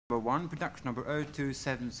Number 1, production number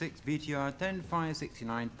 0276, VTR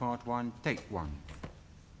 10569, part 1, take 1.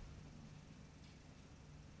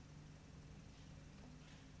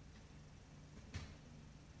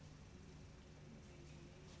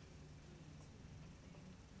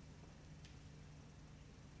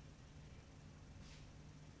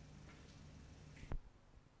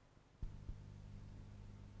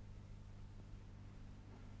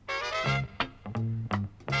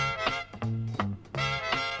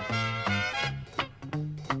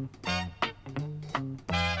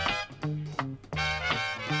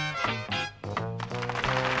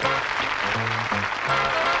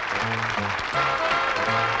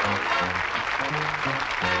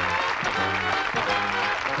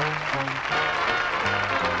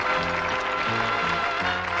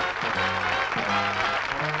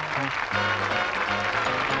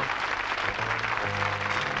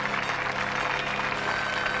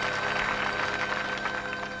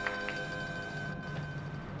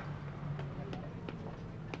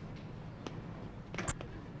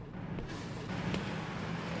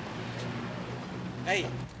 Hey.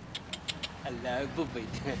 Hello, Bubby.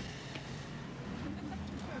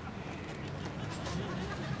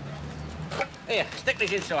 Here, stick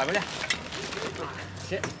these inside, will you?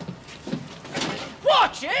 That's it.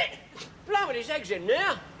 Watch it! Blimey, there's eggs in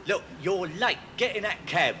there. Look, you're late. Get in that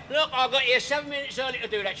cab. Look, I got here 7 minutes early to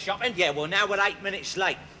do that shopping. Yeah, well, now we're 8 minutes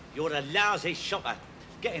late. You're a lousy shopper.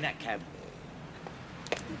 Get in that cab.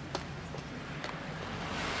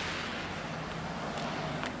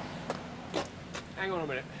 Hang on a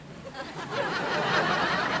minute.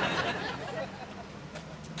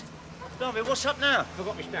 Blimey, what's up now?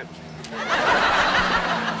 Forgot my stamps.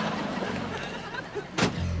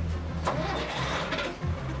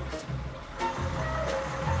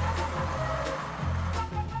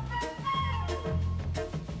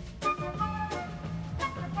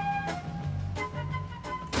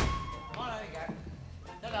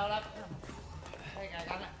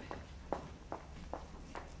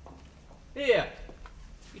 Here.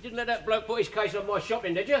 You didn't let that bloke put his case on my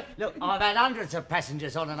shopping, did you? Look, I've had hundreds of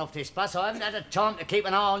passengers on and off this bus. I haven't had a time to keep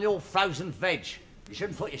an eye on your frozen veg. You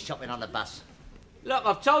shouldn't put your shopping on the bus. Look,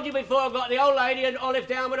 I've told you before I got the old lady and Olive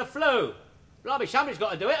down with a flu. Blimey, somebody's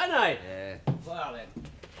got to do it, haven't they? Yeah. Well, then.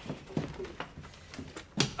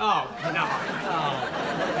 Oh, no. Oh,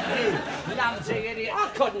 you clumsy idiot. I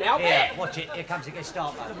couldn't help Here, it. watch it. Here comes the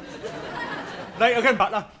Gestapo. Late again,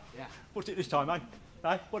 Butler. Yeah. What's it this time, eh?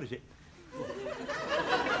 Eh? What is it?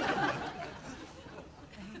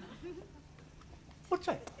 What's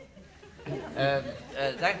that?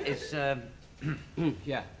 That is,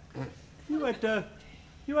 Yeah. You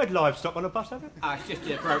had livestock on a bus, haven't Ah, it's just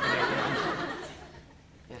a broken egg.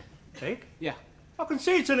 you? Egg? Yeah. I can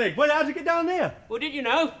see it's an egg. How did it get down there? Well, did you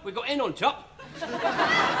know? We got in on top.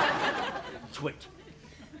 Twit.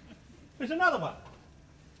 There's another one.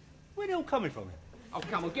 Where's it all coming from? Oh,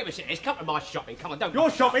 come on, give us it. It's come to my shopping. Come on, don't... You're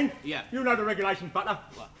shopping? Yeah. You know the regulations, Butler.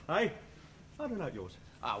 What? Hey? I don't know yours.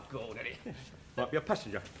 Oh, God, did it? Might be a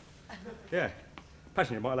passenger. Yeah.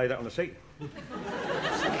 Passenger might lay that on the seat.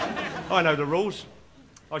 I know the rules.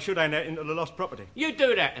 I should hand that into the lost property. You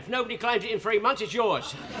do that. If nobody claims it in 3 months, it's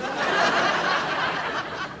yours.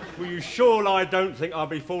 Well, you sure I don't think I'll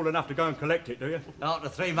be fool enough to go and collect it, do you? after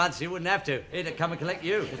 3 months, you wouldn't have to. He'd have come and collect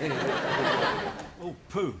you. Oh,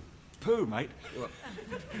 poo. Poo, mate.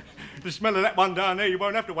 The smell of that one down there, you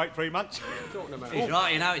won't have to wait 3 months. Talking about. He's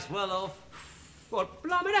right, you know, it's well off. Well,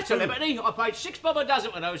 blimey, that's a liberty. I paid £6 a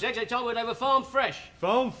dozen for those eggs. They told me they were farm fresh.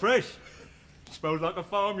 Farm fresh. Smells like a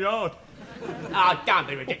farmyard. Oh, don't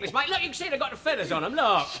be ridiculous, mate. Look, you can see they've got the feathers on them.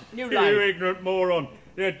 Look, new You lane. ignorant moron.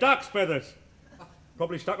 They're duck's feathers.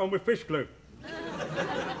 Probably stuck on with fish glue.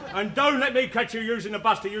 And don't let me catch you using the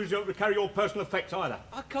bus to carry your personal effects either.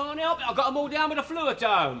 I can't help it. I got them all down with a flu at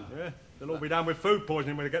home. Yeah, they'll all be down with food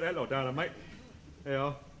poisoning when they get that lot down there, mate. There you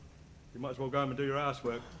are. You might as well go home and do your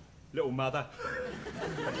housework. Little mother.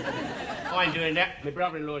 I ain't doing that. My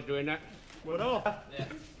brother-in-law's doing that. Well, no. Yeah.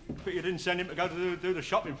 But you didn't send him to go to do the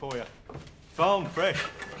shopping for you. Farm fresh.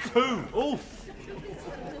 Poo. Oof.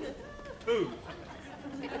 Poo.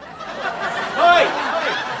 Hey!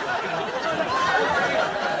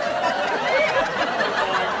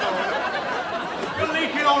 You're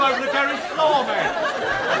leaking all over the garage floor, man.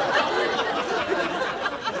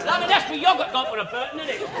 Lovely, that's my yoghurt gone for a Burton,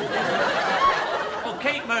 isn't it? Well,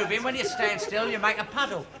 keep moving. When you stand still, you make a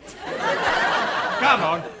puddle.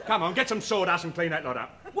 Come on, get some sawdust and clean that lot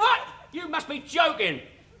up. What? You must be joking.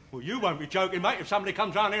 Well, you won't be joking, mate, if somebody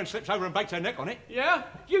comes round here and slips over and bakes their neck on it. Yeah?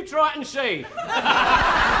 You try it and see.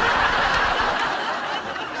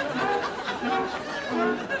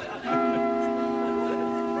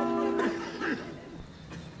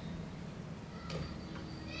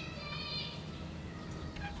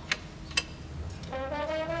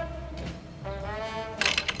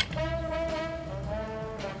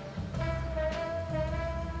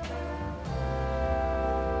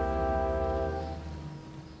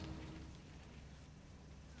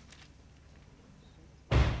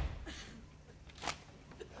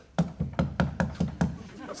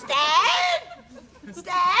 Stan?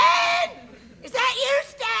 Stan? Is that you,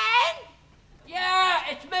 Stan? Yeah,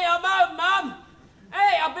 it's me, I'm home, Mum.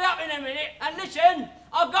 Hey, I'll be up in a minute. And listen,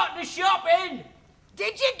 I've got the shopping.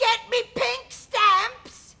 Did you get me pink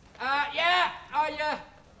stamps? Yeah, I've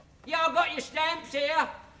got your stamps here.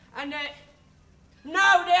 And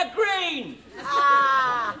no, they're green.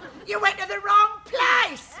 Ah, you went to the wrong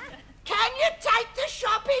place. Can you take the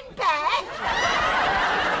shopping back?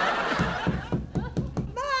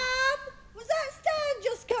 Mum, was that Stan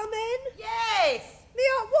just come in? Yes. The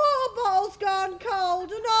hot water bottle's gone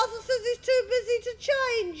cold and Arthur says he's too busy to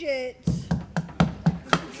change it.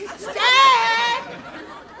 Stan!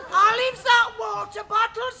 Olive's hot water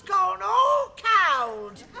bottle's gone all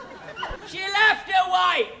cold. She'll have to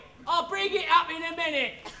wait. I'll bring it up in a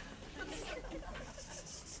minute.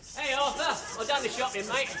 Hey, Arthur, I've done the shopping,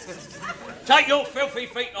 mate. Take your filthy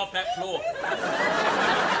feet off that floor.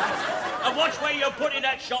 And watch where you're putting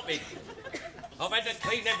that shopping. I've had to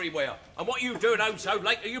clean everywhere. And what are you doing home so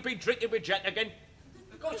late? Have you been drinking with Jack again?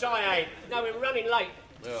 Of course I ain't. No, we're running late.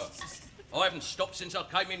 Yeah. I haven't stopped since I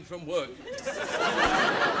came in from work.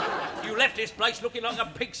 You left this place looking like a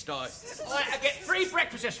pigsty. I had to get free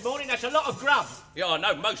breakfast this morning. That's a lot of grub. Yeah, I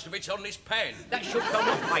know. Most of it's on this pan. That should come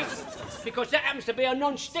off, mate. Because that happens to be a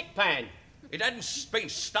non-stick pan. It hadn't been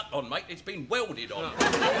stuck on, mate. It's been welded on.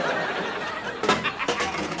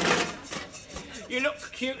 You look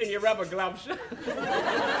cute in your rubber gloves. You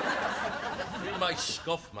may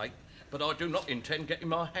scoff, mate, but I do not intend getting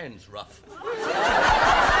my hands rough.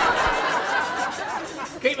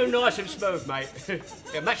 Keep them nice and smooth, mate.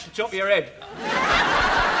 Yeah, match the top of your head.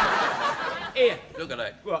 Here. Look at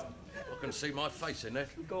that. What? I can see my face in there.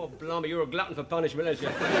 God, blimey, you're a glutton for punishment, aren't you?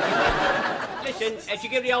 Listen, did you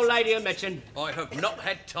give the old lady a medicine? I have not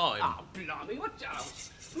had time. Oh, blimey, what else?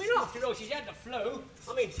 I mean, after all, she's had the flu.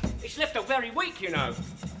 I mean, it's left her very weak, you know.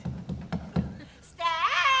 Stan!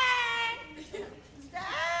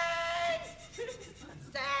 Stan!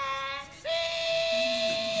 Stanley!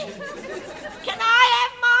 Can I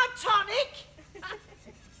have my tonic?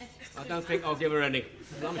 I don't think I'll give her any.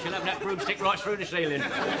 Blimey, she'll have that broomstick right through the ceiling.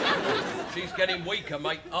 She's getting weaker,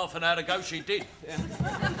 mate. Half an hour ago she did. Yeah.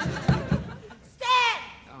 Stan!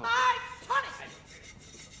 My tonic!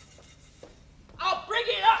 I'll bring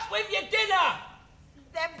it up with your dinner!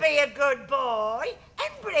 Then be a good boy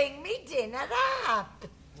and bring me dinner up.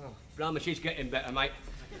 Oh, blimey, she's getting better, mate.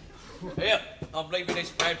 Here, I'm leaving this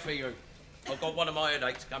bad for you. I've got one of my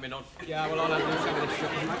headaches coming on. Yeah, well, I'll do some of this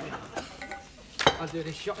shopping, mate. I'll do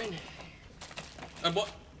this shopping. And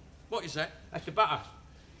what is that? That's the butter.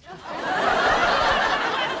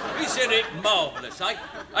 Isn't it marvellous, eh?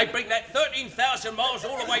 They bring that 13,000 miles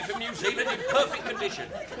all the way from New Zealand in perfect condition.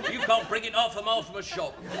 You can't bring it half a mile from a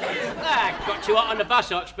shop. Ah, got too hot on the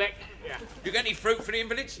bus, I expect. Yeah. You get any fruit for the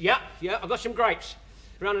invalids? Yeah, I've got some grapes.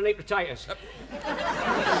 Around and eat potatoes.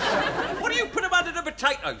 What do you put them under the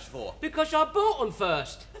potatoes for? Because I bought them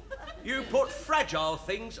first. You put fragile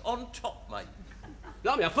things on top, mate.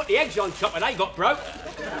 Blimey, I put the eggs on top and they got broke.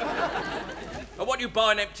 And what do you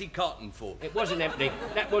buy an empty carton for? It wasn't empty.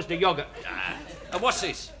 That was the yoghurt. And what's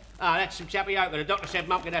this? Ah, that's some tapioca. The doctor said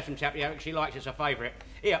Mum could have some tapioca. She likes it. It's her favourite.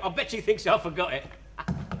 Here, I bet she thinks I forgot it.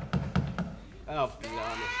 Oh,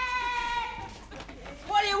 blimey.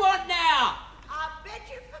 What do you want now? I bet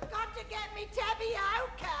you forgot to get me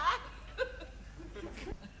tapioca.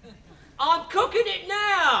 I'm cooking it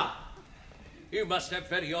now. You must have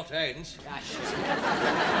very hot hands.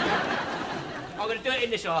 I'm going to do it in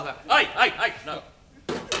this, Arthur. Hey, no.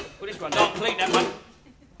 Well, this one. Not clean that one.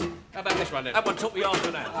 How about this one, then? That one took me half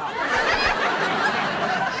an hour.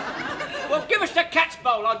 Well, give us the cat's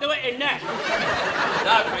bowl. I'll do it in there.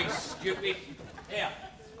 Don't be stupid. Here,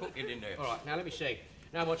 cook it in there. All right, now let me see.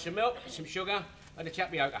 Now I want some milk, some sugar, and the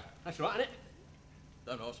tapioca. That's right, isn't it?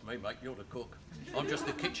 Don't ask me, mate. You're the cook. I'm just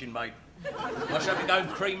the kitchen maid. I shall have to go and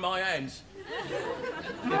cream my hands.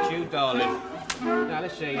 Get you, darling. Now,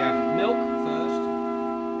 let's see. Milk first.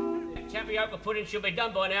 Tapioca pudding should be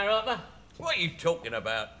done by now, Harper. What are you talking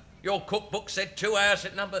about? Your cookbook said 2 hours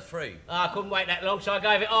at number 3. I couldn't wait that long, so I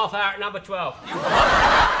gave it half hour at number 12. It's all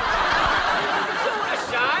the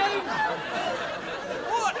same.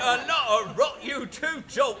 What a lot of rot you two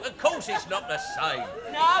talk. Of course it's not the same.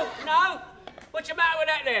 No. What's the matter with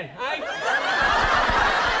that, then, eh?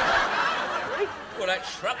 Well, that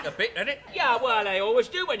shrunk a bit, didn't it? Yeah, well, they always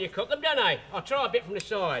do when you cook them, don't they? I'll try a bit from the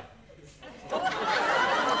side.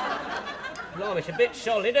 Blimey, it's a bit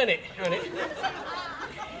solid, isn't it?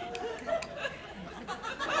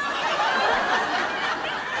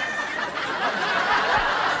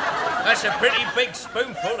 That's a pretty big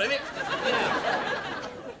spoonful, isn't it? Yeah.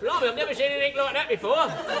 Blimey, Blimey, I've never seen anything like that before.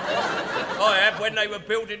 I have when they were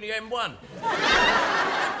building the M1.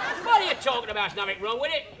 What are you talking about? There's nothing wrong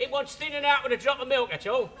with it. It wants thinning out with a drop of milk, that's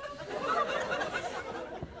all.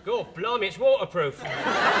 God, blimey, it's waterproof.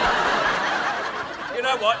 You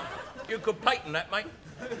know what? You could patent that, mate.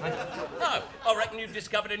 No, I reckon you've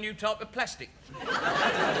discovered a new type of plastic.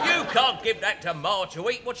 You can't give that to Ma to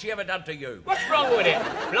eat. What's she ever done to you? What's wrong with it?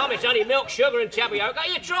 Blimey, it's only milk, sugar and tapioca.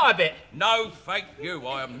 You try a bit. No, thank you.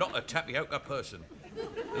 I am not a tapioca person.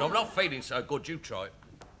 And I'm not feeling so good. You try it.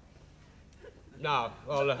 No,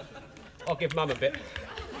 I'll give Mum a bit.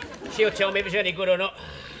 She'll tell me if it's any good or not.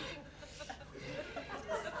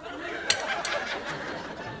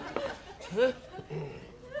 Huh?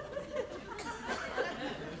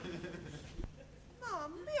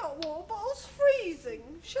 Mum, the hot water bottle's freezing.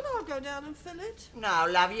 Should I go down and fill it? No,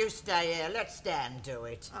 love, you stay here. Let Stan do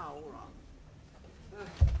it. Oh, all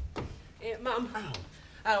right. Here, Mum.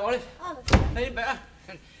 Hello, Olive. Feeling better?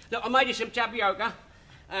 Look, I made you some tapioca.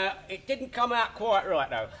 It didn't come out quite right,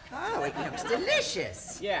 though. Oh, it looks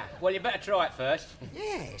delicious. Yeah, well, you better try it first.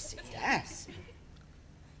 Yes, it does.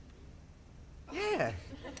 Yeah.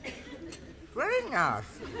 Very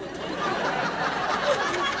nice.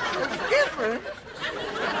 It's different.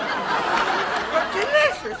 But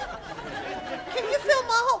delicious. Can you fill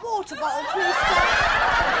my hot water bottle, please,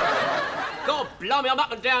 Stan? God blimey, I'm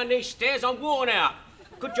up and down these stairs. I'm worn out.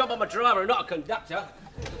 Good job I'm a driver and not a conductor.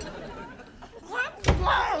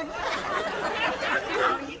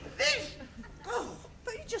 This. Oh,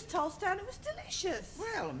 but you just told Stan it was delicious.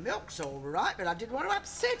 Well, milk's all right, but I didn't want to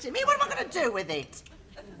upset him. What am I going to do with it?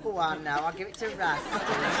 Oh, I know. I'll give it to Rusty.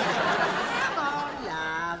 Come on,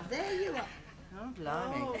 love. There you are. Oh,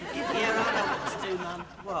 blimey. Oh, yeah, I know what to do, Mum.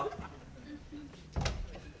 What?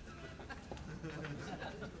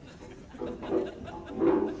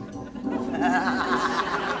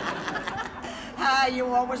 Ah, you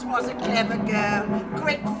always was a clever girl.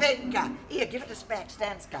 Quick thinker. Here, give it a spat.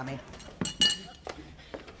 Stan's coming.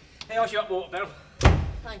 How's your hot water, Belle?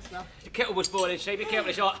 Thanks, love. The kettle was boiling, see? Be careful,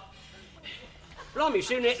 it's hot. Blimey, you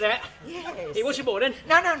soon hit that. Yes. Hey, what's your more then?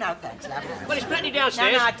 No, thanks, love. Well, there's plenty No,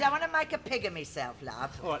 downstairs. I don't want to make a pig of myself,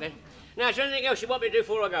 love. All right, then. Now, is there anything else you want me to do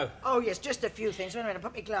before I go? Oh, yes, just a few things. Wait a minute,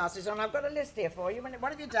 put my glasses on. I've got a list here for you.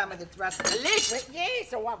 What have you done with it, Rusty? A list?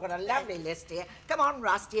 Yes, oh, I've got a lovely list here. Come on,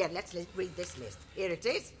 Rusty, here, let's read this list. Here it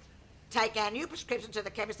is. Take our new prescription to the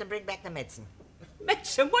chemist and bring back the medicine.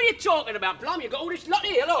 Medicine? What are you talking about, Blimey? You've got all this lot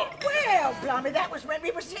here, look. Well, blimey, that was when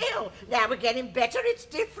we was ill. Now we're getting better, it's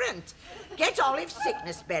different. Get Olive's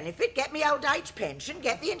sickness benefit, get me old age pension,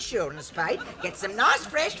 get the insurance paid, get some nice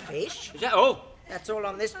fresh fish. Is that all? That's all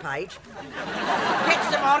on this page. Get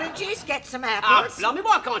some oranges, get some Ah, apples. Blimey,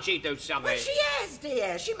 why can't she do something? Well, she has,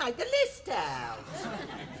 dear. She made the list out.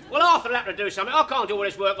 Well, Arthur'll have to do something. I can't do all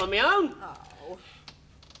this work on my own.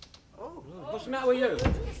 Oh. What's the matter with you?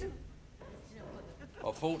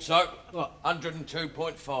 I thought so. What?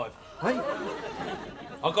 102.5. Hey?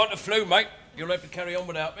 I got the flu, mate. You'll have to carry on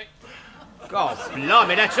without me. God,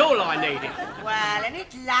 blimey, that's all I needed. Well, and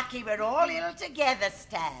it's lucky we're all ill together,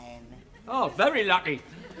 Stan. Oh, very lucky.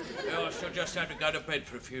 Yeah, I shall just have to go to bed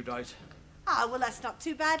for a few days. Oh, well, that's not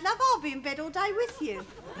too bad, love. I'll be in bed all day with you.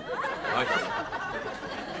 Mate.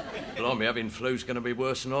 Blimey, having flu's going to be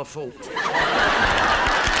worse than I thought.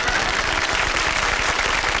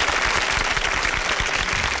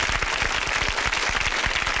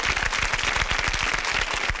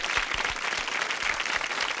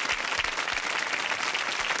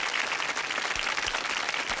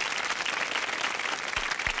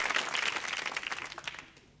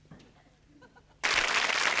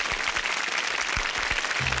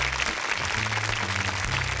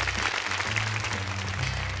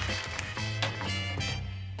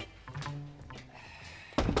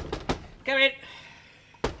 Come in.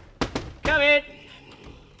 Come in.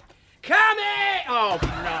 Come in! Oh,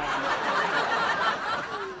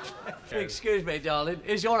 no. Excuse me, darling.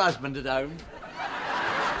 Is your husband at home?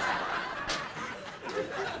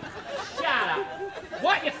 Shut up.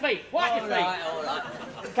 Wipe your feet. Wipe your feet. All right.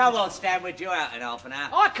 Come on, Stan, we're due out in half an hour.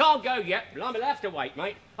 I can't go yet. Blimey, I'll have to wait,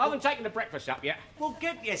 mate. I haven't taken the breakfast up yet. Well,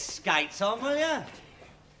 get your skates on, will you?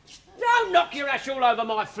 Don't knock your ash all over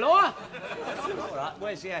my floor. All right,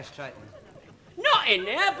 where's the ashtray then? Not in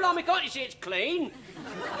there. Blimey, can't you see it's clean?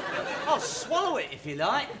 I'll swallow it if you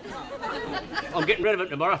like. I'm getting rid of it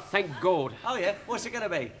tomorrow, thank God. Oh, yeah? What's it going to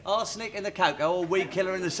be? Arsenic in the cocoa or weed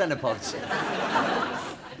killer in the cenopods?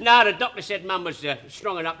 No, the doctor said Mum was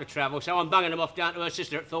strong enough to travel, so I'm bunging them off down to her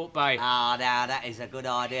sister at Thorpe Bay. Ah, now, that is a good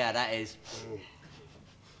idea, that is.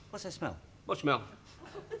 What's that smell? What smell?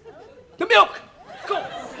 The milk! Go!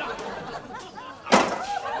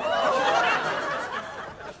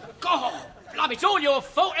 Mum, it's all your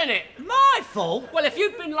fault, isn't it? My fault? Well, if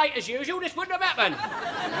you'd been late as usual, this wouldn't have happened.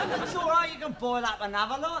 It's all right, you can boil up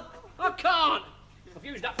another lot. I can't. I've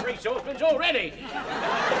used up 3 saucepans already.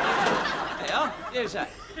 Yeah, use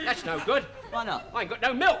that. That's no good. Why not? I ain't got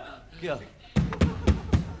no milk. Yeah.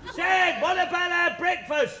 Sid, what about our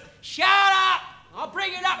breakfast? Shut up! I'll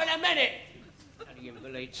bring it up in a minute. Bloody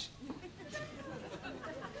invalids.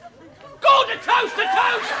 Go to toast, to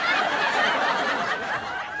toast!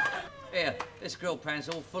 Here, this grill pan's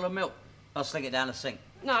all full of milk. I'll sling it down the sink.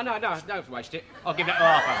 No, don't waste it. I'll give that to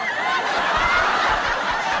Harper.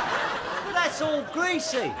 But that's all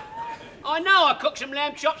greasy. I know, I cooked some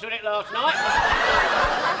lamb chops with it last night.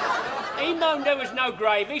 He moaned there was no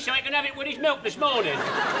gravy, so he can have it with his milk this morning.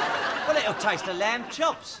 Well, it'll taste of lamb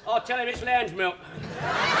chops. I'll tell him it's lamb's milk.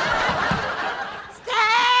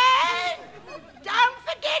 Stan! Don't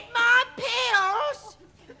forget my pills!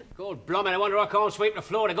 God blimey, I wonder I can't sweep the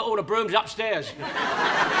floor. They've got all the brooms upstairs.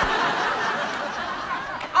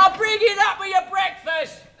 I'll bring it up with your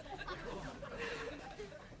breakfast!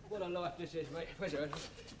 What a life this is, mate. Where's it?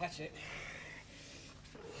 That's it.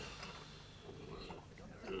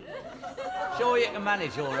 Sure you can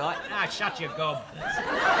manage all right? Ah, shut your gob.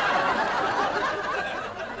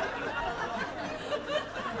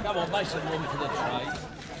 Come on, make some room for the trays.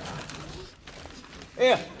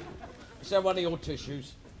 Here, is that one of your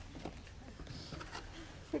tissues?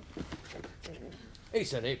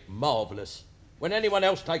 Isn't it marvellous? When anyone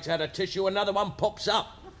else takes out a tissue, another one pops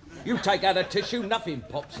up. You take out a tissue, nothing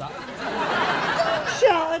pops up. Don't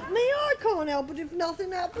shout at me. I can't help it if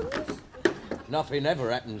nothing happens. Nothing ever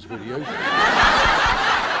happens with you.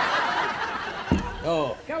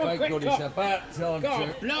 Oh, Come on, thank quick, God cop. it's about time Go on,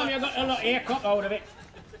 to... blimey, I've got a lot here. Cop hold of it.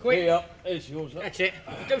 Quick. Here, it's yours. Look. That's it.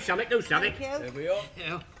 Do something, do something. Thank you. There we are.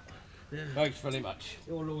 Yeah. Thanks very much.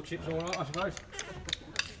 Your lordship's all right, I suppose.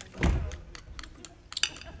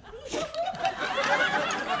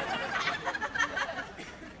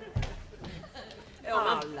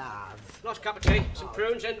 Oh, love. Nice cup of tea, some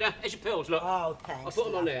prunes, and here's your pills, look. Oh, thanks. I'll put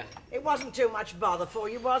them on love. there. It wasn't too much bother for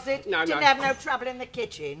you, was it? No, Didn't no. have no trouble in the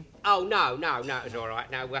kitchen? Oh, no, it's all right.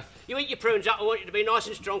 No, you eat your prunes up. I want you to be nice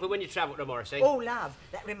and strong for when you travel tomorrow, see? Oh, love,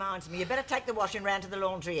 that reminds me. You better take the washing round to the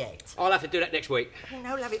laundryette. I'll have to do that next week. Oh,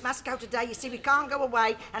 no, love, it must go today. You see, we can't go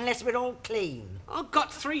away unless we're all clean. I've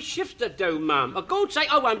got 3 shifts to do, Mum. For God's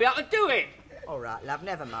sake, I won't be able to do it. All right, love,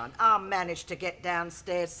 never mind. I'll manage to get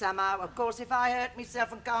downstairs somehow. Of course, if I hurt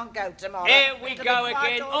myself and can't go tomorrow... Here we it'll go be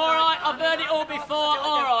quite again. All right, I've heard it all before.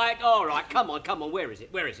 All right. Come on. Where is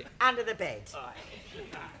it? Under the bed.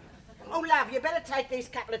 Oh, love, you better take these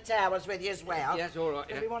couple of towels with you as well. Yes, all right,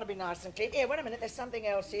 yeah. We want to be nice and clean. Here, wait a minute, there's something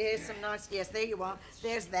else here. Here's some nice... Yes, there you are.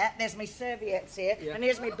 There's that. There's me serviettes here. Yeah. And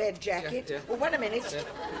here's my bed jacket. Yeah. Well, wait a minute. Yeah.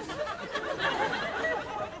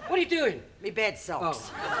 What are you doing? Me bed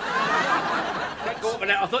socks. Let go of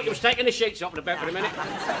that. I thought you was taking the sheets off in about for a minute.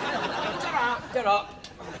 Ta-ra.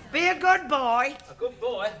 Be a good boy. A good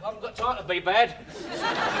boy. I haven't got time to be bad.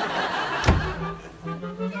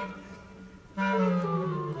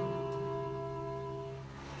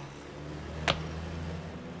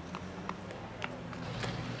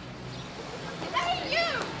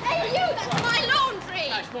 Hey, you! That's my laundry!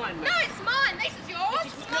 That's mine, mate. No, it's mine! This is yours!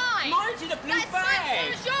 It's mine! Mine's in a blue That's mine!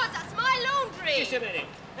 bag! It's yours! That's my laundry! Just a minute.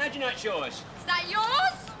 How do you know it's yours? Is that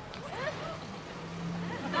yours?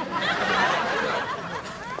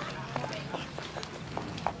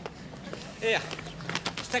 Here.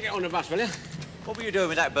 Let's take it on the bus, will you? What were you doing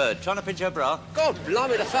with that bird? Trying to pinch her bra? God,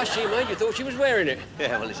 blimey, the fuss she made. You thought she was wearing it.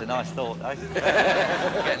 Yeah, well, it's a nice thought, eh?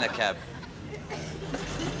 Get in the cab.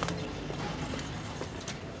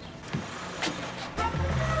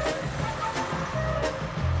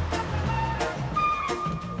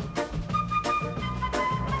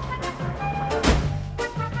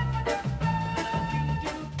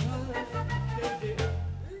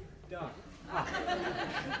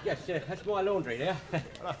 Yes, that's my laundry there.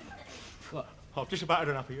 What? I've just about had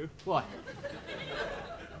enough of you. Why?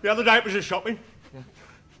 The other day it was the shopping. Yeah.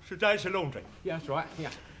 Today it's the laundry. Yeah, that's right,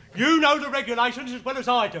 yeah. You know the regulations as well as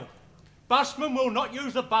I do. Busmen will not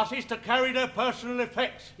use the buses to carry their personal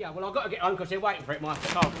effects. Yeah, well, I've got to get home because they're waiting for it, my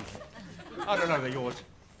cartons. I don't know they're yours.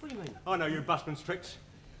 What do you mean? I know you busmen's tricks.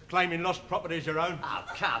 Claiming lost property as your own. Oh,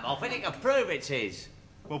 come off. It can prove it's his.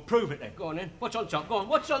 Well, prove it then. Go on, then. What's on top? Go on,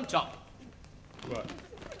 what's on top? Right.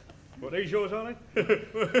 What, these yours, are they?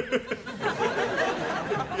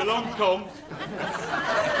 Your long comb.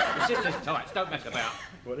 The sister's tights. Don't mess about.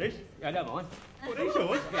 What, these? Yeah, don't mind. What, these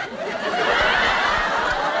yours?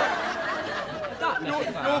 Don't mess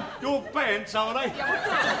about. Your pants, are they?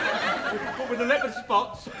 Yeah, What, with the leopard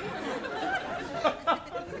spots? Your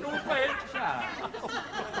pants?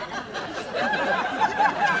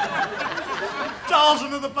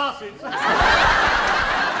 Tarzan of the buses.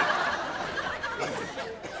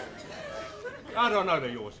 How do I know they're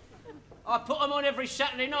yours? I put them on every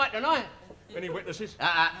Saturday night, don't I? Any witnesses?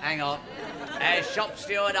 Hang on. As shop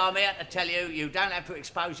steward, I'm here to tell you, you don't have to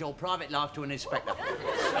expose your private life to an inspector.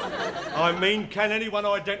 I mean, can anyone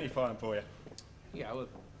identify them for you? Yeah, well,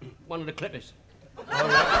 one of the clippers.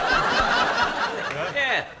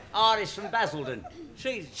 Yeah, Iris from Basildon.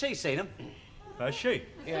 She's seen them. Has she?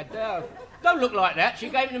 Yeah, don't look like that. She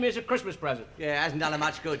gave them to me as a Christmas present. Yeah, it hasn't done her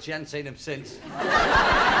much good. She hasn't seen them since.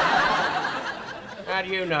 How do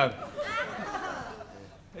you know?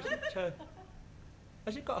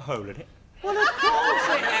 Has it got a hole in it? Well, of course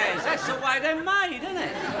it has. That's the way they're made, isn't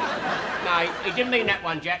it? No, he didn't mean that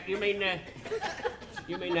one, Jack. You mean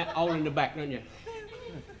that hole in the back, don't you?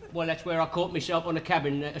 Well, that's where I caught myself on the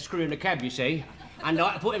cabin, a screw in the cab, you see. And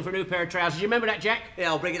I put in for a new pair of trousers. You remember that, Jack? Yeah,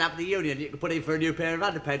 I'll bring it up to the union. You can put in for a new pair of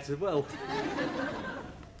underpants as well.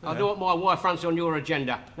 I do what my wife runs on your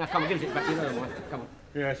agenda. Now, come on, give us it back. You know the one. Come on.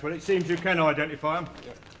 Yes, well, it seems you can identify them.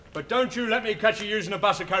 Yeah. But don't you let me catch you using a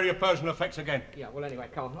bus to carry your personal effects again. Yeah, well, anyway,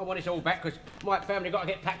 come on. I want this all back, because my family got to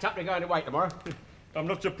get packed up. They're going away tomorrow. I'm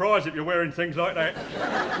not surprised if you're wearing things like that.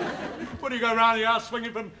 What, do you go round the house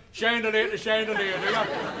swinging from chandelier to chandelier, do you?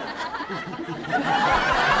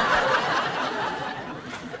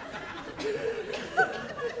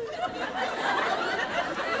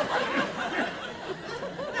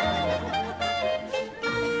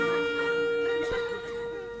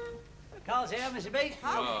 Carl's here, Mr. B.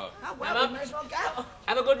 Oh, well, we may as well go.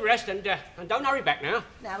 Have a good rest and don't hurry back now.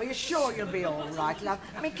 Now, are you sure you'll be all right, love?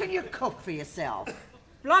 I mean, can you cook for yourself?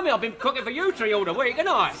 Blimey, I've been cooking for you three all the week,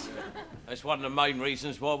 haven't I? That's one of the main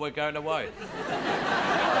reasons why we're going away.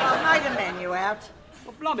 Well, I made a menu out.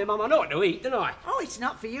 Well, blimey, Mum, I know what to eat, don't I? Oh, it's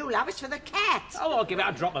not for you, love. It's for the cat. Oh, I'll give it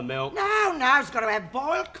a drop of milk. No, it's got to have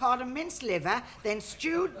boiled cod and minced liver, then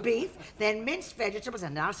stewed beef, then minced vegetables,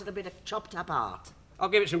 and a nice little bit of chopped up heart. I'll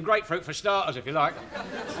give it some grapefruit for starters, if you like.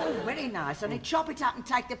 Oh, very nice. Only chop it up and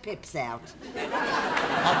take the pips out.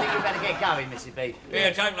 I think you better get going, Mrs. B. Yeah,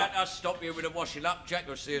 don't let us stop you with the washing up. Jack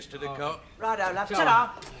will see us to the cart. Righto, love. Ta-da.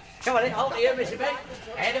 Come on in, hold here, Mrs. B.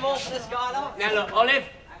 Head them off to the skylark. Now, look, Olive,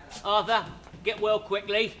 Arthur, get well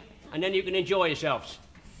quickly, and then you can enjoy yourselves.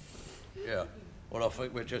 Yeah, well, I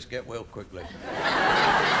think we'll just get well quickly.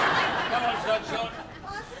 Come on, sunshine.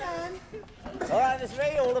 Hi, Stan. All right, Mrs.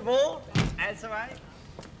 B, all aboard. That's all right.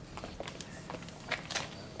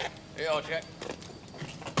 Here you are, Jack.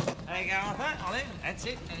 There you go, Arthur. Olive, that's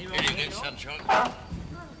it. Here you get sunshine. Oh,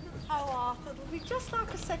 Arthur, it'll be just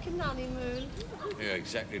like a second honeymoon. Yeah,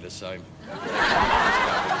 exactly the same.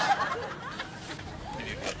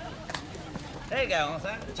 There you go,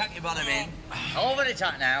 Arthur. Tuck your bottom in. Over the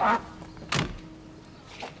tuck now.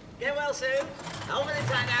 Get well soon. Over the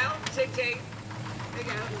tuck now. Tick, tick. There you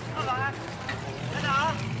go. Bye-bye.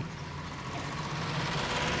 Ta-da.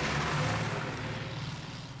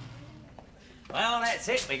 Well, that's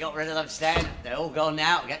it. We got rid of them, Stan. They're all gone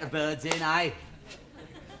now. Get the birds in, eh?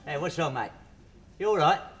 Hey, what's wrong, mate? You all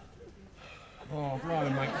right? Oh,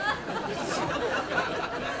 blimey, mate.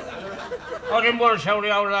 I didn't want to tell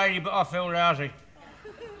the old lady, but I feel lousy.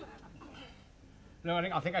 No,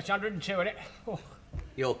 I think that's 102, isn't it? Oh.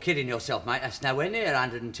 You're kidding yourself, mate. That's nowhere near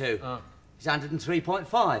 102. It's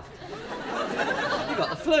 103.5. You got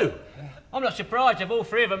the flu. I'm not surprised if all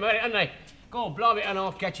three of them had it, haven't they? God, blimey, and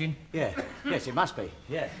half catching. Yeah. Yes, it must be.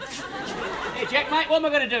 Yeah. Hey, Jack, mate, what am I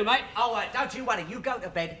going to do, mate? All right, don't you worry. You go to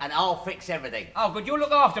bed and I'll fix everything. Oh, good, you'll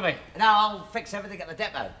look after me. No, I'll fix everything at the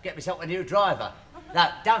depot. Get myself a new driver. No,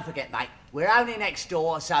 don't forget, mate, we're only next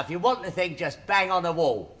door, so if you want the thing, just bang on the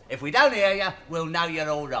wall. If we don't hear you, we'll know you're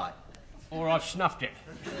all right. Or I've snuffed it.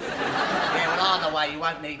 Yeah, well, either way, you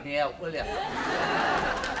won't need any help, will you?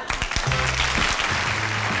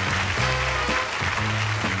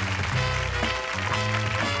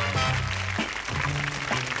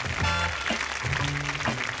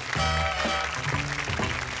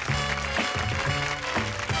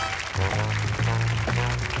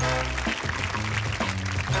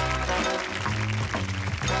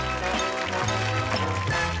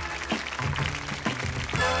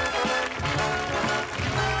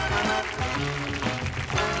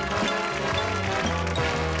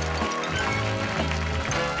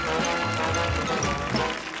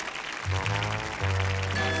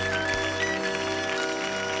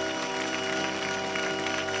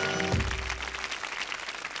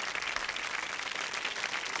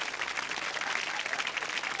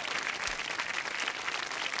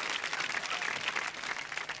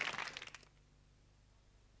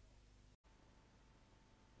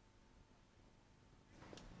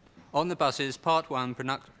 On the Buses, Part 1,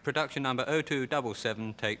 production number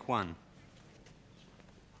 0277, take 1.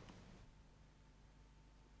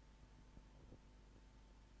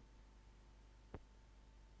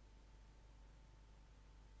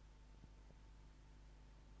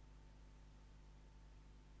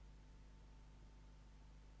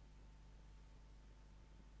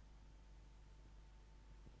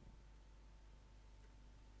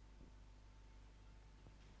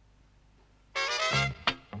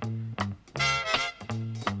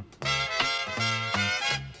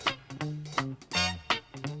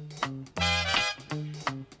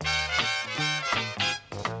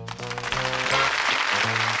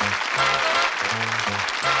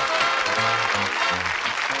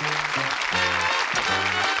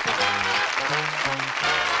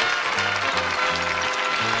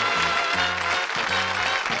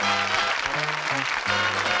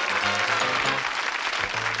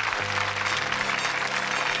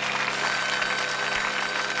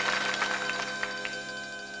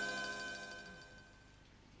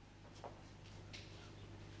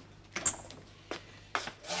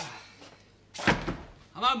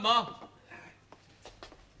 Ma.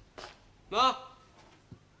 Ma?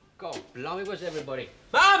 God, blimey, where's everybody?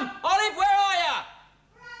 Mum! Olive, where are you?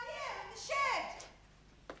 Right here, in the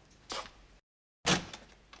shed.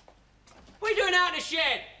 What are you doing out in the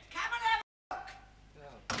shed? Come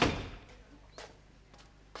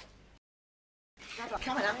and have a look.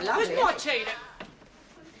 Coming up lovely. Where's my tea?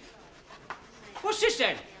 What's this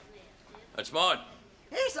then? That's mine.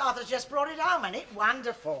 Yes, Arthur's just brought it home, and it's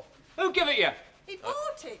wonderful. Who give it you? He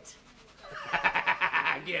bought it.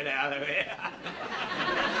 Get out of here.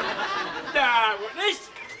 No, this...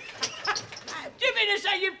 Do you mean to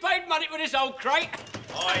say you paid money for this old crate?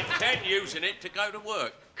 I intend using it to go to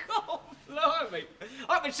work. God, blimey.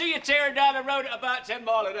 I can see you tearing down the road at about 10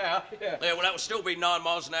 miles an hour. Yeah, well, that will still be 9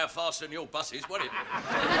 miles an hour faster than your buses, won't it? Mind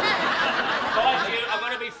you, I've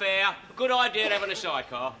got to be fair. Good idea having a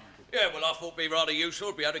sidecar. Yeah, well, I thought it'd be rather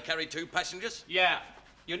useful to be able to carry 2 passengers. Yeah.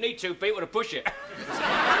 You need 2 people to push it.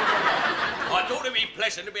 I thought it'd be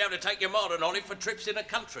pleasant to be able to take your modern Olive for trips in the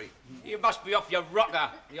country. You must be off your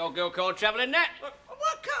rocker. The old girl can't travel in that.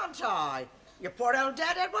 What can't I? Your poor old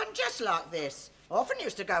dad had one just like this. Often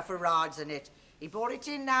used to go for rides in it. He bought it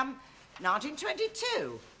in,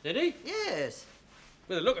 1922. Did he? Yes.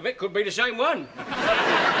 With the look of it, could be the same one.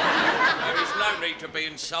 There is no need to be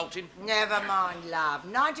insulting. Never mind, love.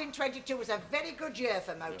 1922 was a very good year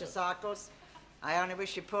for motorcycles. I only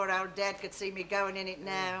wish your poor old dad could see me going in it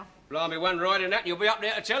now. Blimey, one ride in that and you'll be up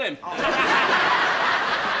there to tell him. Oh. Here,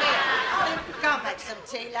 go and make some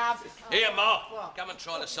tea, love. Here, Ma. What? Come and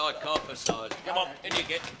try the sidecar for size. Come on, in you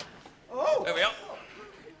get. Oh. There we are.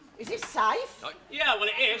 Is it safe? No. Yeah, well,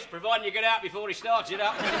 it is, providing you get out before he starts it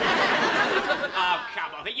up. Oh,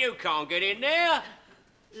 come on, you can't get in there.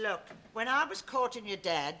 Look, when I was courting your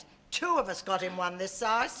dad, 2 of us got in one this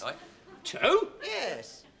size. Right. 2?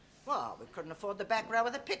 Yes. Well, we couldn't afford the back row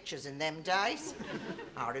of the pictures in them days.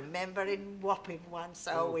 I remember in Wapping once,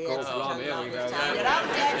 we had such a lovely time. Your old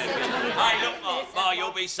dad said to me... Hey, look, Ma,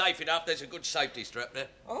 you'll be safe enough. There's a good safety strap there.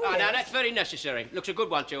 Oh, yes. yes. No, that's very necessary. Looks a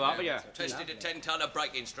good one too, Harper, yeah. Tested a 10-tonne of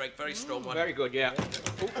braking strength. Very strong one. Very good, yeah.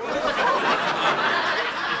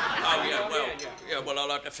 Oh, yeah, well,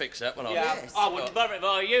 I'll have to fix that one. Yeah, Yes. I wouldn't bother if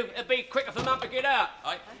I were you. It'd be quicker for Mum to get out.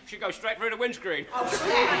 Aye. She'd go straight through the windscreen. Oh,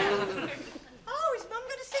 Stan. Oh, is Mum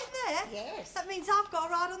going to sit there? Yes. That means I've got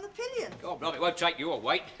to ride on the pillion. God, blimey, it won't take your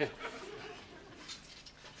weight.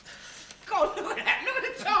 God, look at that. Look at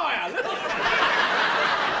the tyre.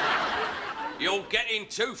 Look. You're getting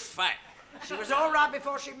too fat. She was all right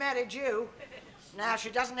before she married you. Now she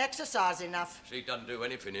doesn't exercise enough. She doesn't do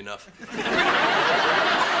anything enough.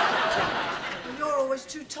 And you're always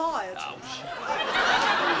too tired. Oh,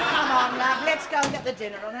 Come on, love, let's go and get the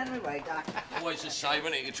dinner on anyway, Doc. always the same,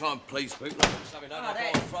 isn't it? You try and please people. Something I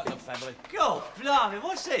don't know, frighten the family. God, blimey,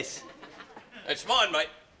 what's this? It's mine, mate.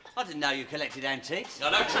 I didn't know you collected antiques. Now,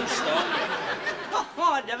 don't you stop.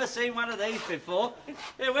 Oh, I'd never seen one of these before.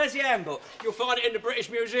 Here, where's your handbook? You'll find it in the British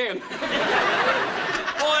Museum.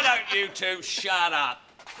 Why don't you 2 shut up?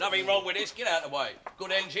 Nothing wrong with this. Get out of the way.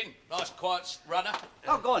 Good engine. Nice, quiet rudder.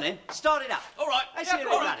 Oh, go on then. Start it up. All right. Let's hear it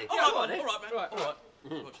running. All Go right, on then. all right, man. Right. All right.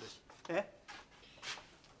 Watch this. Yeah?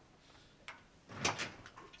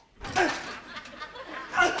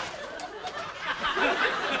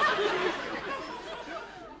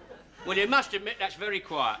 Well, you must admit that's very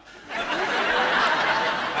quiet.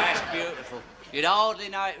 That's beautiful. You'd hardly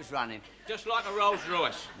know it was running. Just like a Rolls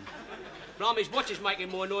Royce. Blimey's watch is making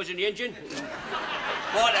more noise than the engine.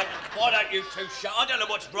 Why don't you 2 shut? I don't know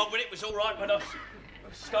what's wrong with it. It was all right with us.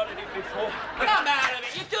 started it before. Come out of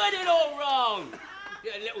it. You're doing it all wrong.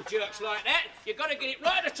 Getting little jerks like that, you've got to get it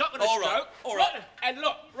right at the top of the stroke. All right. And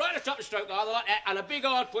look, right at the top of the stroke, either like that, and a big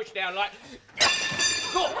hard push down like...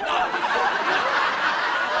 Go on,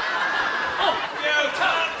 You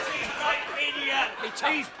tansy great idiot!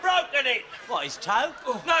 He's broken it! What, his toe?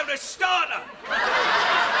 No, the starter! Look at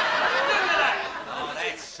that! Oh,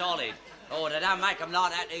 that's solid. Oh, they don't make them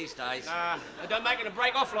like that these days. They don't make it a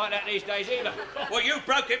break off like that these days either. Well, you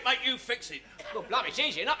broke it, mate, you fix it. Well, blimey, it's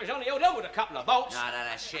easy enough. It's only held on with a couple of bolts. No,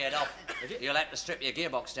 that's sheared off. You'll have to strip your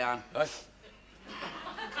gearbox down. All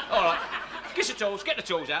right. Get the tools. Get the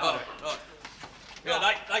tools out. Oh, right.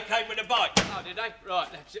 Yeah, they came with a bike. Oh, did they? Right,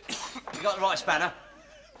 that's it. You got the right spanner?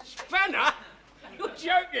 Spanner? You're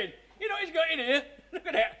joking. You know what he's got in here? Look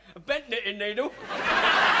at that. A bent knitting needle.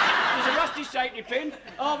 There's a rusty safety pin,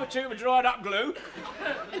 half a tube of dried up glue.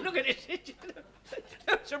 Look at this.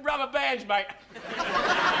 Some rubber bands, mate. Well,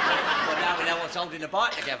 now we know what's holding the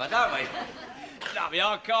bike together, don't we? Lovely,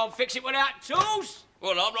 I can't fix it without tools.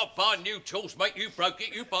 Well, I'm not buying new tools, mate. You broke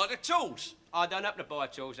it, you buy the tools. I don't have to buy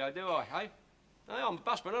tools, though, do I, hey? Hey, I'm a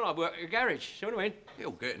busman and I work at a garage. See what I mean?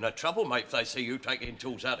 You'll get into trouble, mate, if they see you taking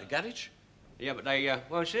tools out of the garage. Yeah, but they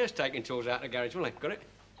won't see us taking tools out of the garage, will they? Got it?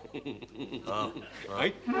 Oh,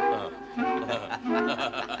 Hey?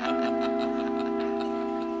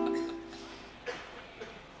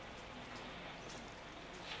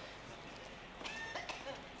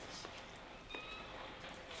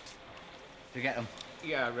 To get them?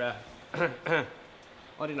 Yeah, I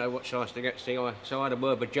didn't know what size to get, see, so I had a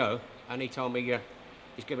word with Joe, and he told me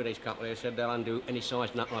he's given these couple here, said they'll undo any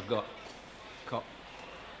size nut I've got. Cop.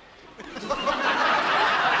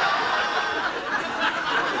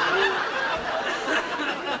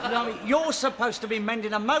 No, you're supposed to be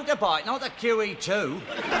mending a motorbike, not a QE2.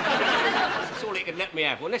 That's all he could let me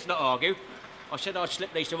have. Well, let's not argue. I said I'd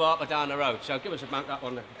slip these to Harper down the road, so give us a bump up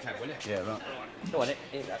on the cab, will you? Yeah, right. Go on, here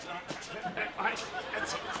you go. Right,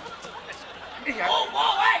 that's it.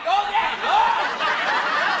 Oh, hang on there!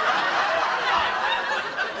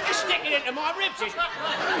 It's sticking into my ribs, isn't it?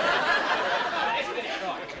 Let's get it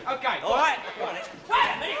right. OK, all right. Go on, Wait a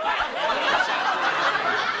minute,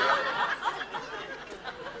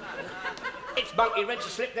 It's monkey wrench to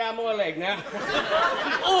slip down my leg now.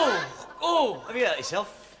 Oh! Have you hurt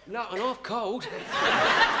yourself? No, and I'm cold.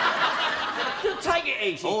 Take it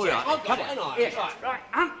easy, All Jack. right. I've got it, haven't I? Yes. Right.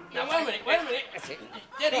 Now, wait a minute. That's it.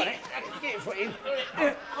 Steady. Get your foot in.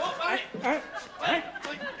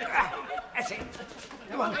 That's it.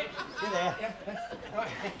 Come on. You're there.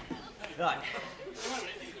 Right.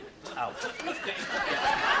 Oh. Lift it.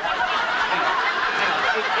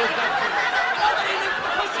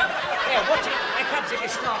 Yeah, watch it. Here comes it.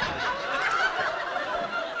 It's not.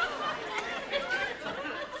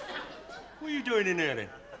 What are you doing in here, then?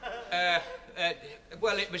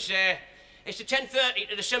 Well, it's the 10:30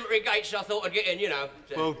 to the cemetery gate, so I thought I'd get in, you know.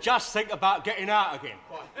 Well, just think about getting out again.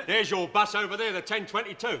 There's your bus over there, the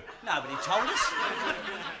 10:22. Nobody told us.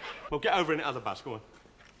 Well, get over in the other bus, go on.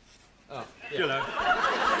 Oh, yeah. You know.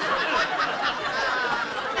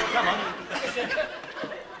 Come on.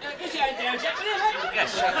 Get your hand down, Jack, will you, mate?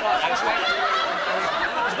 Yes, right,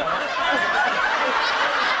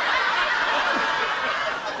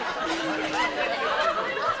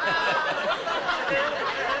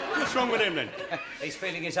 What's wrong with him, then? He's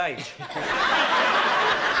feeling his age. Oh,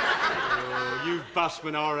 you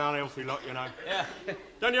busmen are an unhealthy lot, you know. Yeah.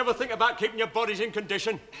 Don't you ever think about keeping your bodies in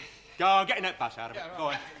condition? Go on, get in that bus out of it. Go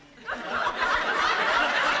on.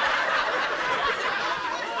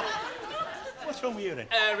 What's wrong with you, then?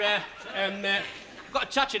 Got a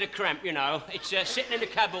touch of the cramp, you know. It's sitting in the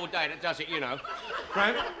cab all day that does it, you know.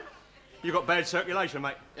 Cramp? You got bad circulation,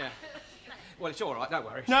 mate. Yeah. Well, it's all right, don't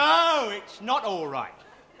worry. No, it's not all right.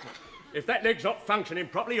 If that leg's not functioning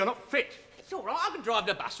properly, you're not fit. It's all right, I can drive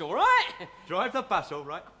the bus all right. Drive the bus, all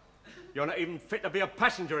right? You're not even fit to be a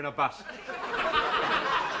passenger in a bus.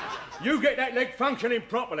 You get that leg functioning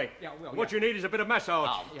properly. Yeah, I will, What you need is a bit of massage.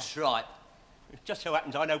 Oh, that's right. It just so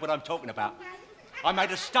happens I know what I'm talking about. I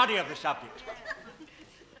made a study of the subject.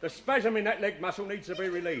 The spasm in that leg muscle needs to be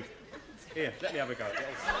relieved. Here, let me have a go. Get your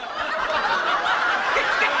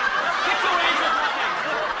hands off my legs.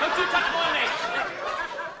 Don't you touch my legs.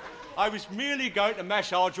 I was merely going to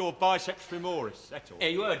massage your biceps femoris, that's all. Yeah,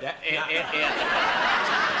 you heard that. Yeah.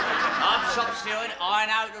 I'm shop steward. I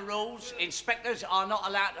know the rules. Inspectors are not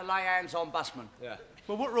allowed to lay hands on busmen. Yeah.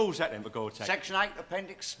 Well, what rule's that then, for God's sake? Section 8,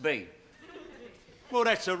 Appendix B. Well,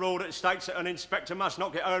 that's a rule that states that an inspector must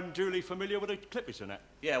not get unduly familiar with the clippers and that.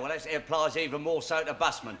 Yeah, well, it applies even more so to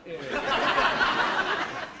busmen.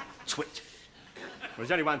 Twit. Well,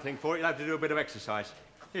 there's only one thing for it. You'll have to do a bit of exercise.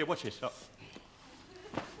 Here, watch this. Look.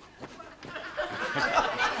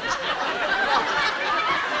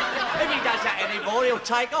 If he does that anymore, he'll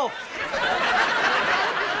take off.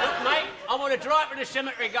 Look, mate, I want to drive to the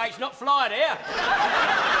cemetery gates, not fly there.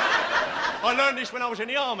 I learned this when I was in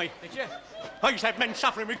the army. Did you? I used to have men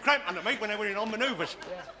suffering with cramp under me when they were in on manoeuvres.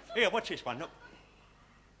 Yeah. Here, watch this one, look.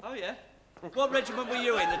 Oh, yeah? What regiment were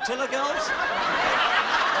you in, the Tiller Girls?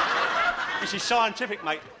 This is scientific,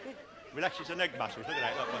 mate. Relaxes the neck muscles. Look at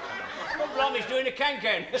that, look. What Blimey's doing a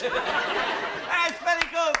can-can? That's very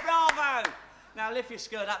good, bravo! Now lift your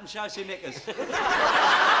skirt up and show us your knickers.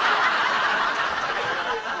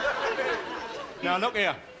 Now, look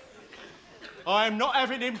here. I am not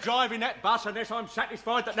having him driving that bus unless I'm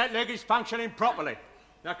satisfied that that leg is functioning properly.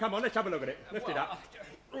 Now, come on, let's have a look at it. Lift it up.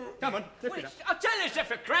 Come on, lift it up. I'll tell you, it's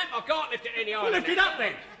for cramp. I can't lift it any higher. Well, lift it up,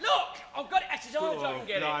 then. Look, I've got it. That's as high as I can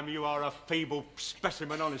get it. Blimey, you are a feeble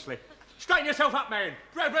specimen, honestly. Straighten yourself up, man.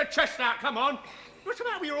 Grab your chest out, come on. What's the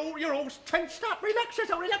matter? You're all tensed up. Relax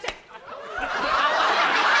yourself, relax it.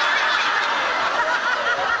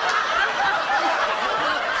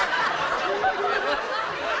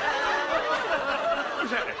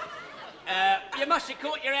 What's that? You must have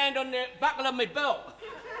caught your hand on the buckle of my belt.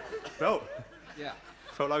 Belt? Yeah.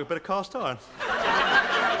 Felt like a bit of cast iron.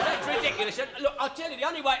 That's ridiculous. Look, I'll tell you, the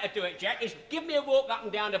only way to do it, Jack, is give me a walk up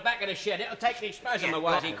and down the back of the shed. It'll take the spasm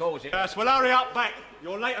away, as he calls it. Yes, well, hurry up back.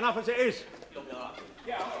 You're late enough as it is.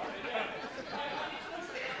 Yeah, all right.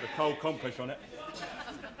 The cold compress on it.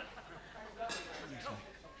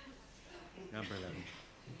 Number 11.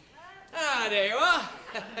 Ah, there you are.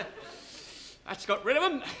 That's got rid of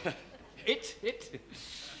them. It.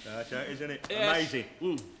 That's it, isn't it? Yes. Amazing.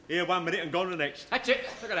 Here 1 minute and gone the next. That's it.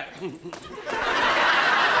 Look at that.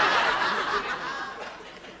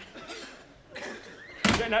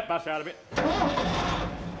 Getting that bus out of it.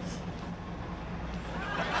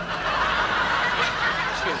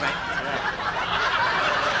 Excuse me.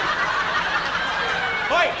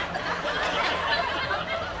 Wait!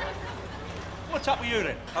 What's up with you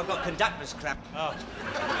then? I've got conductor's cramp. Oh.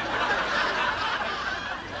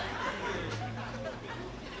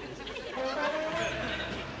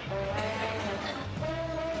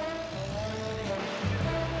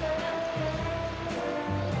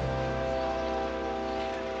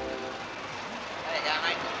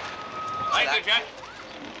 Thank you, Jack.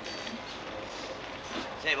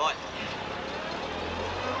 Say what?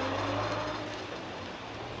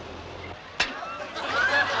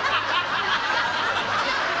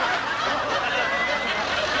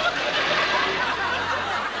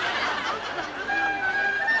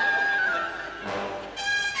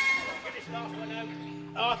 Get this last one over.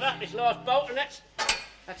 Arthur, this last bolt, and that's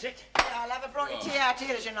it. I'll have a brought your tea out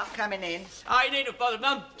here as you're not coming in. Oh, you needn't bother,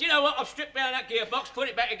 Mum. Do you know what? I've stripped down that gearbox, put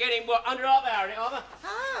it back again in, what, under half hour, isn't it, Arthur?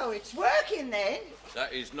 Oh, it's working then.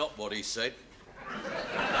 That is not what he said.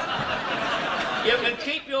 You can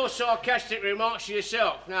keep your sarcastic remarks to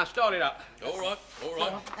yourself. Now, start it up. All right.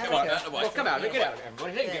 Come on, out of the way. Well, come out, get out,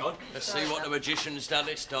 everybody. Let him get on. Let's see what the magician's done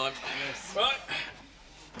this time. Yes. Right.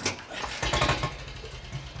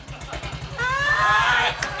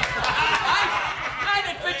 Hey,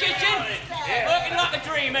 the magician! Working like a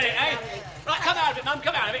dream, innit, eh? Right, come out of it, Mum,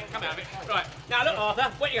 come out of it. Right, now look, Arthur,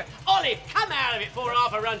 what you... Olive, come out of it before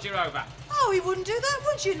Arthur runs you over. Oh, he wouldn't do that,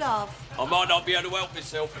 would you, love? I might not be able to help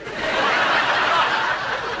myself.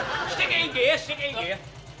 Stick it in gear. Stick it.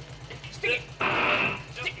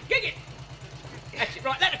 Gig it. That's it.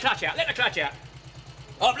 Right, let the clutch out.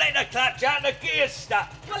 I've let the clutch out, the gear's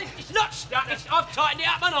stuck. Well, it's not stuck. I've tightened it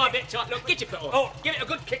up, and I'm a bit tight. Look, get your foot on. Oh. Give it a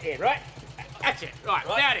good kick in, right? That's it. Right.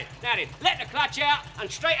 Down in. Let the clutch out,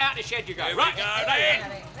 and straight out the shed you go. Here right? we go, then.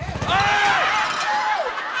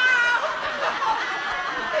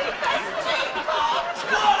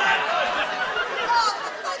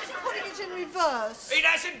 Fancy putting it in reverse. It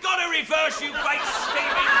hasn't got a reverse, you great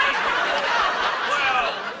steaming thing.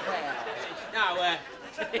 Well, Now,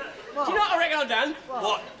 do you know what I reckon I've done?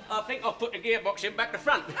 what? I think I've put the gearbox in back to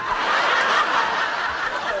front. You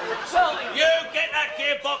get that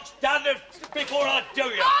gearbox done before I do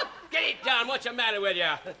you. Oh, get it done. What's the matter with you?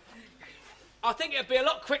 I think it'd be a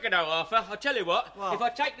lot quicker, though, Arthur. I'll tell you what. If I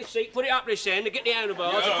take the seat, put it up this end, and get the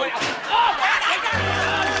handlebars, and put it up... Oh,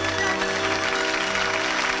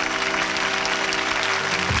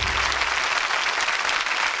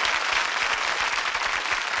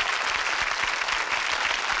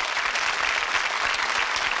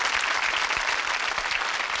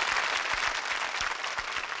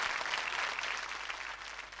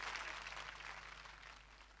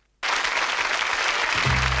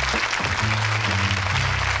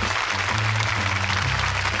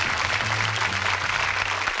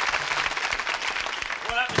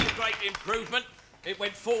 movement. It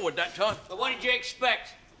went forward that time. But what did you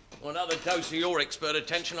expect? Well, another dose of your expert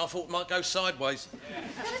attention, I thought might go sideways.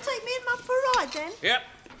 Gonna take me and Mum for a ride, then? Yep.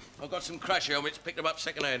 I've got some crash helmets, picked them up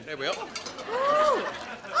second-hand. There we are. Oh,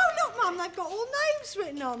 look, Mum, they've got all names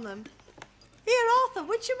written on them. Here, Arthur,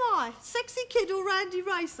 which am I? Sexy Kid or Randy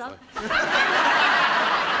Racer? Yeah,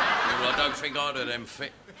 well, I don't think either of them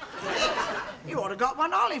fit. You ought to got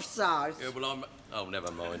one olive size. Yeah, well, I'm... Oh,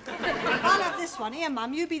 never mind. I'll have this one. Here,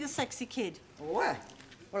 Mum, you be the sexy kid. Oh,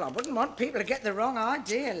 well, I wouldn't want people to get the wrong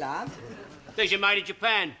idea, love. These are made in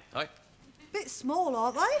Japan. Hey? Bit small,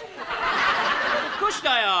 aren't they? Of course they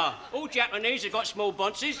are. All Japanese have got small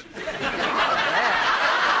bonces. Yeah.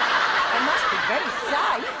 They must be very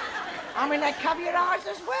safe. I mean, they cover your eyes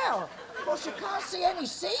as well. Of course, you can't see any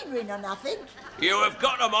scenery nor nothing. You have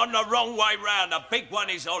got them on the wrong way round. The big one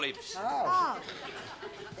is olives. Oh.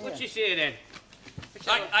 What's this here, then?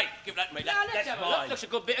 Hey, give that to me. Let's have a look. Looks a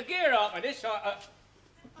good bit of gear, Harper, this.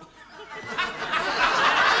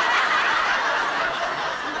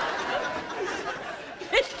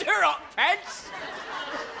 It's Duroc pants!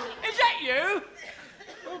 Is that you?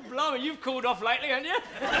 Oh, blimey, you've cooled off lately, haven't you?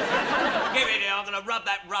 Give it here, I'm going to rub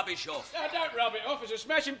that rubbish off. No, don't rub it off. It's a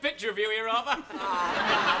smashing picture of you here, Harper.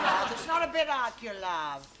 Oh, it's not a bit like you,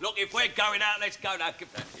 love. Look, if we're going out, let's go now.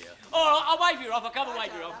 Give that here. All right, I'll wave you off. I'll come and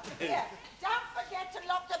wave you off. Yeah. Don't forget to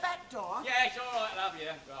lock the back door. Yeah, it's all right, love,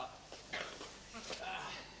 yeah. Right.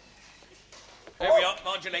 There we are.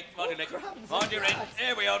 Mind your leg, mind your leg. Mind your head.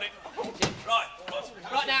 There we are. Right.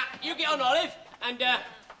 Right, now, you get on, Olive, and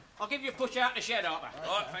I'll give you a push out in the shed, Harper.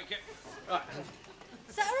 Right, thank you. Right.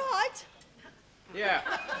 Is that all right? Yeah.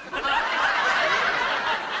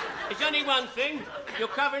 There's only one thing. You're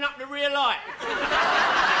covering up the rear light.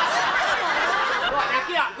 Right, now,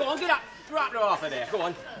 get up. Go on, get up. Right to Arthur there. Go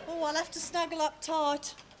on. Oh, I'll have to snuggle up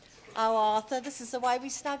tight. Oh, Arthur, this is the way we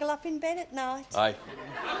snuggle up in bed at night. Aye.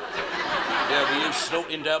 Yeah, well, you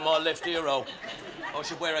snorting down my left ear hole. I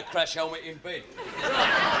should wear a crash helmet in bed.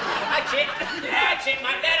 That's it. That's it,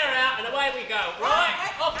 mate. Let her out and away we go. Right?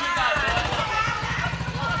 Off you go, boy.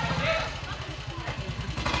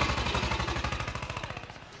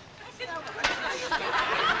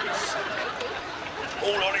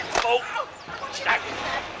 All on his fault. Stack.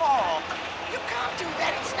 Oh, you can't do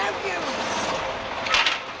that. It's no use.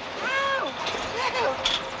 Oh, no.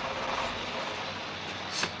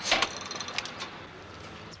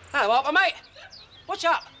 Hello, Harper, mate. What's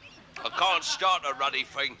up? I can't start a ruddy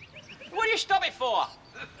thing. What do you stop it for?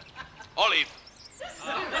 Olive.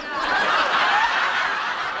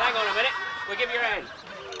 Hang on a minute. We'll give you a hand.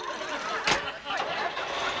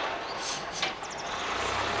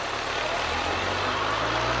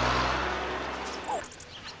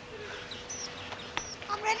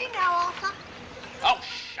 I'm ready now, Arthur. Oh,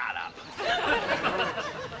 shut up.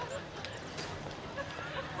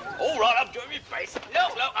 All right, I'm doing my best.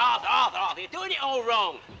 Look, Arthur, you're doing it all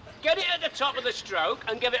wrong. Get it at the top of the stroke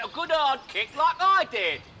and give it a good hard kick like I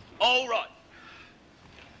did. All right.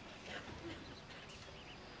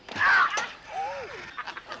 That's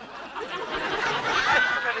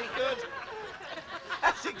very good.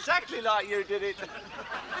 That's exactly like you did it. Get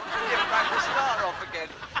back the starter off again.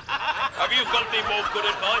 Have you got any more good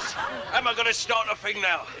advice? Am I going to start a thing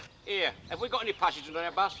now? Here, have we got any passengers on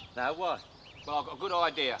our bus? No, why? Well, I've got a good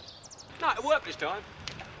idea. No, it'll work this time.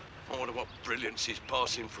 I wonder what brilliance is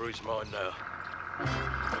passing through his mind now.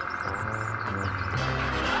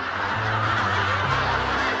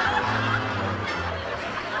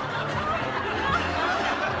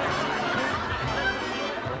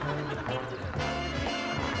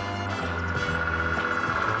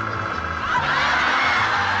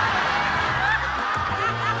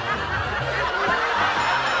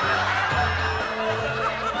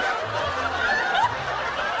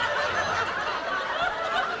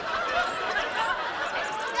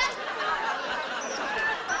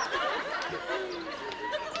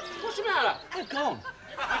 Gone.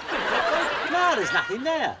 No, there's nothing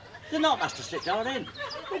there. The knot must have slipped on in.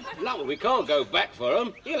 No, we can't go back for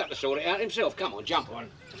him. He'll have to sort it out himself. Come on, jump on.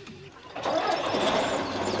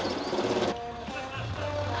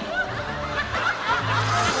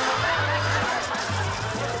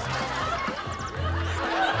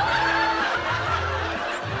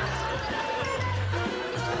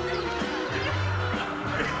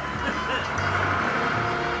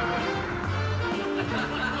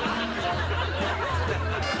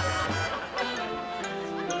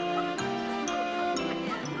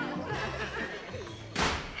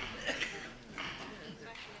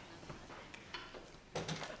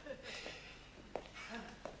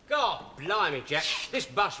 blimey, Jack. This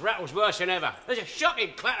bus rattles worse than ever. There's a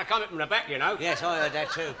shocking clatter coming from the back, you know. Yes, I heard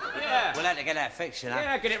that too. Yeah. We'll have to get that fixed, you know.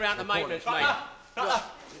 Yeah, get it round to maintenance, mate.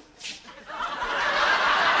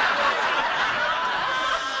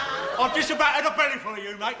 I've just about had a belly full of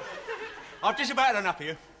you, mate. I've just about had enough of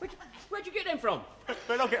you. Where'd you get them from?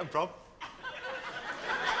 Where'd I get them from?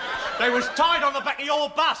 They was tied on the back of your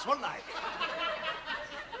bus, weren't they?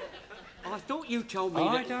 I thought you told me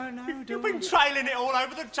I don't know, You've been trailing it all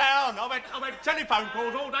over the town. I've had telephone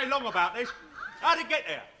calls all day long about this. How did it get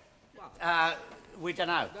there? We don't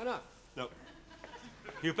know. Look,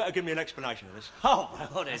 you better give me an explanation of this. Oh,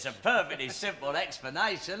 well, there's a perfectly simple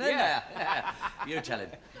explanation, isn't there? You tell him.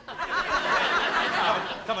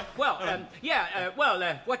 Come on. Well,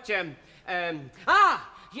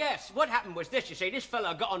 yes, what happened was this, you see. This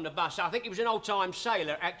fella got on the bus. I think he was an old-time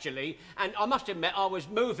sailor, actually, and I must admit I was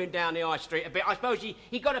moving down the high street a bit. I suppose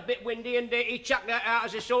he got a bit windy and he chucked that out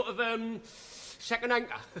as a sort of, second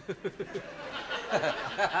anchor.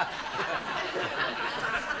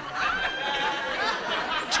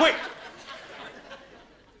 Twit!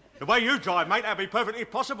 The way you drive, mate, that'd be perfectly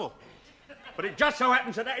possible. But it just so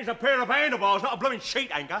happens that is a pair of handlebars, not a blooming sheet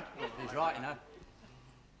anchor. He's right, you know.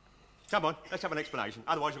 Come on, let's have an explanation.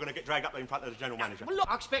 Otherwise, you're going to get dragged up in front of the general manager. Well, look,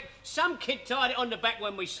 I expect some kid tied it on the back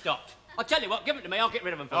when we stopped. I'll tell you what, give it to me, I'll get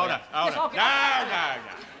rid of them for you. No.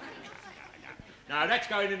 No, that's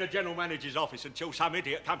going in the general manager's office until some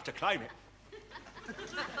idiot comes to claim it.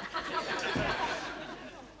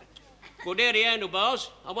 Well, there are the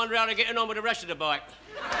handlebars. I wonder how they're getting on with the rest of the bike.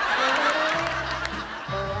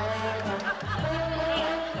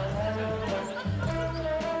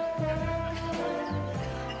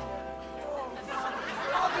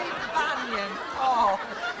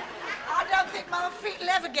 My feet will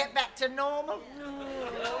ever get back to normal. Yeah,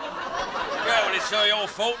 well, it's all your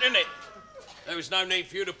fault, isn't it? There was no need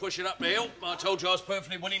for you to push it up the hill. I told you I was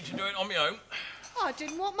perfectly willing to do it on my own. I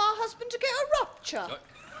didn't want my husband to get a rupture.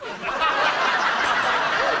 I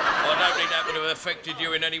don't think that would have affected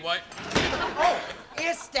you in any way. Oh,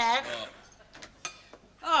 here's Stan.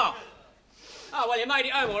 Oh, well, you made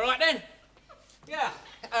it home all right, then. Yeah,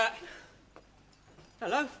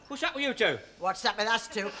 hello? What's up with you two? What's up with us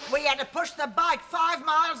two? We had to push the bike 5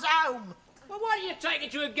 miles home. Well, why don't you take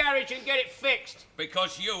it to a garage and get it fixed?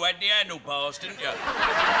 Because you had the handlebars, didn't you?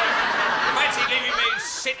 Fancy leaving me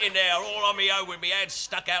sitting there all on my own with my hands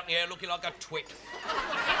stuck out in the air looking like a twit.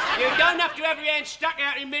 You don't have to have your hands stuck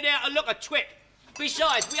out in mid-air to look a twit.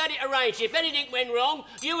 Besides, we had it arranged. If anything went wrong,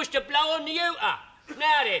 you was to blow on the Uter.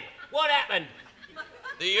 Now then, what happened?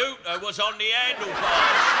 The Uter was on the handlebars.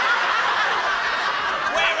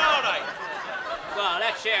 Where are they? Well,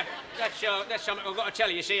 that's something I've got to tell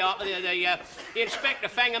you. You see, Harper, the inspector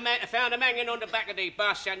found them hanging on the back of the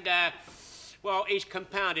bus and, well, he's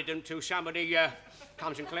compounded them till somebody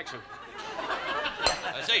comes and collects them.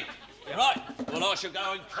 I see. Right. Well, I shall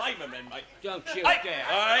go and claim them then, mate. Don't you Hey! dare.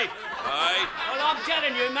 Hey! Hey! Well, I'm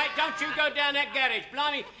telling you, mate, don't you go down that garage.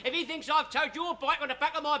 Blimey, if he thinks I've towed your bike on the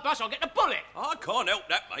back of my bus, I'll get the bullet. I can't help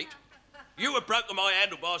that, mate. You have broken my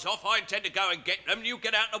handlebars off. I intend to go and get them. You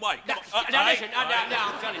get out of the way. Now, listen, I'm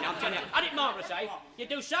telling you. I didn't mind to say, you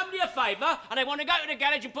do somebody a favour and they want to go to the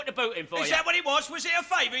garage and put the boot in for you. Is that what it was? Was it a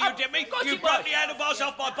favour you did me? You broke the handlebars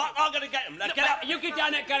off my bike. I'm going to get them. Now, Look, get mate, out. you get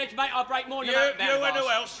down that garage, mate. I'll break more than You that. and who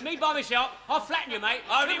else? Me by myself. I'll flatten you, mate.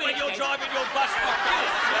 Only when you're driving your bus.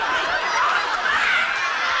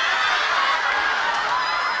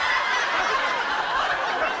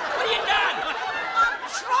 What have you done? I'm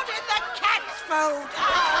trotting the cat's food.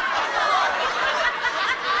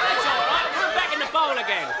 That's all right. Put it back in the bowl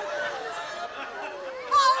again.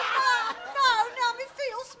 Oh, no, my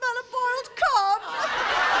feet will smell of boiled cod.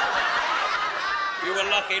 You were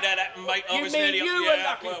lucky that happened, mate. I was nearly up. You were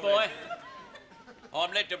lucky, boy.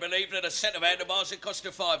 I'm led to believe that a set of handlebars that cost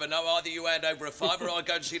a fiver. No, either you hand over a fiver or I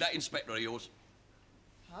go and see that inspector of yours.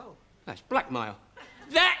 Oh. That's blackmail.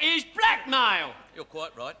 That is blackmail. You're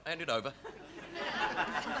quite right. Hand it over.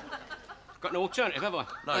 Got no alternative, have I?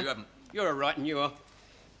 No, you haven't. You're a right and you are.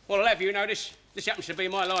 Well, I'll have you know this happens to be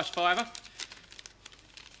my last fiver.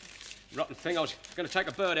 Rotten thing, I was going to take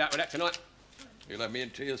a bird out with that tonight. You'll have me in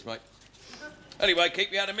tears, mate. Anyway,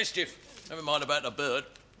 keep me out of mischief. Never mind about the bird.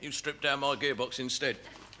 You strip down my gearbox instead.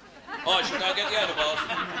 I shall go get the handlebars.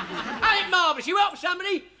 Ain't it marvellous? You help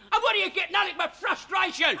somebody, and what do you get? Nothing but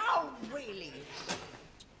frustration. Oh, really?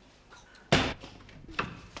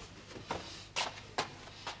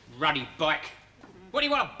 Ruddy bike. What do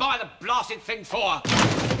you want to buy the blasted thing for?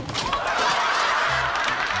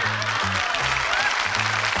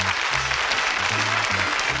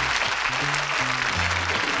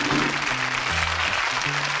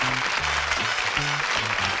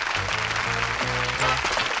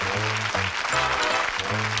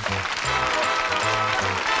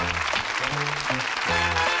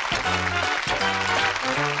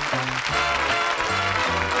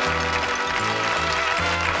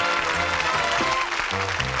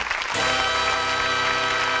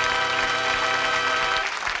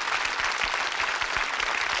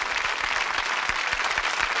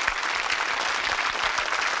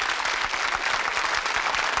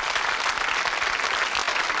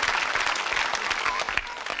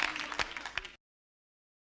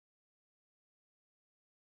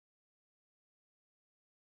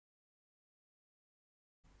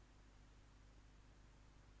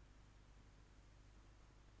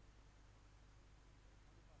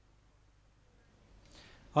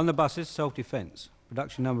 On the buses, self-defence.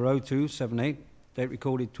 Production number 0278, date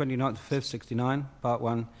recorded 29th of 5th, 69, part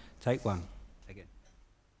 1, take 1. Again.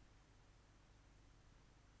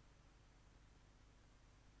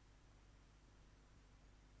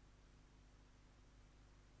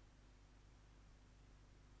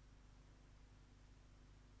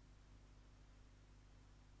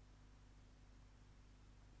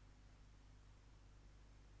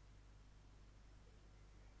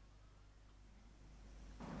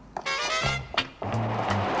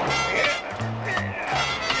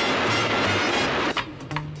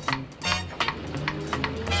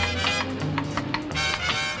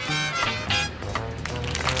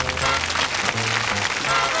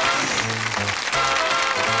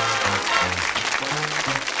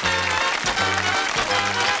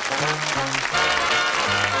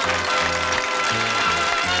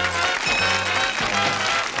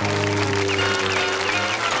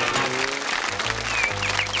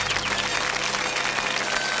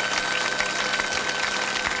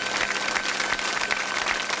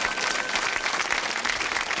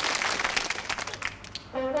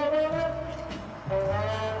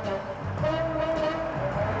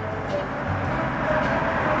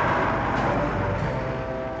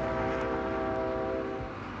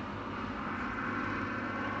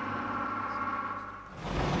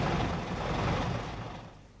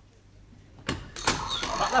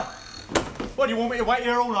 What, do you want me to wait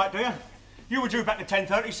here all night, do you? You were due back at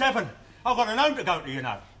 10:37. I've got an home to go to, you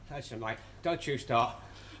know. Listen, mate, don't you start.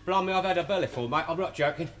 Blimey, I've had a bellyful, mate. I'm not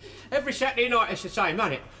joking. Every Saturday night it's the same,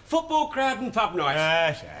 isn't it? Football crowd and pub nights.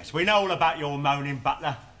 Yes, yes. We know all about your moaning,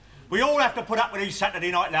 Butler. We all have to put up with these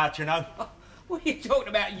Saturday night louts, you know. What are you talking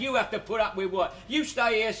about? You have to put up with what? You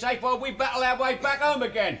stay here safe while we battle our way back home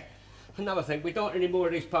again. Another thing, we don't want any more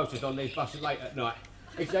of these posters on these buses late at night.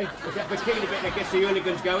 Is that bikini bit that gets the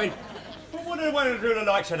hooligans going? Well, what do they want to do the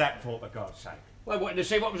likes of that for, for God's sake? Well, they wanted to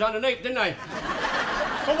see what was underneath, didn't they?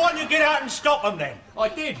 Well, why didn't you get out and stop them then? I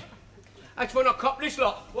did. That's when I copped this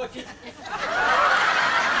lot. What you...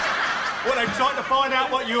 Well, they tried to find out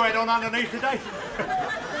what you had on underneath today.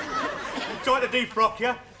 Tried to defrock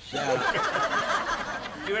you.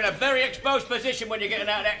 You're in a very exposed position when you're getting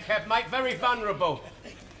out of that cab, mate. Very vulnerable.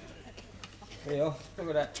 Here you are. Look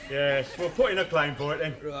at that. Yes, we'll put in a claim for it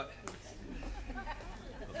then. Right.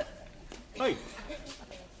 Hey.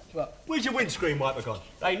 What? Where's your windscreen wiper gone?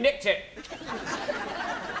 They nicked it.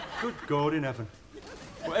 Good God in heaven.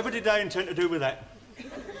 Whatever did they intend to do with that?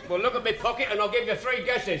 Well, look at my pocket and I'll give you 3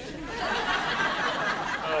 guesses.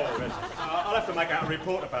 Oh, yes. I'll have to make out a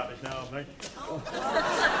report about this now, mate.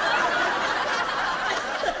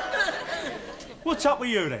 What's up with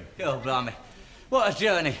you then? Oh, blimey. What a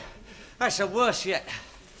journey. That's the worst yet.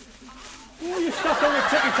 Oh, you stuffed all the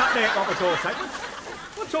tickets up there, Commodore.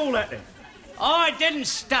 What's all that then? I didn't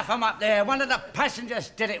stuff them up there. One of the passengers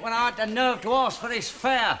did it when I had the nerve to ask for this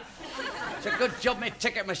fare. It's a good job my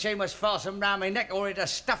ticket machine was fastened round my neck, or he'd have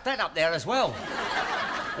stuffed that up there as well.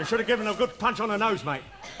 You should have given him a good punch on the nose, mate.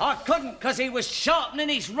 I couldn't, because he was sharpening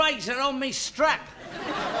his razor on me strap.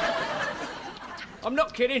 I'm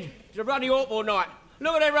not kidding. It's a bloody awful night.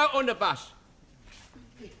 Look what they wrote on the bus.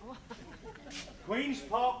 Queen's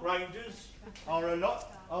Park Rangers are a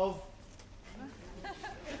lot of...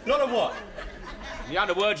 Lot of what? The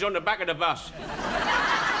other words on the back of the bus.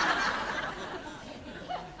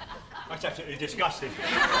 That's absolutely disgusting.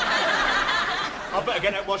 I better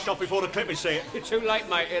get that washed off before the clippers see it. You're too late,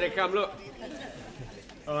 mate. Here they come, look.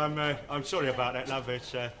 I'm sorry about that, love.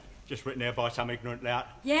 It's just written there by some ignorant lout.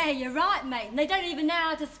 Yeah, you're right, mate. And they don't even know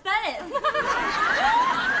how to spell it.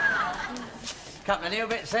 Couple of little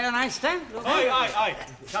bits there, eh, Stan? Hey,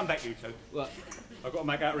 come back, you two. What? I've got to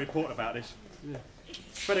make out a report about this. Yeah.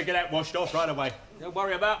 Better get that washed off right away. Don't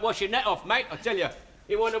worry about washing that off, mate. I tell you,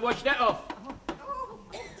 you want to wash that off.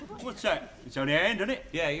 What's that? It's only a hand, isn't it?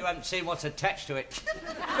 Yeah, you haven't seen what's attached to it.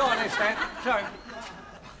 Go on then, Stan. Show him.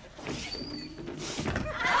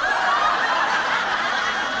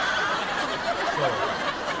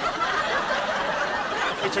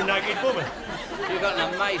 It's a naked woman. You've got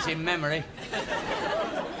an amazing memory.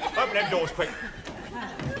 Open them doors quick.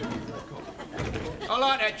 I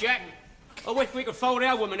like that, Jack. I wish we could fold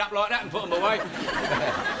our women up like that and put them away.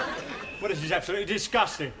 Well, this is absolutely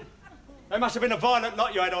disgusting. They must have been a violent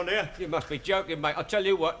lot you had on here. You must be joking, mate. I'll tell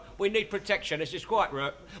you what, we need protection. This is quite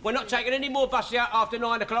right. We're not taking any more buses out after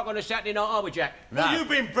 9 o'clock on a Saturday night, are we, Jack? No. Well, you've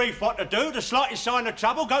been briefed what to do. The slightest sign of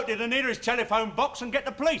trouble, go to the nearest telephone box and get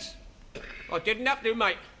the police. I didn't have to,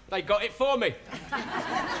 mate. They got it for me.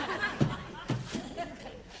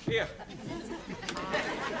 Here.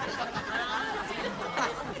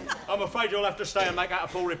 I'm afraid you'll have to stay and make out a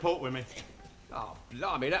full report with me. Oh,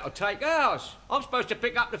 blimey, that'll take hours. I'm supposed to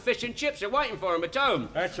pick up the fish and chips. They're waiting for him at home.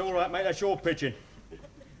 That's all right, mate. That's your pigeon.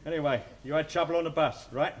 Anyway, you had trouble on the bus,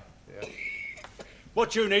 right? Yeah.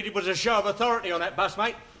 What you needed was a show of authority on that bus,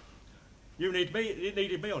 mate. You needed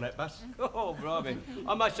me on that bus. Oh, blimey.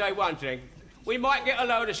 I must say one thing. We might get a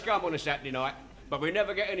load of scum on a Saturday night, but we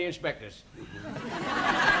never get any inspectors.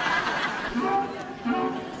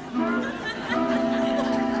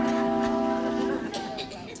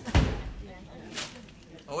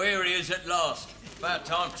 Oh, here he is at last. About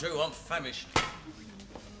time, too. I'm famished.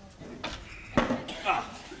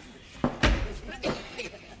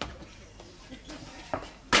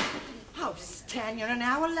 Oh, Stan, you're an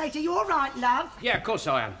hour late. Are you all right, love? Yeah, of course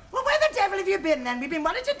I am. Well, where the devil have you been, then? We've been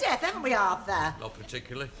worried to death, haven't we, Arthur? Not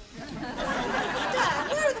particularly.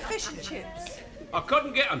 Dad, where are the fish and chips? I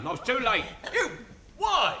couldn't get them. I was too late. You?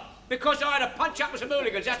 Why? Because I had to punch up with some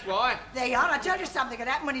hooligans, that's why. There you are. I told you something had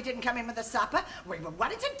happened when he didn't come in with the supper. We were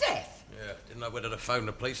worried to death. Yeah, didn't know whether to phone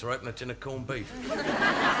the police or open a tin of corned beef.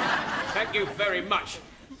 Thank you very much.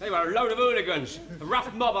 They were a load of hooligans. A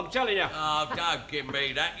rough mob, I'm telling you. Oh, don't give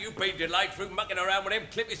me that. You've been delayed through mucking around with them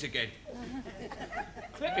clippies again.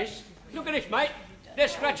 Clippies? Look at this, mate. They're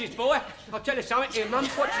scratches, boy. I'll tell you something here, Mum.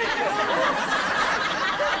 Watch this.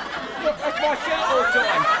 Look, that's my shirt all the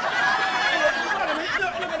time.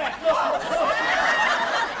 Look at that.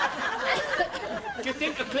 Look. Do you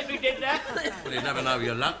think the clippy did that? Well, you never know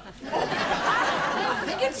your luck. I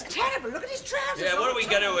think it's terrible. Look at his trousers. Yeah, what are we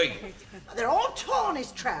going to eat? They're all torn,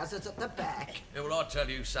 his trousers at the back. Yeah, well, I'll tell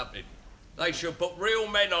you something. They should put real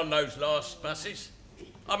men on those last buses.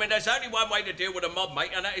 I mean, there's only one way to deal with a mob,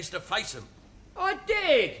 mate, and that is to face them. I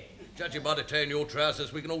did. Judging by the tear in your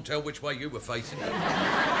trousers, we can all tell which way you were facing. You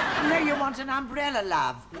know you want an umbrella,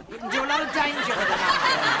 love. You can do a lot of danger with an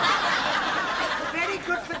umbrella. Very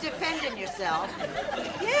good for defending yourself.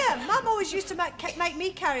 Yeah, Mum always used to make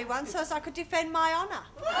me carry one so as I could defend my honour.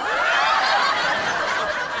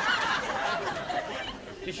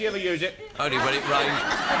 Did she ever use it? Only when it rained.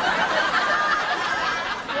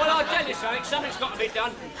 Well, I'll tell you something. Something's got to be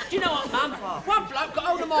done. Do you know what, Mum? One bloke got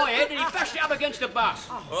hold of my head and he bashed it up against the bus.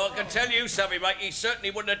 Well, I can tell you something, mate. He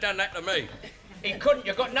certainly wouldn't have done that to me. He couldn't.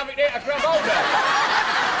 You've got nothing there to grab hold of.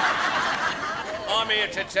 I'm here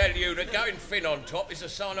to tell you that going thin on top is a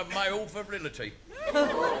sign of male virility.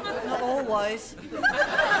 Not always.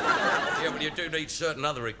 Yeah, well, you do need certain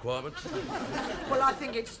other requirements. Well, I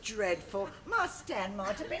think it's dreadful. My Stan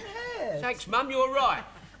might have been hurt. Thanks, Mum. You're right.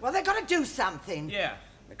 Well, they've got to do something. Yeah.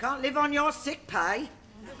 They can't live on your sick pay.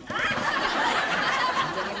 There's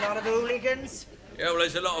a lot of hooligans. Yeah, well,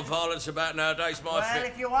 there's a lot of violence about nowadays, my Well,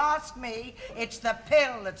 if you ask me, it's the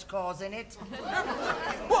pill that's causing it.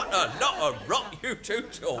 What a lot of rot you two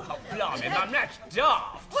talk. Oh, blimey, Mum, that's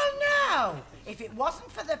daft. Well, no. If it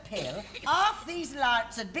wasn't for the pill, half these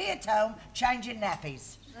lights would be at home changing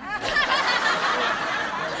nappies.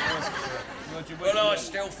 Well, I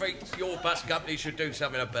still think your bus company should do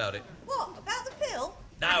something about it. What, about the pill?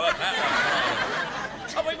 No, about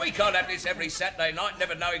that. I mean, we can't have this every Saturday night,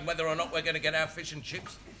 never knowing whether or not we're going to get our fish and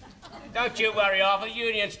chips. Don't you worry, Arthur. The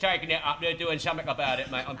union's taking it up. They're doing something about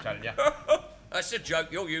it, mate, I'm telling you. That's a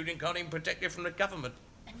joke. Your union can't even protect you from the government.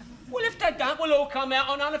 Well, if they don't, we'll all come out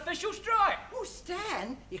on unofficial strike. Oh,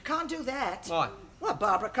 Stan, you can't do that. Why? Well,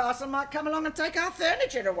 Barbara Castle might come along and take our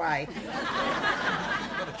furniture away.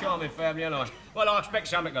 Got a charming family, haven't I? Well, I expect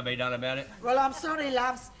something to be done about it. Well, I'm sorry,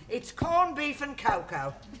 loves. It's corned beef and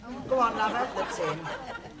cocoa. Go on, lover, that's in.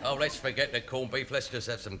 Oh, let's forget the corned beef. Let's just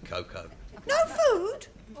have some cocoa. No food?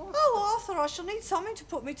 Oh, Arthur, I shall need something to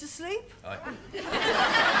put me to sleep. Aye. Yeah,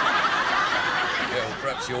 well,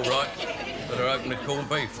 perhaps you're right. Better open the corned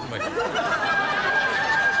beef, wouldn't we?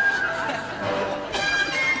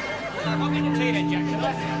 I'll get the tea then, Jackson.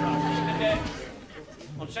 And,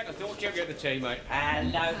 on second thought, you get the tea, mate.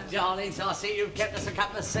 Hello, darlings. I see you've kept us a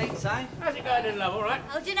couple of seats, eh? How's it going, love, all right?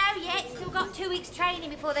 Oh, do you know yet? Still got 2 weeks training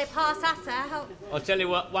before they pass us out. I'll tell you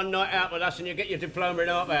what, one night out with us and you get your diploma in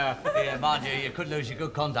half hour. Yeah, mind you, you could lose your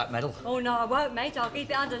good conduct medal. Oh, no, I won't, mate. I'll keep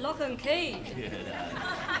it under lock and key.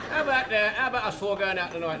 How about us four going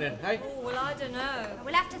out tonight, then, eh? Oh, well, I don't know.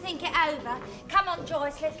 We'll have to think it over. Come on,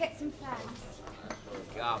 Joyce, let's get some fun.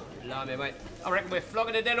 God, blimey, mate. I reckon we're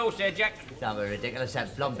flogging a dead horse there, Jack. Don't be ridiculous.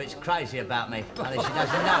 That blonde bit's crazy about me. Only she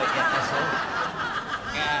doesn't know it yet, that's all.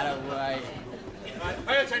 Get away. Right,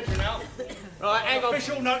 pay attention now. Right, hang on.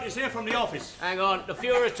 Official notice here from the office. Hang on, the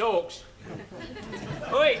Fuhrer talks.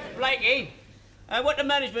 Oi, Blakey. What the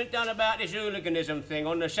management done about this hooliganism thing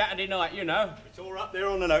on the Saturday night, you know? It's all up there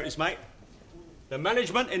on the notice, mate. The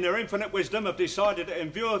management, in their infinite wisdom, have decided that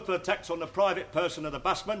in view of the attacks on the private person of the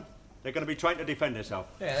busman, They're going to be trained to defend themselves.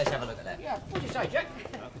 Yeah, let's have a look at that. Yeah, what do you say, Jack?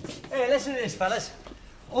 Here, listen to this, fellas.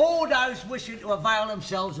 All those wishing to avail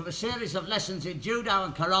themselves of a series of lessons in judo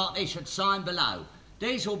and karate should sign below.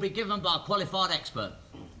 These will be given by a qualified expert.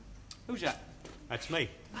 Who's that? That's me.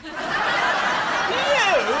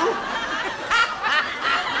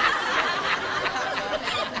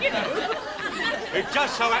 It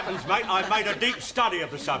just so happens, mate, I've made a deep study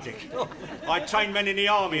of the subject. I train men in the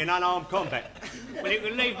army in unarmed combat. Well, you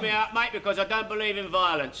can leave me out, mate, because I don't believe in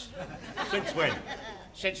violence. Since when?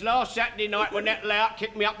 Since last Saturday night when that lout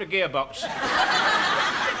kicked me up the gearbox.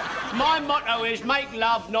 My motto is make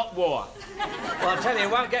love, not war. Well, I tell you,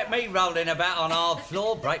 it won't get me rolling about on hard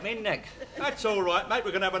floor, break me neck. That's all right, mate.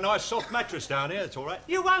 We're going to have a nice soft mattress down here, that's all right.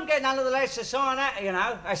 You won't get none of the lads to sign that, you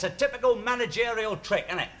know. That's a typical managerial trick,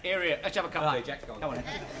 isn't it? Here. Let's have a cup of tea, Jack. Come on then.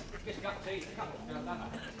 Just a cup of tea,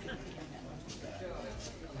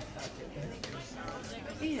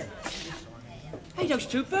 Here. Hey, those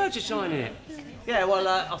two birds are signing it. Yeah, well,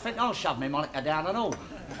 I think I'll shove me Monica down and all.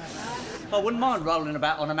 I wouldn't mind rolling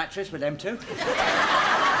about on a mattress with them two.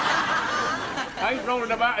 I ain't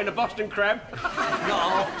rolling about in a Boston crab.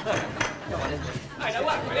 No. Come on, hey, no,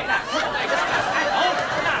 wait a minute.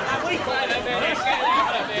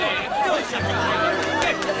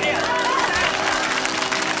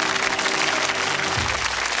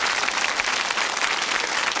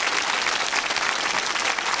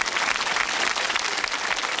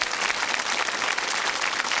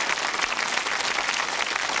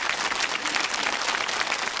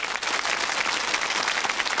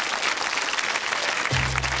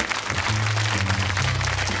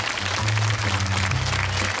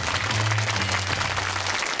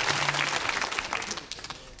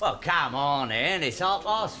 Well, come on, Ian. It's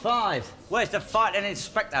 5:30. Where's the fighting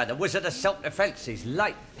inspector, the wizard of self-defence? He's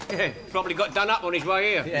late. Yeah, probably got done up on his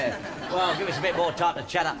way here. Yeah. Well, give us a bit more time to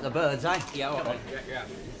chat up the birds, eh? Yeah, all right.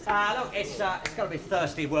 Yeah. Look, it's got to be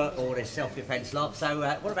thirsty work, all this self-defence lot, so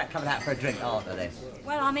what about coming out for a drink after this?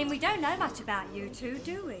 Well, I mean, we don't know much about you two,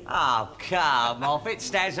 do we? Oh, come off. It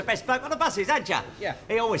stands the best bloke on the buses, ain't ya? Yeah.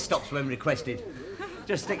 He always stops when requested.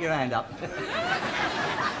 Just stick your hand up.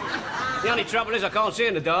 The only trouble is I can't see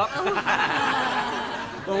in the dark.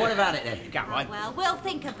 Well, what about it then? Come on. Well, we'll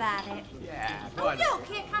think about it. Yeah, Oh, look,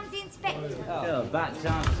 here comes the inspector. Oh, back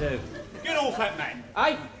time too. Get off that man.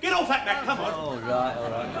 Hey? Get off that man, come on. All right.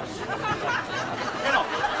 Get off.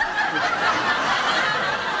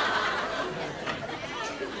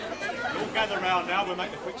 You all gather round now, we'll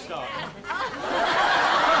make a quick start.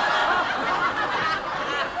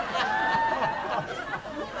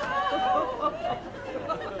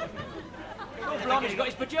 He's got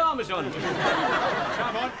his pyjamas on.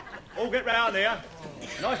 Come on, all get round here.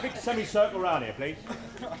 Nice big semicircle round here, please.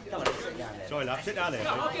 Come on, sit down there. Sorry, love, sit down there.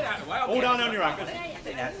 No, I'll get out of the way. All down on your ankles.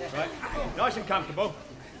 Right, nice and comfortable.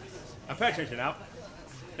 Now pay attention now.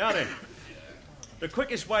 Now then, the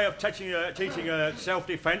quickest way of teaching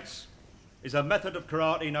self-defence is a method of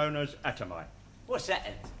karate known as atami. What's that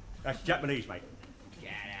then? That's Japanese, mate.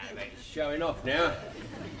 Get out of it. Showing off now.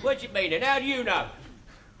 What do you mean then? How do you know?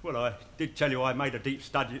 Well, I did tell you I made a deep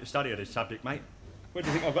study of this subject, mate. Where do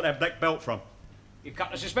you think I've got that black belt from? You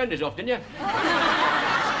cut the suspenders off, didn't you? No,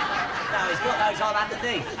 he's got those on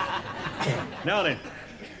underneath. Now then,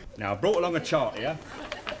 I brought along a chart here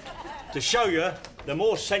to show you the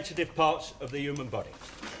more sensitive parts of the human body,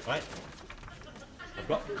 right? I've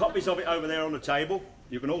got copies of it over there on the table.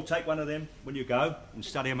 You can all take one of them when you go and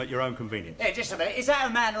study them at your own convenience. Yeah, just a minute. Is that a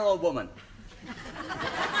man or a woman?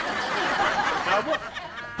 Now, what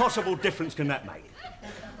possible difference can that make?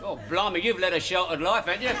 Oh, blimey, you've led a sheltered life,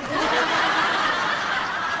 haven't you?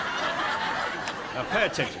 Now, pay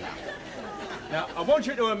attention. Now, I want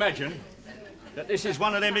you to imagine that this is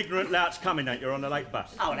one of them ignorant louts coming at you on the late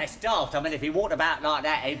bus. Oh, that's daft. I mean, if he walked about like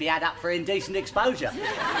that, he'd be had up for indecent exposure.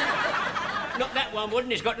 Not that one,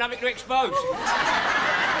 wouldn't. He's got nothing to expose.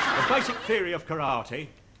 The basic theory of karate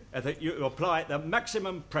is that you apply the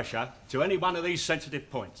maximum pressure to any one of these sensitive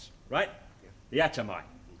points, right? The atami.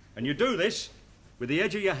 And you do this with the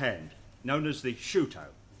edge of your hand, known as the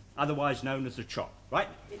shuto, otherwise known as the chop, right?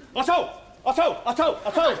 Otto!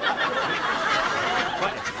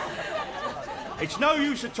 Right. It's no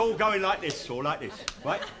use at all going like this or like this,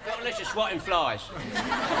 right? Not unless you're swatting flies.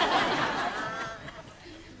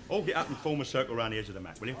 All get up and form a circle around the edge of the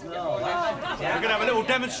mat, will you? Oh, We're going to have a little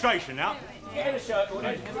demonstration now. Get in a circle,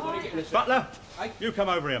 then. Everybody get in a circle. Butler, you come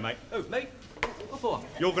over here, mate. Who, me? What for?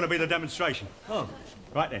 You're going to be the demonstration. Oh.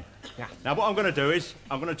 Right then. Yeah. Now, what I'm going to do is,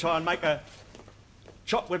 I'm going to try and make a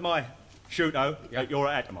chop with my shuto at your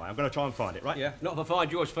atami. I'm going to try and find it, right? Yeah. Not if I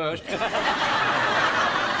find yours first.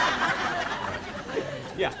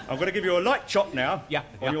 Yeah. I'm going to give you a light chop now. Yeah.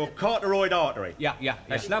 On your carotid artery. Yeah.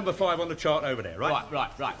 That's number 5 on the chart over there, right?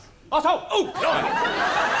 Right. Otto! Oh!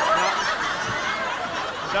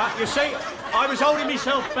 Now, you see, I was holding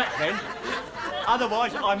myself back then.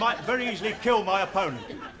 Otherwise, I might very easily kill my opponent.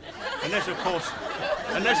 Unless, of course,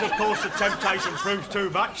 the temptation proves too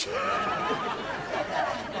much.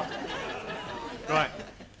 Right.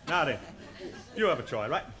 Now then, you have a try,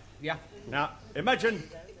 right? Yeah. Now, imagine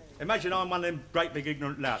I'm one of them great big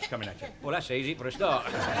ignorant louts coming at you. Well, that's easy for a start.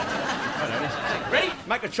 Ready?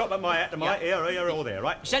 Make a chop at my ear, or there,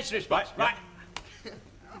 right? Sensitive spots, right.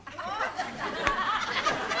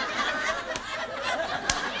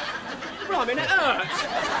 Blimey, that hurts.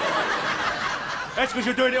 That's because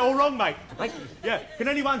you're doing it all wrong, mate. Yeah. Can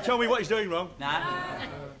anyone tell me what he's doing wrong? No.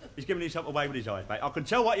 He's giving himself away with his eyes, mate. I can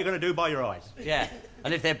tell what you're going to do by your eyes. Yeah.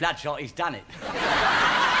 And if they're bloodshot, he's done it.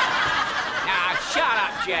 Now, shut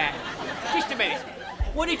up, Jack. Just a minute.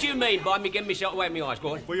 What did you mean by me giving myself away with my eyes,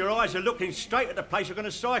 go on? Well, your eyes are looking straight at the place you're going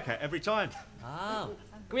to strike at every time. Oh.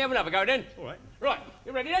 Can we have another go, then? All right. Right.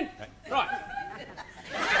 You ready, then? Okay. Right.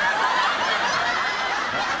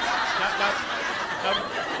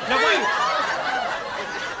 No, wait!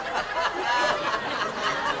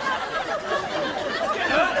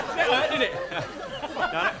 That hurt, didn't it?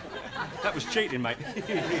 No, that was cheating, mate.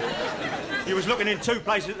 You was looking in 2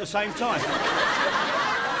 places at the same time.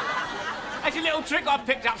 That's a little trick I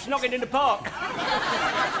picked up snogging in the park.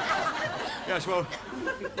 Yes, well,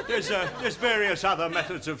 there's various other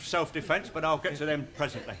methods of self-defence, but I'll get to them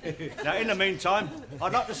presently. Now, in the meantime,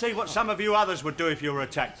 I'd like to see what some of you others would do if you were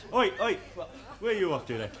attacked. Oi, where are you off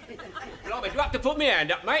to then? Blimey, do you have to put my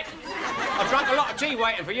hand up, mate? I've drunk a lot of tea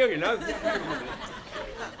waiting for you, you know.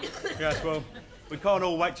 Yes, well, we can't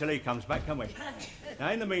all wait till he comes back, can we? Now,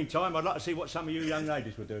 in the meantime, I'd like to see what some of you young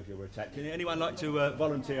ladies would do if you were attacked. Anyone like to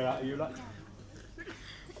volunteer out of you, like?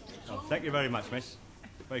 Oh, thank you very much, miss.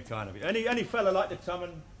 Very kind of you. Any fella like to come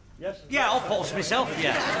and... Yes? Yeah, I'll force myself,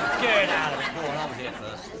 yeah. Get out of it, go on, I was here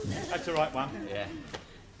first. That's the right one. Yeah.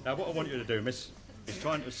 Now, what I want you to do, miss, is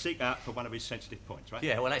trying to seek out for one of his sensitive points, right?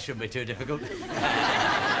 Yeah, well, that shouldn't be too difficult.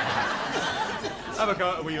 Have a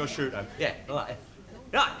go with your shooter. Yeah, right.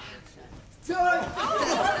 Right. Yeah,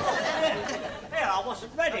 I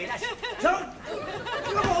wasn't ready. That's...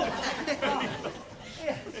 Come on!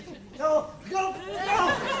 Go!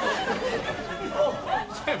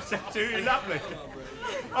 That's absolutely lovely.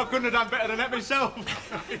 I couldn't have done better than that myself.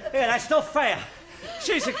 Yeah, that's not fair.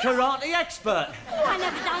 She's a karate expert. Oh, I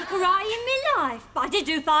never done karate in my life, but I did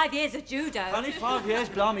do 5 years of judo. Only 5 years?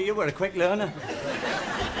 Blimey, you were a quick learner.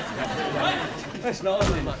 That's not,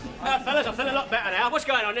 isn't it? Fellas, I feel a lot better now. What's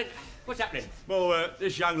going on, then? What's happening? Well,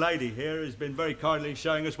 this young lady here has been very kindly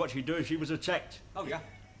showing us what she'd do if she was attacked. Oh, yeah?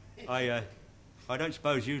 I don't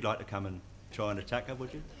suppose you'd like to come and try and attack her,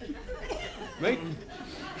 would you? Me?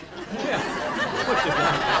 Yeah.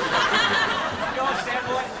 Go on, stand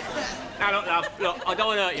boy. Now, look, I don't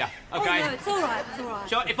want to hurt you, OK? Oh, no, it's all right,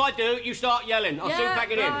 So, if I do, you start yelling. I'll soon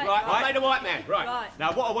pack it in, right? I made a white man, right.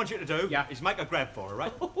 Now, what I want you to do is make a grab for her,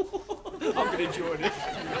 right? I'm going to enjoy this.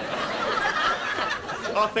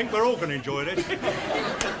 I think we're all going to enjoy this.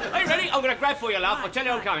 Are you ready? I'm going to grab for you, love. I'll tell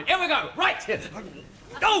you I'm coming. Here we go. Right.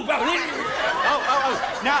 Go, Bowling. Oh.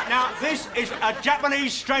 Now, this is a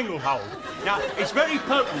Japanese stranglehold. Now, it's very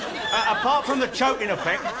potent. Apart from the choking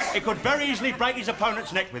effect, it could very easily break his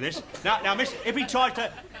opponent's neck with this. Now, miss, if he tries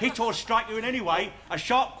to hit or strike you in any way, a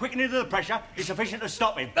sharp quickening of the pressure is sufficient to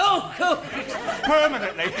stop him. Oh, cool.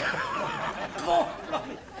 Permanently. Oh,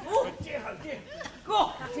 dear. Oh,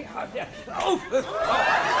 dear. Oh.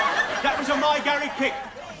 That was a my Gary kick.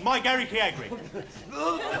 My Gary Kiagri.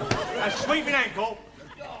 A sweeping ankle.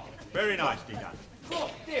 Very nicely done. Oh,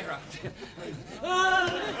 dear.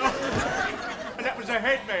 And that was a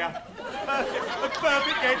head mare. A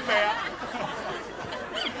perfect head mare.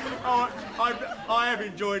 Oh, I have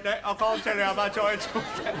enjoyed that. I can't tell you how much I enjoyed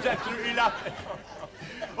that. It was absolutely lovely.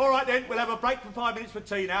 All right, then, we'll have a break for 5 minutes for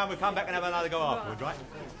tea now, and we'll come back and have another go afterwards, right?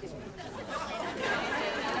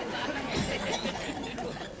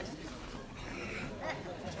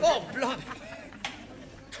 Oh, blimey.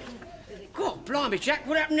 God, blimey, Jack,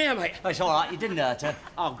 what happened there, mate? Oh, it's all right, you didn't hurt her.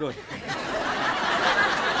 Oh, good.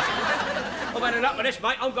 I've had enough of this,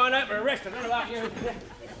 mate. I'm going out for a rest. I don't know about you.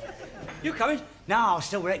 You coming? No, I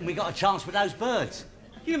still reckon we got a chance with those birds.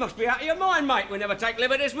 You must be out of your mind, mate. We never take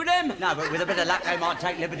liberties with them. No, but with a bit of luck, they might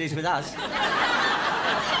take liberties with us.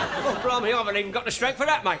 Oh, blimey, I haven't even got the strength for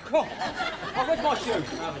that, mate. Come on. Oh, where's my shoe?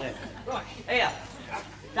 Over there. Right. Here.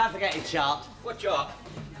 Don't forget your chart. What chart?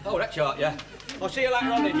 Oh, that chart, yeah. I'll see you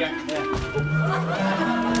later on then, Jack.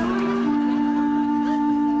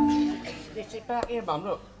 This it back here, Mum,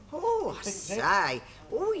 look. Oh, I say.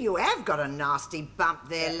 Oh, you have got a nasty bump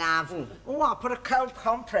there, love. Oh, I'll put a cold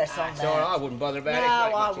compress on there. All right, I wouldn't bother about it. No,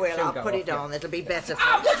 I will. I'll put it on. It'll be better for you.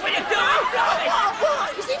 Oh, what are you doing?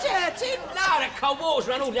 What? Is it hurting? No, the cold water's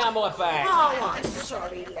run all down my back. Oh, I'm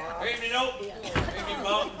sorry, love. Evening, all. Evening,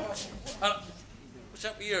 Mark. What's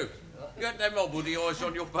up with you? You had them old woody eyes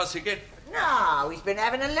on your bus again? No, he's been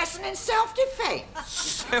having a lesson in self-defence.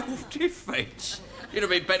 Self-defence? You'd have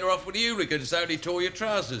been better off with the hooligans that only tore your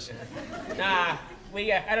trousers. Nah, we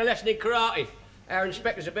had a lesson in karate. Our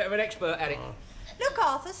inspector's a bit of an expert at it. Look,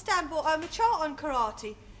 Arthur, Stan brought home a chart on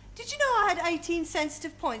karate. Did you know I had 18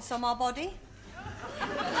 sensitive points on my body?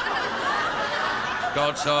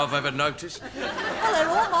 Can't say I've ever noticed. Well, they're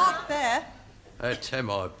all marked there.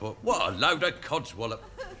 But what a load of codswallop.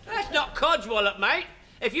 That's not codswallop, mate.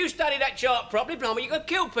 If you study that chart properly, blimey, you could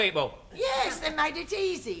kill people. Yes, they made it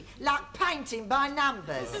easy, like painting by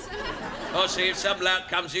numbers. I'll see if some lout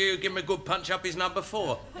comes here, you give him a good punch up his number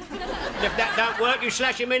 4. And if that don't work, you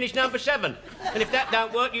slash him in his number 7. And if that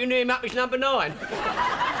don't work, you knee him up his number 9.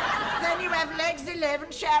 Then you have legs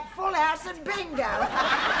 11, shout full house and bingo.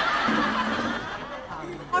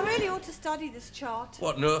 I really ought to study this chart.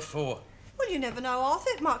 What on earth for? Well, you never know,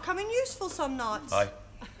 Arthur. It might come in useful some nights. Aye.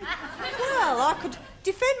 Well, I could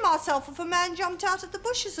defend myself if a man jumped out of the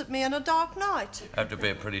bushes at me on a dark night. Had to be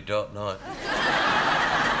a pretty dark night.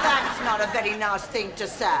 That's not a very nice thing to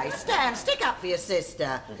say. Stan, stick up for your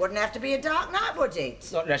sister. Wouldn't have to be a dark night, would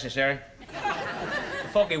it? Not necessary. A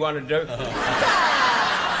foggy one would do. No,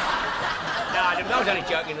 I was only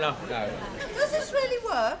joking, love. No. Does this really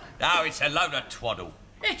work? No, it's a load of twaddle.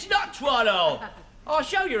 It's not twaddle. I'll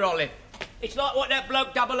show you, Olive. It's like what that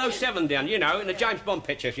bloke 007 done, you know, in the James Bond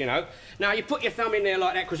pictures, you know. Now, you put your thumb in there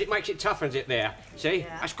like that because it makes it toughens it there. See?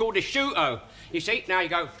 Yeah. That's called a shoot-o. You see? Now you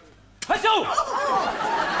go... That's all! Don't mind.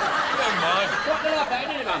 What the life out,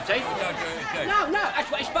 isn't it, Mum, see? Don't do it again. No, that's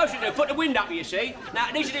what it's supposed to do. Put the wind up, you see?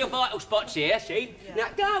 Now, these are your vital spots here, see? Yeah. Now,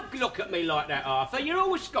 don't look at me like that, Arthur. You're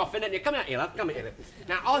always scoffing, and you come out here, love. Come here, love.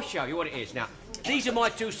 Now, I'll show you what it is. Now, these are my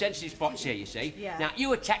 2 sensitive spots here, you see? Yeah. Now,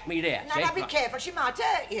 you attack me there, no, see? Now, be careful. She might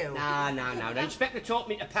hurt you. No. The inspector taught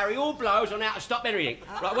me to parry all blows on how to stop everything.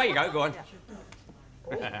 Right, where you go. Go on.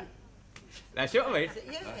 That's what I mean.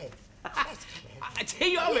 I tell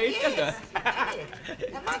you what I mean, doesn't it?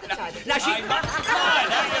 Now,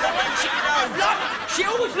 she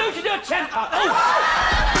always loses her temper.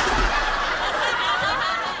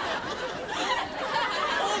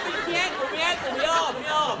 My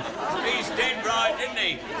arm. He's dead right, isn't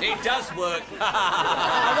he? He does work.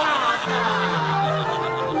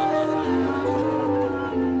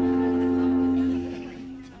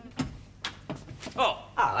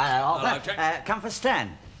 Hello, Arthur. Hello, Jack. Come for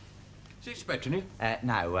Stan. Is he expecting you?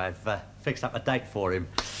 No, I've fixed up a date for him.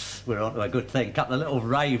 We're on to a good thing. Couple of little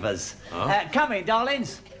ravers. Oh. Come in,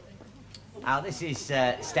 darlings. This is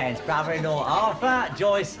Stan's brother-in-law, Harper,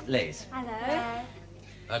 Joyce, Liz. Hello.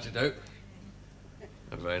 How'd you do?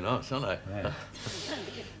 They're very nice, aren't they? Yeah.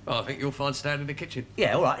 Well, I think you'll find Stan in the kitchen.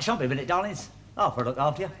 Yeah, all right. Shan't be a minute, darlings. Harper will look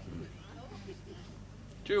after you.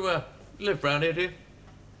 Do you live round here, do you?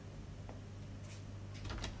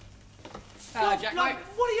 Hello, Jack, mate.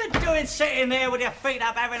 What are you doing sitting there with your feet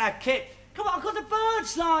up having a kip? Come on, I've got the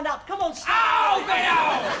birds lined up. Come on, Stan.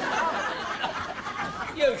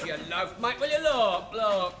 Use your loaf, mate, will you? Look.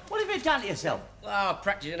 What have you done to yourself? Oh,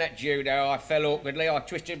 practising that judo, I fell awkwardly. I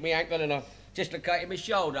twisted my ankle and I dislocated my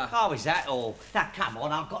shoulder. Oh, is that all? Now, come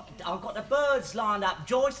on, I've got the birds lined up.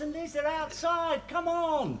 Joyce and Liz are outside. Come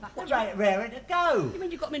on. They're raring to go. You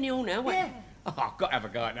mean you've got them in the hall now? Wait. Yeah. Oh, I've got to have a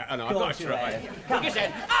go at that, and I've got to try. Come on. Just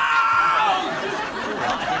said,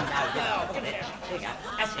 Here you go.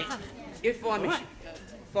 That's it. You find me...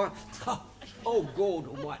 Oh, God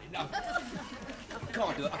almighty, no. I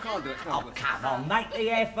can't do it. Oh, come on, make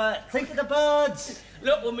the effort. Think of the birds.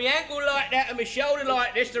 Look, with my ankle like that and my shoulder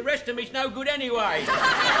like this, the rest of me's no good anyway.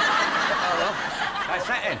 Oh, well, that's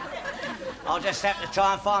that then. I'll just have to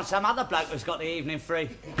try and find some other bloke who's got the evening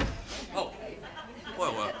free. Oh,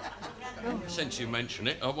 well, since you mention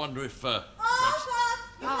it, I wonder if, Arthur!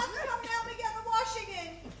 You have to come and help me get the washing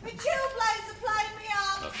in. My chill blades are playing me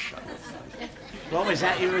up. Oh, shut up. What was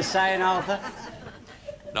that you were saying, Arthur?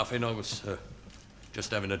 Nothing, I was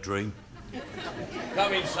just having a dream.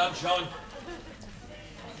 Come in, sunshine.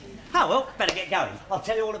 Oh, well, better get going. I'll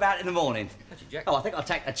tell you all about it in the morning. That's it, Jack. Oh, I think I'll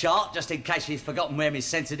take the chart, just in case she's forgotten where my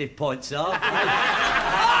sensitive points are.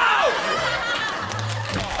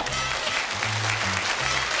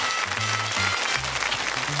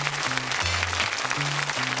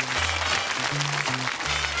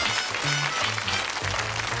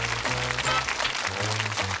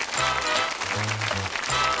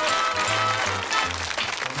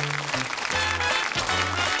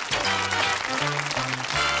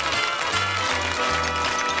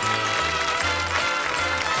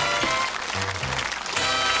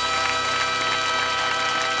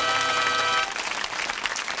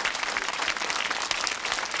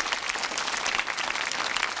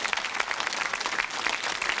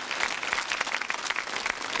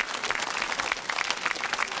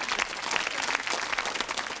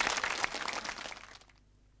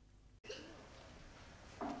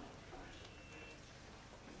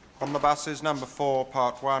 On the buses, number 4,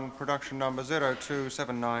 part 1, production number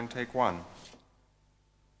 0279, take 1.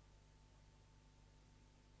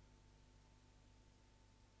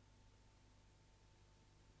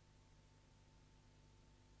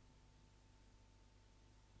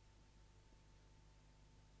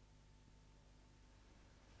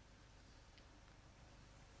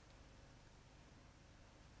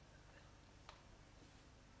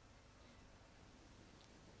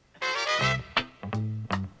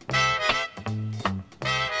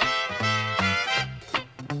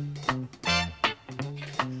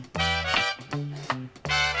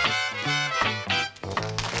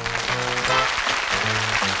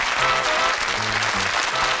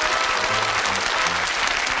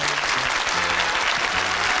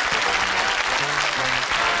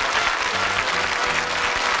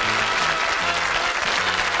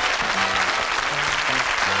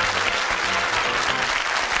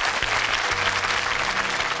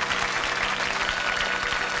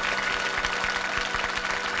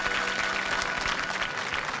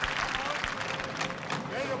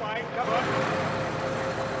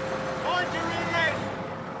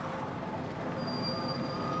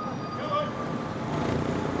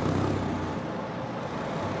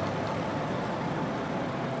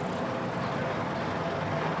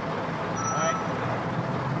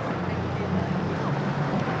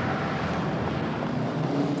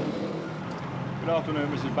 Good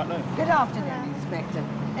afternoon, Mrs. Butler. Good afternoon, Inspector.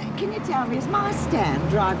 Can you tell me, is my Stan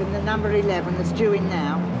driving the number 11 that's due in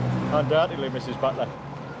now? Undoubtedly, Mrs. Butler.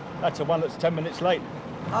 That's the one that's 10 minutes late.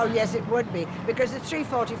 Oh, yes, it would be, because the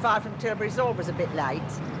 3:45 from Tilbury's Hall was a bit late.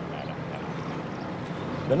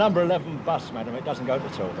 The number 11 bus, madam, it doesn't go to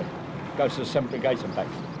Tilbury. It goes to the Cemetery Gate and back.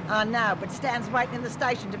 I know, but Stan's waiting in the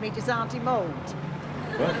station to meet his Auntie Maud.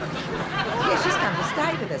 What? Yes, she's come to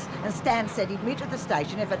stay with us, and Stan said he'd meet her at the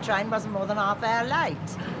station if her train wasn't more than half hour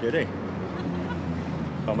late. Did he?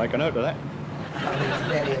 I'll make a note of that. Oh, he's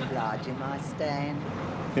very obliging, my Stan.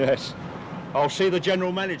 Yes. I'll see the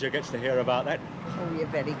General Manager gets to hear about that. Oh, you're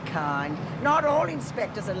very kind. Not all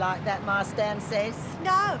inspectors are like that, my Stan says.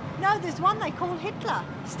 No, there's one they call Hitler.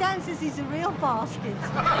 Stan says he's a real bastard.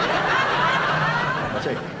 That's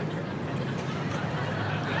it.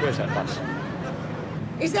 Where's that bus?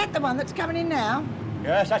 Is that the one that's coming in now?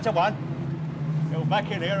 Yes, that's the one. It'll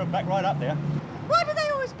back in here and back right up there. Why do they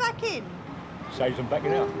always back in? Saves them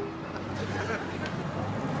backing out.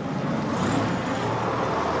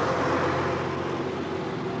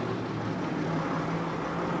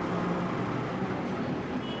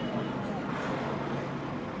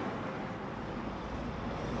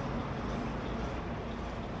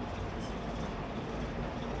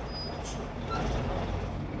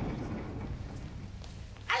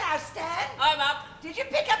 Did you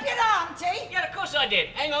pick up your auntie? Yeah, of course I did.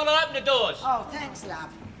 Hang on, I'll open the doors. Oh, thanks, love.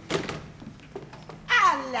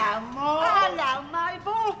 Hello, Maud. Hello,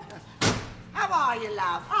 Mabel. How are you,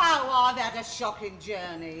 love? Oh, I've had a shocking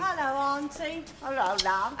journey. Hello, Auntie. Hello,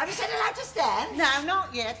 love. Have you said hello to Stan? No,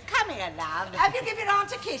 not yet. Come here, love. Have you given your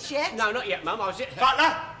aunt a kiss yet? No, not yet, Mum. I was...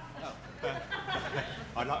 Butler!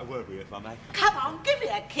 I'd like a word with you, if I may. Come on, give me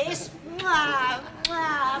a kiss. Mwah,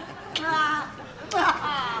 mwah, mwah,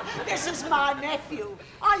 mwah. This is my nephew.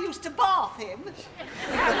 I used to bath him.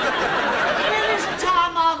 There is a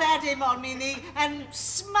time I've had him on me knee and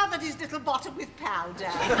smothered his little bottom with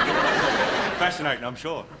powder. Fascinating, I'm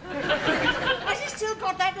sure. Has he still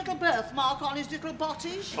got that little birthmark on his little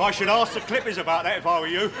bottish? I should ask the clippers about that if I were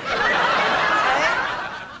you.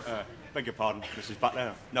 Beg your pardon, Mrs.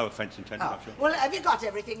 Butler. No offence intended, I'm sure. Well, have you got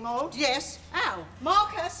everything, Maud? Yes. Ow,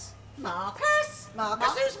 Marcus. Marcus?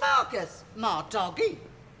 Marcus? Who's Marcus? My doggy.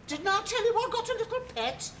 Didn't I tell you I got a little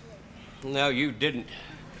pet? No, you didn't.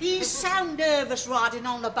 He's so nervous riding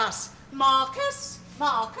on the bus. Marcus,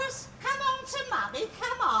 Marcus, come on to Mummy,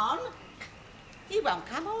 come on. He won't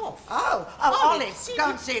come off. Oh, Olive, go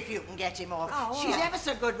and see if you can get him off. Oh, She's right. ever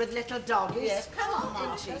so good with little doggies. Yes, come on, isn't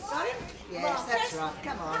Marcus. she? Got him? Yes, Marcus. that's right.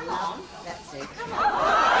 Come on, Come love. on. That's it. Come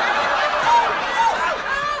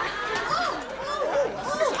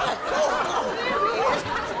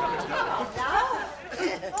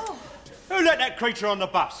Who let that creature on the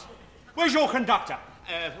bus? Where's your conductor?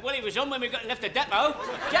 Well, he was on when we left the depot.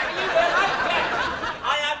 Jack, are you there, mate? Jack?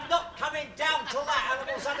 I am not coming down till that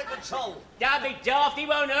animal's under control. Don't be daft, he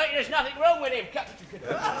won't hurt you. There's nothing wrong with him.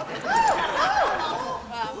 Oh,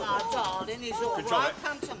 my darling, he's all Control right. it.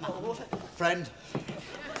 Come to Mum. Friend.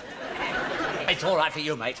 It's all right for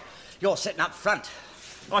you, mate. You're sitting up front.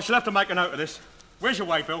 I shall have to make a note of this. Where's your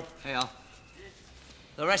way, Bill? Here.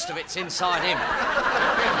 The rest of it's inside him.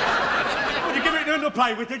 Well, you give it to him to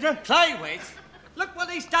play with, did you? Play with? Look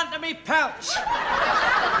what he's done to me pouch.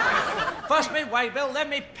 First me waybill,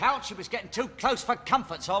 then me pouch. He was getting too close for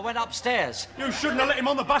comfort, so I went upstairs. You shouldn't have let him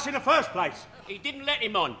on the bus in the first place. He didn't let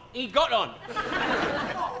him on. He got on.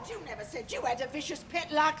 Oh, you never said you had a vicious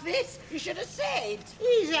pet like this. You should have said.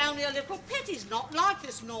 He's only a little pet. He's not like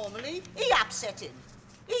this normally. He upset him.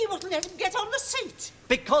 He wouldn't let him get on the seat.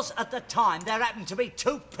 Because at the time there happened to be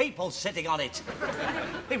 2 people sitting on it.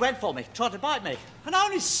 He went for me, tried to bite me, and I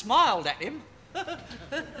only smiled at him. I'm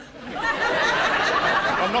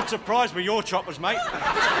not surprised with your choppers, mate.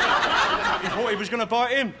 He thought he was going to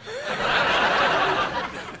bite him.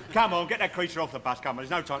 Come on, get that creature off the bus. Come on, there's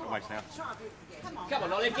no time to waste now. Come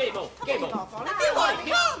on, Olive, get him off. Get him off. Come.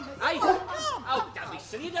 Hey! Oh, don't be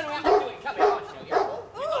silly. You don't know how to do it. Come here, I'll show you.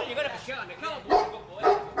 You've got to be shown. Come on, boy. Good boy.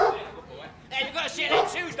 Good boy. And you've got to sit there and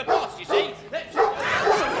choose the boss, you see.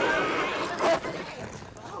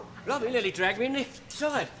 Blimey, he nearly dragged me in the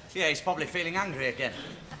side. Yeah, he's probably feeling hungry again.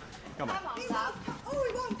 Come on. Oh, he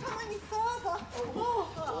won't come any further.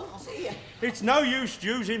 See. It's no use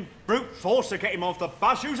using brute force to get him off the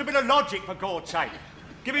bus. Use a bit of logic, for God's sake.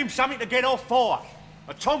 Give him something to get off for.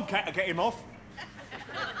 A tomcat to get him off.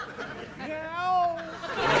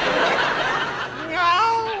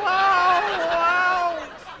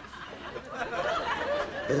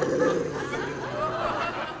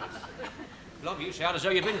 Love, you sound as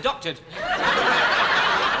though you've been doctored.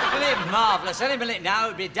 Isn't it marvellous? Any minute now,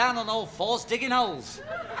 he'd be down on all fours digging holes.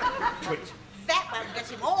 Twit. That won't get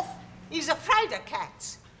him off. He's afraid of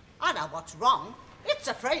cats. I know what's wrong. It's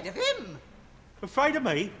afraid of him. Afraid of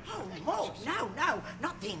me? Oh, Maud, no,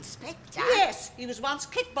 not the inspector. Yes, he was once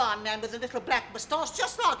kicked by a man with a little black moustache,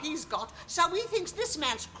 just like he's got, so he thinks this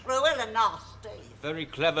man's cruel and nasty. Very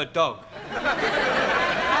clever dog.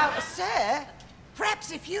 Now, sir,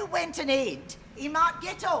 perhaps if you went and hid, he might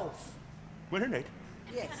get off. Wouldn't it?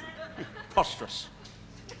 Yes. Preposterous.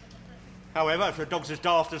 However, if the dog's as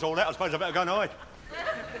daft as all that, I suppose I better go and hide.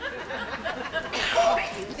 Oh,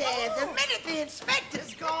 there, the minute the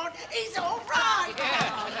inspector's gone, he's all right.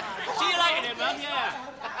 Yeah. See you later then, Mum,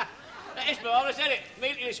 yeah. It's marvellous, isn't it?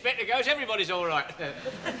 Immediately the inspector goes, everybody's all right.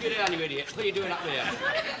 Get down, you idiot. What are you doing up there?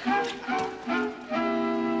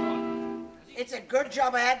 It's a good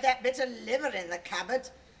job I had that bit of liver in the cupboard.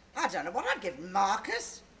 I don't know what I'd give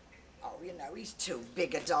Marcus. Oh, you know, he's too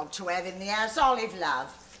big a dog to have in the house. Olive,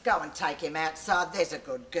 love. Go and take him outside, there's a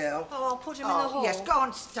good girl. Oh, I'll put him in the hall. Yes, go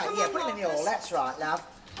and stay. Come yeah, on, put him in the hall, Marcus. that's right, love.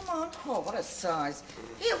 Come on. Oh, what a size.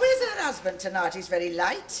 Here, where's her husband tonight? He's very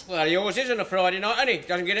late. Well, yours is on a Friday night, isn't he?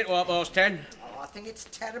 Doesn't get it till 10:30. Oh, I think it's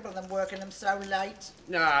terrible them working them so late.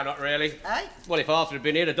 No, not really. Eh? Well, if Arthur had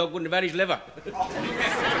been here, the dog wouldn't have had his liver.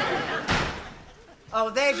 Oh,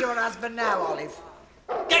 there's your husband now, Olive.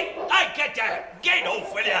 Get down! Get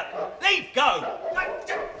off, will you? Leave go!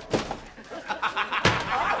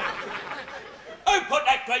 Who put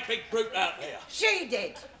that great big brute out there? She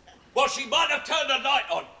did. Well, she might have turned the light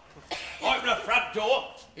on. I opened the front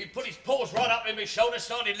door. He put his paws right up in my shoulder,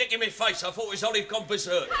 started licking my face. I thought it was Olive gone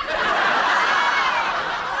berserk. You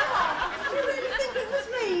really think it was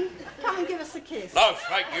me? Come and give us a kiss. No,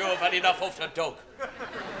 Frank, you have had enough of the dog.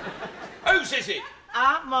 Whose is it?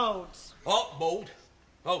 Aunt Maud's. Aunt Maud?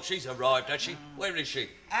 Oh, she's arrived, has she? Where is she?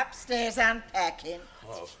 Upstairs unpacking.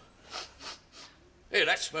 Oh. Here,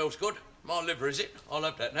 that smells good. My liver, is it? I'll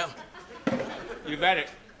have that now. You've had it.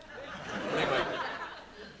 Anyway,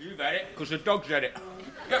 you've had it, because the dog's had it.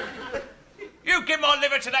 You give my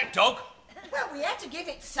liver to that dog? Well, we had to give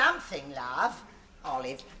it something, love.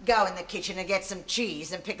 Olive, go in the kitchen and get some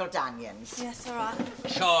cheese and pickled onions. Yes, all right.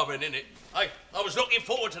 Charming, innit? Hey, I was looking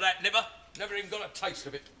forward to that liver. Never even got a taste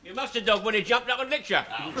of it. You must have dog when he jumped up and licked you. What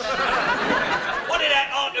did that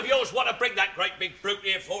aunt of yours want to bring that great big brute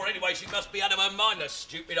here for anyway? She must be out of her mind, the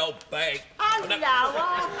stupid old bag. Hello,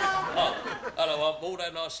 Oh, hello, Aunt Maud. How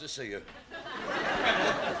nice to see you.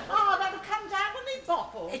 Oh, that'll come down with me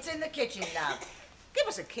bottle. It's in the kitchen, love. Give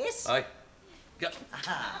us a kiss. Hey. Go.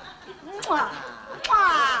 Mwah.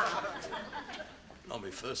 Mwah. I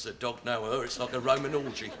mean, first the dog, now her. It's like a Roman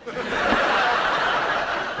orgy.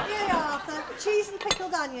 Here, Arthur. Cheese and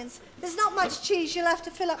pickled onions. There's not much cheese. You'll have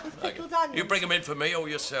to fill up with pickled onions. You bring them in for me or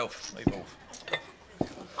yourself. Leave off.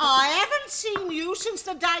 I haven't seen you since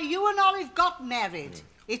the day you and Olive got married.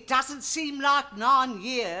 It doesn't seem like 9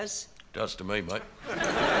 years. Does to me, mate.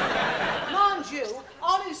 Mind you,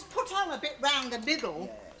 Olive's put on a bit round the middle.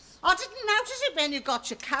 Yes. I didn't notice it when you got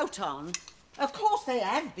your coat on. Of course, they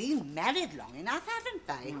have been married long enough, haven't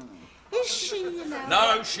they? Is she, you know?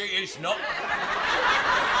 No, she is not.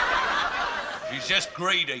 She's just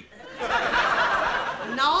greedy.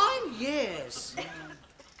 9 years.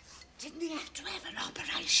 Didn't he have to have an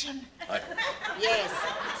operation? Yes,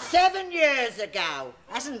 7 years ago.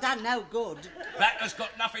 Hasn't done no good. That has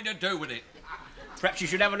got nothing to do with it. Perhaps you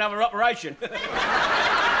should have another operation. You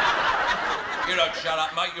don't shut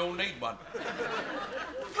up, mate. You'll need one.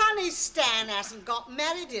 Funny Stan hasn't got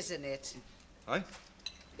married, isn't it? Eh?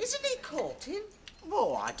 Isn't he courting?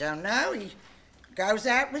 Oh, I don't know. He goes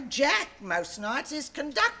out with Jack most nights, his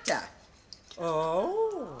conductor.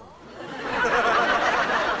 Oh.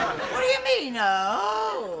 What do you mean,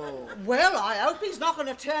 oh? Well, I hope he's not going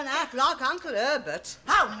to turn out like Uncle Herbert.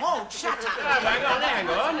 Oh, Maud, shut up.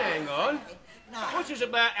 Hang on. No. What's this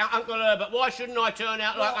about Uncle Herbert? Why shouldn't I turn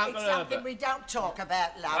out like Uncle It's something Herbert? we don't talk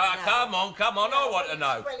about, love. Ah, come on, I want to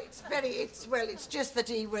know. Well, it's just that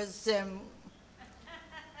he was,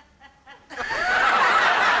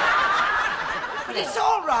 But it's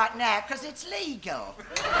all right now, because it's legal.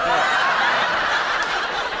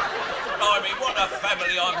 I mean, what a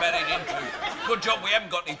family I'm married into. Good job we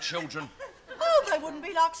haven't got any children. Oh, they wouldn't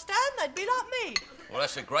be like Stan, they'd be like me. Well,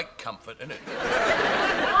 that's a great comfort, isn't it?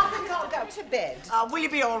 I think I'll go to bed. Will you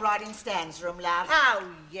be all right in Stan's room, love? Oh,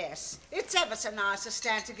 yes. It's ever so nice of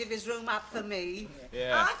Stan to give his room up for me.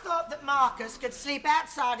 Yeah. I thought that Marcus could sleep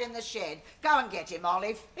outside in the shed. Go and get him,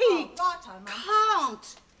 Olive. He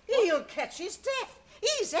can't. He'll catch his death.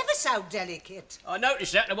 He's ever so delicate. I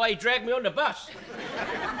noticed that the way he dragged me on the bus.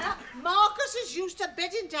 Marcus is used to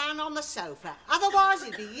bedding down on the sofa. Otherwise,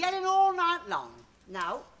 he'd be yelling all night long.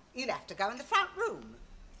 No, he'll have to go in the front room.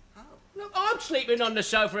 Look, I'm sleeping on the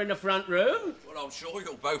sofa in the front room. Well, I'm sure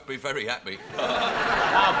you'll both be very happy.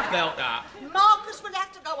 I'll belt that. Marcus will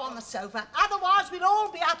have to go on the sofa. Otherwise, we'll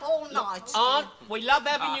all be up all night. Aunt, we love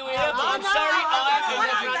having you here, but I'm sorry I have to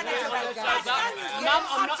on the sofa. Mum,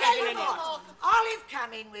 I'm not having any. Olive,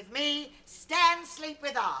 come in with me. Stan, sleep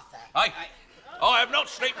with Arthur. Hey, I am not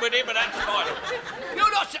sleeping with him, and that's final.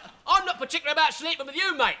 I'm not particular about sleeping with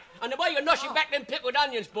you, mate. And the way you're noshing back them pickled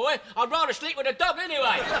onions, boy, I'd rather sleep with a dog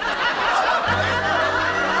anyway.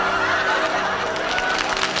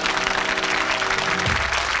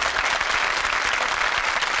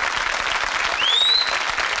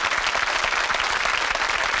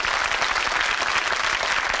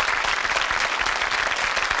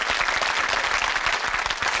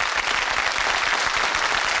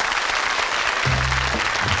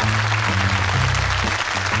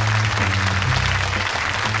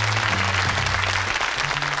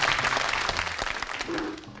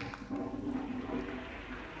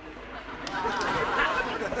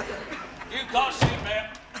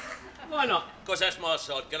 That's my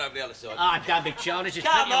side. Get over the other side. Ah, don't be childish.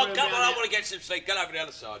 Come on, I want to get some sleep. Get over the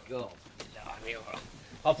other side. God,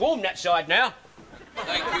 I've warmed that side now.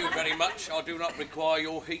 Thank you very much. I do not require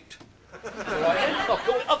your heat. Right, I'll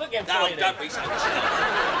call it up again for you. Don't be so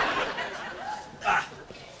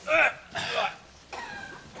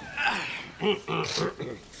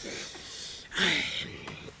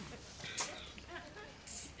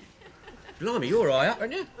Blimey, you're all right,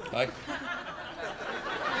 aren't you? Hey.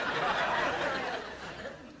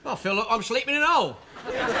 I feel like I'm sleeping in a hole.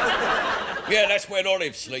 Yeah, that's where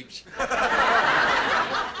Olive sleeps.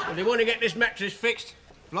 If you want to get this mattress fixed,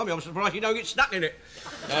 blimey, I'm surprised you don't get stuck in it.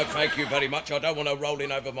 No, thank you very much. I don't want to roll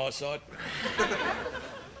in over my side.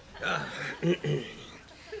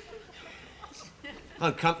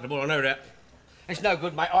 Uncomfortable, I know that. It's no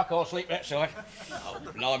good, mate. I can't sleep that side. Oh,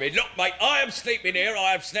 blimey. Look, mate, I am sleeping here.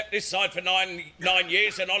 I have slept this side for nine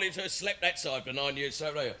years, and Olive has slept that side for 9 years,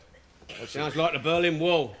 so there. That sounds like the Berlin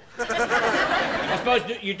Wall. I suppose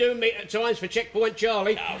you do meet at times for Checkpoint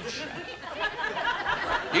Charlie. Oh,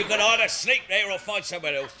 you can either sleep there or find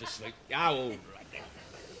somewhere else to sleep. Oh, all right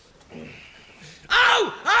then.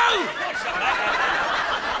 Oh! What's the matter?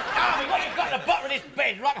 Oh, what you got at the bottom of this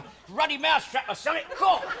bed? Like a ruddy mousetrap or something? Go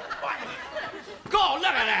on,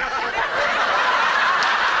 look at that.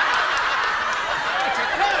 It's a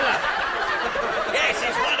curler. Yes,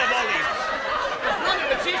 it's one of Olive's.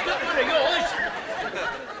 It's not one of yours.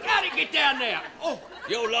 How'd it get down there? Oh,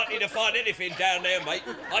 you're likely to find anything down there, mate.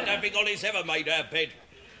 I don't think Ollie's ever made our bed.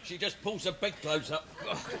 She just pulls the bedclothes up.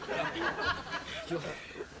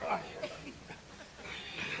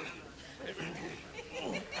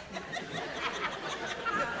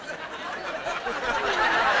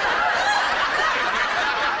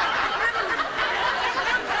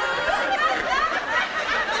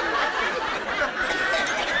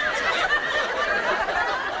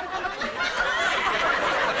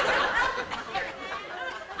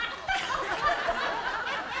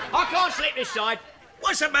 I can't sleep this side.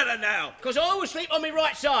 What's the matter now? Because I always sleep on my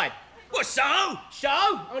right side. What, so? So?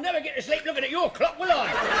 I'll never get to sleep looking at your clock, will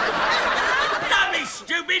I? No, Blimey,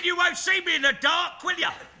 stupid, you won't see me in the dark, will you?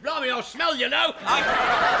 Blimey, I'll smell you, know.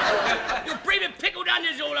 You're breathing pickled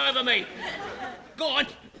onions all over me. Go on.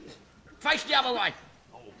 Face the other way.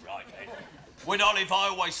 All right, then. With Olive, I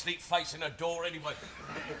always sleep facing a door anyway.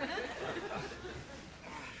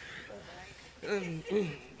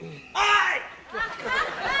 Hey!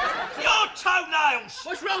 Your toenails!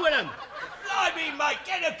 What's wrong with them? Blimey, mate,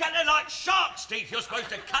 they're like shark's teeth. You're supposed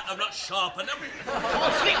to cut them, not sharpen them.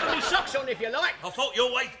 I'll sleep with my socks on if you like. I thought you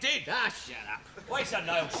always did. Ah, shut up. Where's the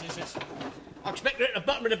nail scissors? I expect they're at the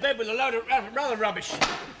bottom of the bed with a load of rather rubbish.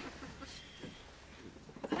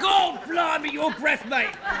 God blimey, your breath,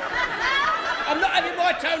 mate. I'm not having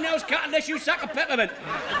my toenails cut unless you suck a peppermint.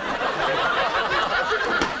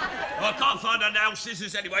 Well, I can't find the nail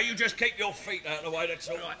scissors anyway. You just keep your feet out of the way, that's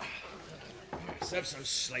all right. Let's have some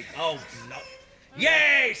sleep. Oh, no.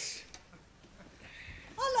 Yes!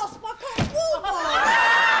 I lost my cotton wool ball.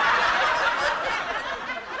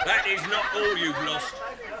 That is not all you've lost.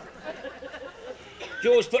 Do you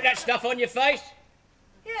always put that stuff on your face?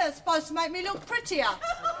 Yeah, it's supposed to make me look prettier.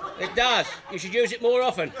 It does. You should use it more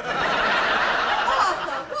often. Arthur,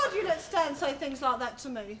 why do you let Stan say things like that to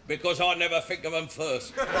me? Because I never think of them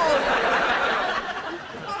first. I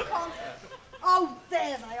can't. Oh,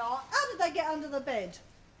 there they are. How did they get under the bed?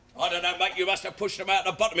 I don't know, mate. You must have pushed them out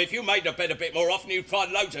the bottom. If you made the bed a bit more often, you'd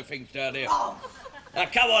find loads of things down here. Oh. Now,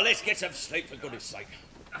 come on, let's get some sleep, for goodness sake.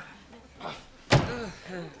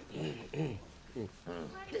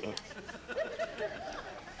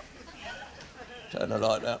 Turn the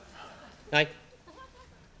light out. Hey?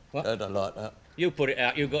 What? Turn the light out. You put it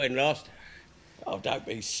out. You got in last. Oh, don't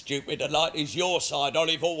be stupid. The light is your side.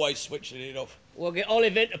 Olive always switching it off. We'll get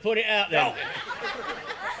Olive in to put it out then.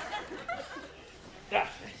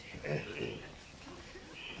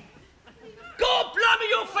 God blimey,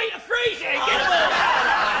 your feet are freezing! Get them all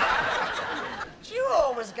out! Do you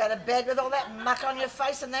always go to bed with all that muck on your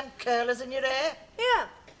face and them curlers in your hair? Yeah.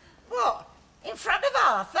 What? In front of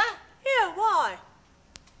Arthur? Yeah, why?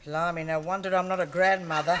 Blimey, no wonder I'm not a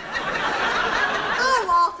grandmother.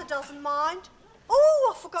 Oh, Arthur doesn't mind.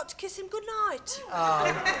 Oh, I forgot to kiss him goodnight.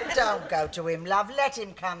 Oh, don't go to him, love. Let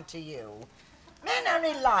him come to you. Men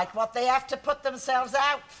only like what they have to put themselves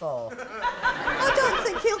out for. I don't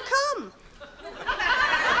think he'll come.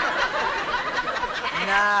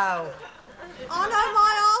 No. I know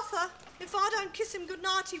my Arthur. If I don't kiss him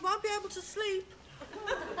goodnight, he won't be able to sleep.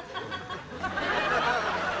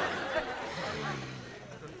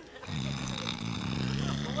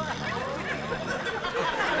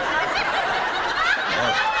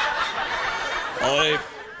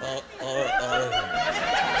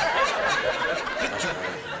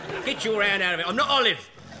 Get your hand out of it. I'm not Olive.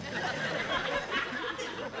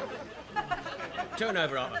 Turn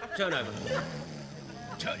over, Harper. Turn over.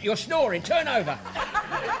 You're snoring. Turn over.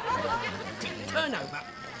 Turn over.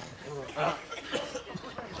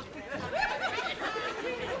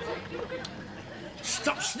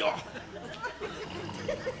 Stop snoring.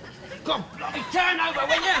 God, bloody turn over,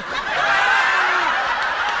 will you?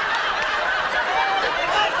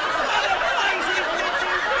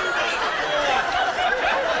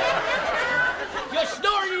 You're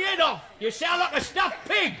snoring your head off. You sound like a stuffed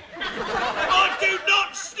pig. I do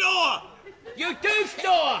not snore. You do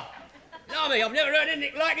snore. Blimey, I've never heard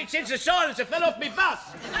anything like it since the silencer fell off me bus.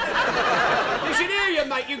 You should hear you,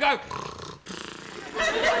 mate. You go...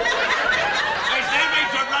 There's no need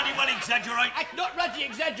to ruddy one exaggerate. That's not ruddy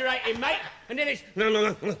exaggerating, mate. And then it's... Oh,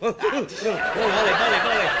 Olive.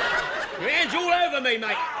 Your hand's all over me,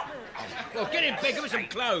 mate. Well, get in bed, give me some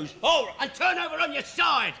clothes. All right. And turn over on your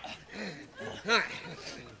side. Right.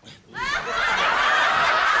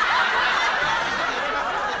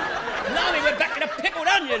 Blimey, we're back to the pickled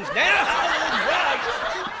onions now. All right.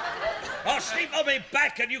 I'll sleep on my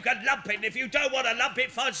back and you can lump it. And if you don't want to lump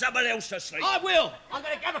it, find someone else to sleep. I will. I'm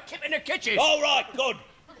going to have a kip in the kitchen. All right, good.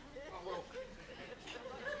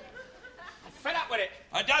 I'm fed up with it.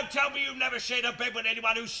 And don't tell me you've never shared a bed with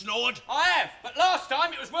anyone who snored. I have, but last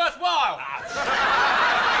time it was worthwhile.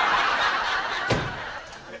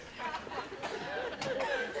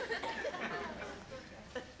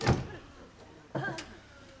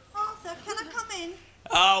 Arthur, can I come in?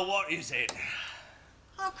 Oh, what is it?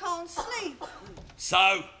 I can't sleep.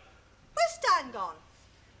 So? Where's Stan gone?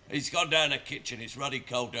 He's gone down the kitchen. It's ruddy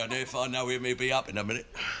cold down there. If I know him, he'll be up in a minute.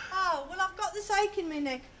 Oh, well, I've got this ache in my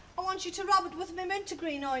neck. I want you to rub it with my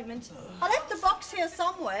wintergreen ointment. I left the box here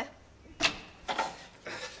somewhere.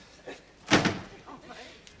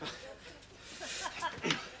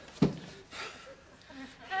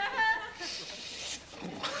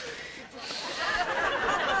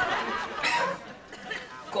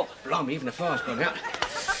 Blimey, even the fire's gone out.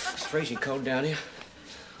 It's freezing cold down here.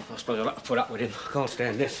 I suppose I'll have to put up with him. I can't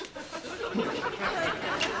stand this.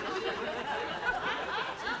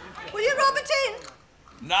 Will you rub it in?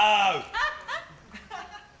 No!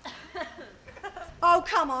 Oh,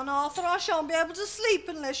 come on, Arthur. I shan't be able to sleep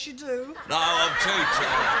unless you do. No, I'm too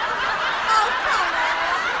tired. Oh, come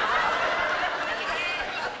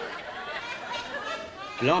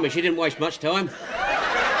on. Blimey, she didn't waste much time.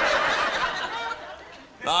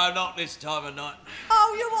 No, not this time of night.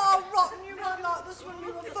 Oh, you are rotten. You weren't like this when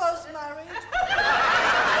we were first married.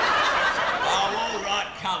 Oh, all right,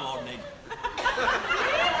 come on then.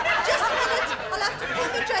 Just a minute. I'll have to pull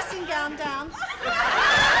the dressing gown down.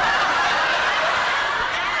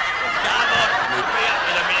 Come on, we'll be up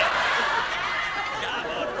in a minute. Come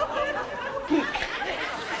on.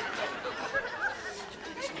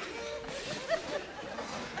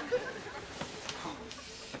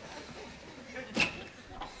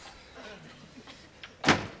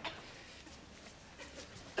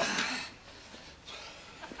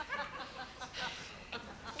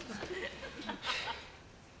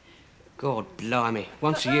 God blimey.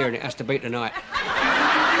 Once a year and it has to be tonight.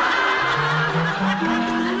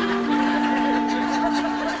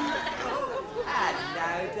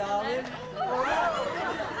 Hello, darling.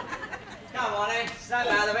 Come on in, snap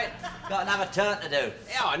out of it. Got another turn to do.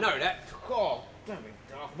 Yeah, I know that. God, damn it,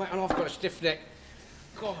 mate, and I've got a stiff neck.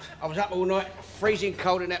 God, I was up all night, freezing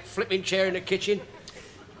cold in that flipping chair in the kitchen.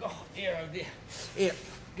 God, dear, oh dear. Here,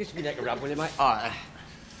 give me neck a rub, will you, mate? All right.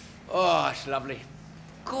 Oh, it's lovely.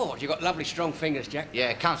 God, you've got lovely strong fingers, Jack.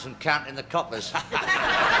 Yeah, comes from counting the coppers. Oh,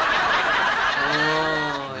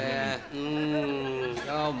 yeah.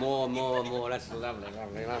 Oh, more. That's lovely.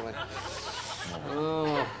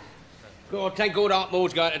 Oh. God, thank God Aunt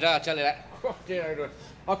Maud's going today, I tell you that. Oh, dear,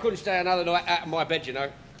 I couldn't stay another night out of my bed, you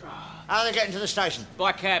know. How are they getting to the station?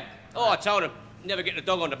 By cab. Oh, I told him, never get the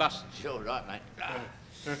dog on the bus. Sure, right, mate.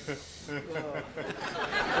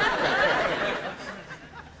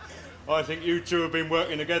 I think you two have been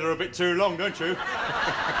working together a bit too long, don't you?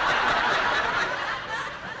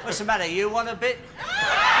 What's the matter? You want a bit?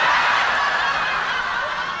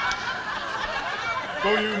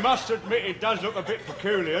 Well, you must admit it does look a bit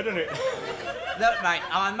peculiar, doesn't it? Look, mate,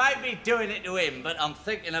 I may be doing it to him, but I'm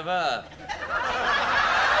thinking of her.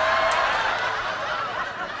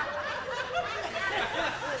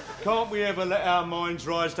 Can't we ever let our minds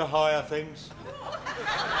rise to higher things?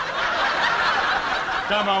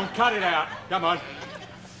 Come on, cut it out. Come on.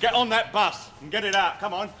 Get on that bus and get it out.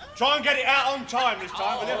 Come on. Try and get it out on time this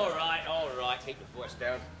time, will you? All right. Keep the voice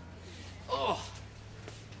down. Oh,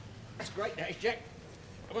 that's great, that is, Jack.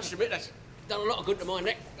 I must admit, that's done a lot of good to my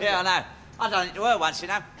neck. Yeah, I know. I done it to her once, you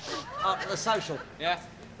know. After the social. Yeah?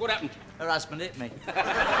 What happened? Her husband hit me.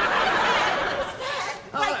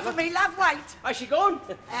 Wait for me, love, wait. Has she gone?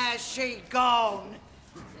 Has she gone?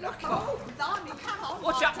 Look. Oh, blimey, come on.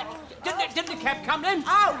 What's up? Didn't the cab come then?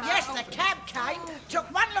 Oh, yes, the cab came, took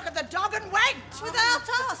one look at the dog and went. Without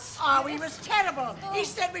us. Oh, he was terrible. He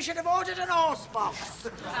said we should have ordered an horse box.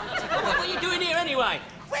 What are you doing here anyway?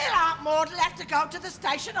 Well, Aunt Maud will have to go to the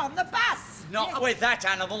station on the bus. Not with that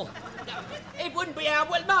animal. It wouldn't be our...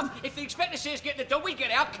 Well, Mum, if they expect to see us get the dog, we'd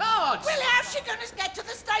get our cards. Well, how's she going to get to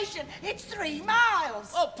the station? It's 3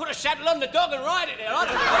 miles. Oh, put a saddle on the dog and ride it there. I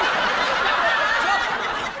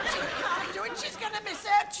She can't do it. She's going to miss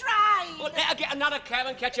her train. Well, let her get another cab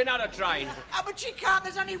and catch another train. Oh, but she can't.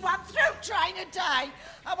 There's only one through train a day.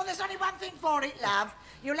 Oh, well, there's only one thing for it, love.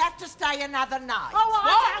 You'll have to stay another night. Oh,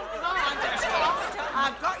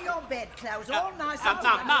 I've got your bedclothes all nice and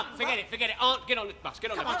Mum, forget it. Aunt, get on the bus.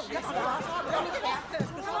 Get on the bus. Get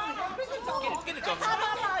the dog.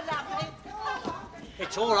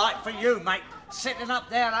 It's all right for you, mate. Sitting up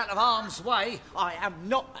there out of harm's way, I am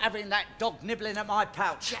not having that dog nibbling at my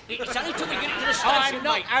pouch. It's only till we get it to the station, I'm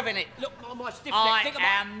not mate. having it. Look, my stiff neck. I Think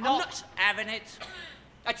about am not having it.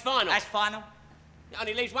 That's final. That's final. It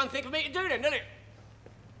only leaves one thing for me to do then, doesn't it?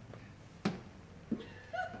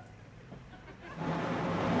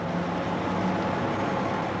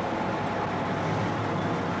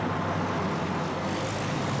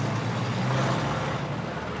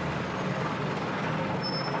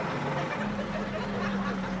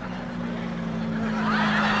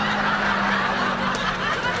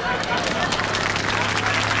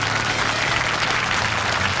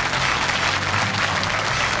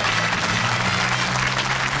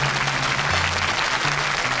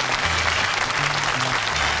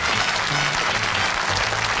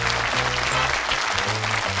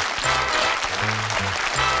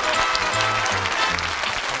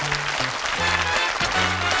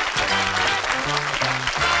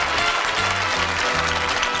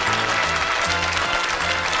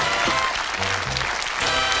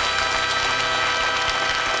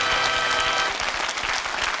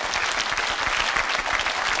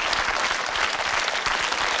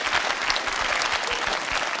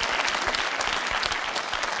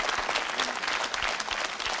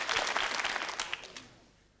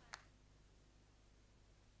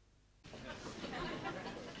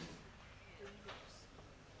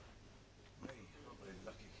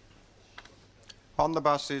 On the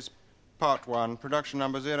Buses, Part 1, production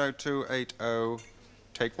number 0280,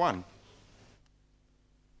 take 1.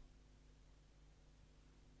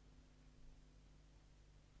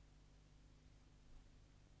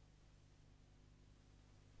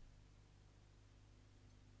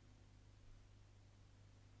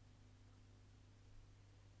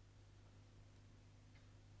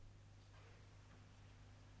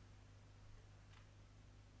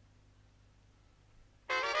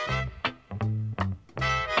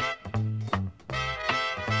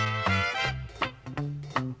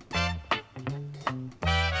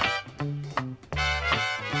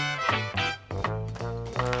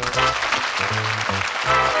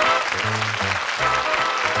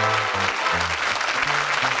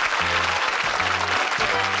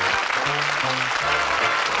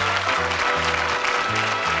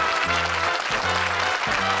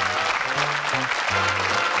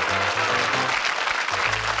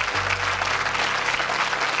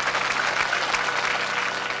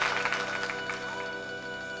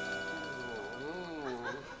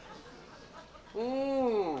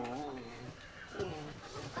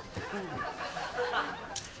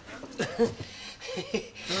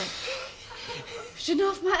 Should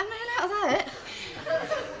enough make a meal out of that?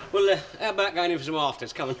 Well, how about going in for some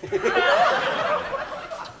afters? Come on.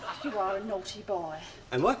 You are a naughty boy.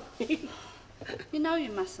 And what? You know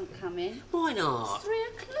you mustn't come in. Why not? It's 3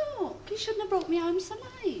 o'clock. You shouldn't have brought me home so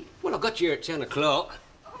late. Well, I got you here at 10 o'clock.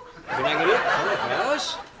 I've been hanging out for 5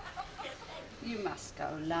 hours. You must go,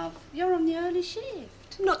 love. You're on the early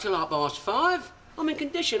shift. Not till 5:30. I'm in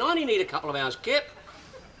condition. I only need a couple of hours kip.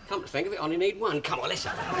 Come to think of it, I only need one. Come on, let's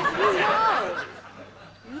have it. No.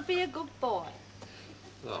 You be a good boy.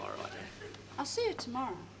 All right, then. I'll see you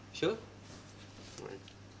tomorrow. Sure?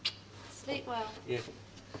 Sleep well. Yeah.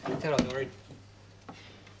 Ta-ra, Doreen.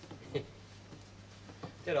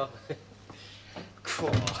 Ta-ra.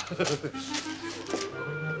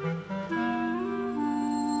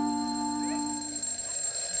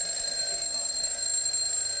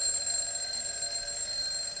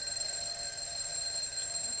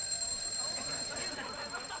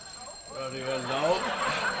 Bloody hell,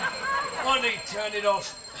 I need to turn it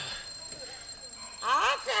off.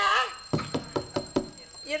 Arthur!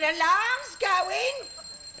 Your alarm's going.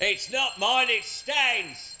 It's not mine, it's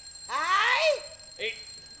Stan's. Aye?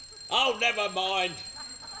 Oh, never mind.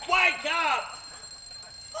 Wake up!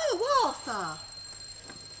 Oh, Arthur.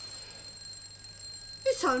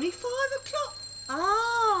 It's only 5 o'clock.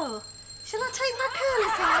 Oh, shall I take my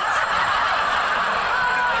curlers out?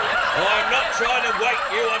 I'm not trying to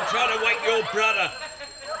wake you, I'm trying to wake your brother.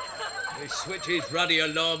 He switched his ruddy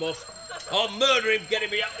alarm off. I'll murder him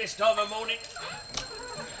getting me up this time of morning.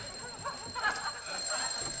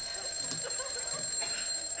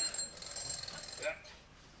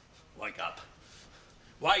 Wake up.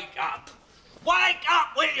 Wake up. Wake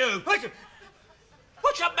up, will you?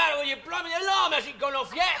 What's the matter with you, blooming alarm? Hasn't gone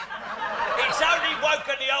off yet? It's only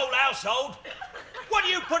woken the old household. What do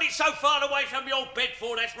you put it so far away from your bed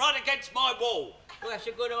for? That's right against my wall. Well, that's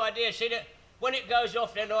a good idea, see that? When it goes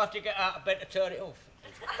off, then I have to get out of bed to turn it off.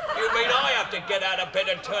 You mean I have to get out of bed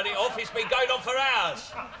and turn it off? It's been going on for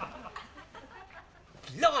hours.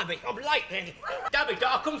 Blimey, I'm late then. Dummy,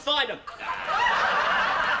 I couldn't find them.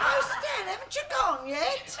 Oh, Stan, haven't you gone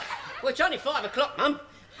yet? Well, it's only 5 o'clock, Mum.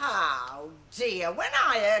 Oh, dear. When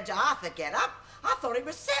I heard Arthur get up, I thought it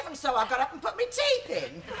was 7, so I got up and put my teeth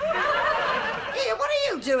in. Here, what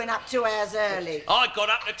are you doing up 2 hours early? I got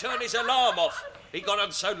up to turn his alarm off. He got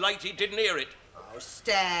on so late he didn't hear it. Oh,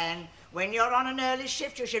 Stan, when you're on an early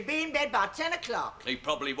shift, you should be in bed by 10 o'clock. He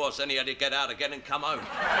probably was, then he had to get out again and come home. I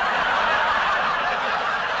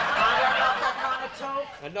don't like that kind of talk.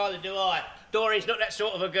 And neither do I. Doreen's not that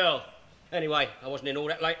sort of a girl. Anyway, I wasn't in all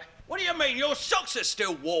that late. What do you mean? Your socks are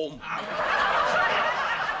still warm.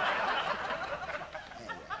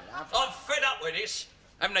 I'm fed up with this.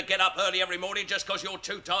 Having to get up early every morning just because you're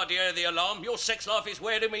too tired to hear the alarm. Your sex life is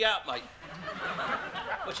wearing me out, mate.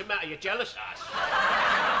 What's the matter? You jealous?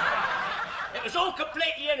 It was all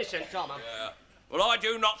completely innocent, Tom. Yeah. Well, I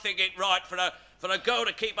do not think it right for a girl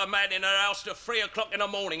to keep a man in her house till 3 o'clock in the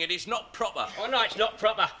morning. It is not proper. Oh, no, it's not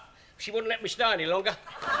proper. She wouldn't let me stay any longer.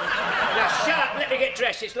 Now, shut up, let me get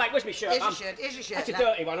dressed. It's late. Where's my shirt, Mum? Here's your shirt, That's a love.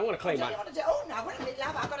 dirty one. I want a clean one. Oh, no, wait a minute,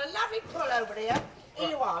 love. I've got a lovely pullover here. Here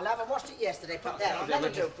you are, love. I washed it yesterday. Put that on. That'll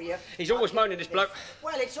do for you. He's always moaning, this bloke.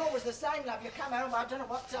 Well, it's always the same, love. You come home, I don't know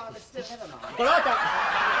what time, it's still never mind. Well, I don't...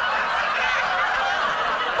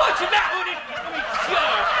 What's the matter with this blooming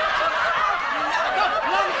shirt? God,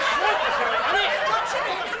 bloody shrink or something, isn't it? What's your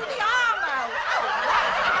name through the arm out? Oh,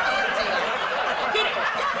 that's dear. Get it!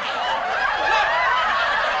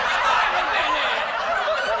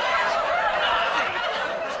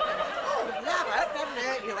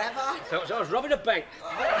 felt as I was robbing a bank.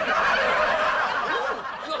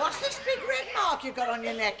 What's this big red mark you've got on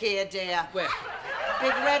your neck here, dear? Where?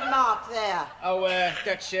 Big red mark there. Oh,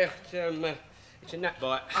 that's, it's a gnat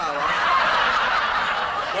bite. Oh,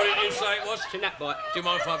 What did you say it was? It's a gnat bite. Do you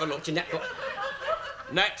mind if I have a look? It's a gnat bite.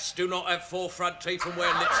 Gnats do not have 4 front teeth and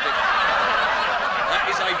wear lipstick. That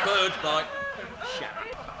is a bird bite. Shut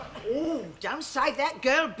up. Ooh, don't say that,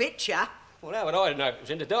 girl bit ya. Well, how would I know? It was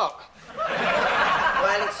in the dark.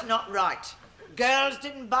 Well, it's not right. Girls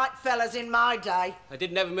didn't bite fellas in my day. I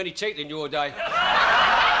didn't have many teeth in your day.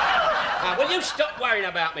 Now, will you stop worrying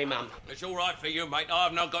about me, Mum? It's all right for you, mate.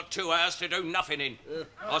 I've now got 2 hours to do nothing in.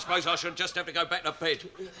 I suppose I should just have to go back to bed.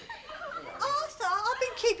 Arthur, I've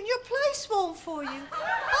been keeping your place warm for you.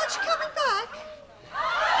 Aren't you coming back?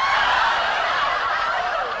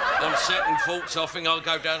 On second thoughts, I think I'll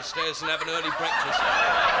go downstairs and have an early breakfast.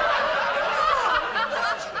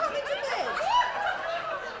 Aren't you coming to bed?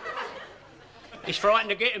 He's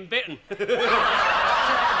frightened of getting bitten.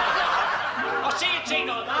 I'll see you,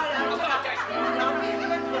 Tino.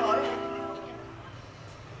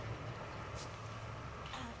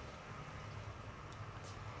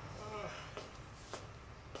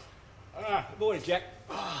 Morning, Jack.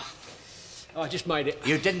 Oh, I just made it.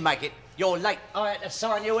 You didn't make it. You're late. I had to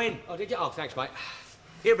sign you in. Oh, did you? Oh, thanks, mate.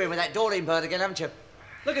 You've been with that Doreen bird again, haven't you?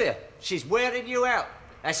 Look at her. She's wearing you out.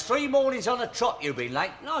 That's 3 mornings on a trot you've been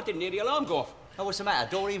late. No, I didn't hear the alarm go off. Oh, what's the matter?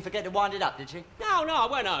 Doreen forget to wind it up, did she? No, I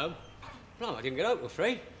went home. No, I didn't get home till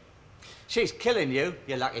 3. She's killing you,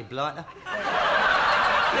 you lucky blighter.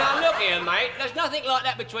 Now, look here, mate. There's nothing like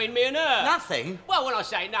that between me and her. Nothing? Well, when I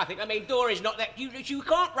say nothing, I mean Doreen's not that... You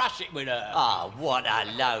can't rush it with her. Oh, what a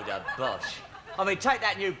load of bosh. I mean, take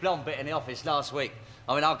that new blonde bit in the office last week.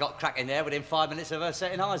 I mean, I got cracking there within 5 minutes of her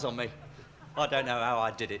setting eyes on me. I don't know how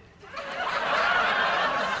I did it.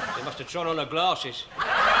 They must have trod on her glasses.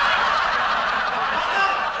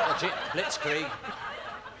 Watch it, blitzkrieg.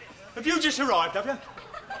 Have you just arrived, have you?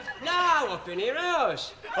 No, I've been here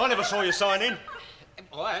hours. I never saw you sign in.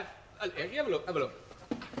 Oh, I have. You have a look, have a look.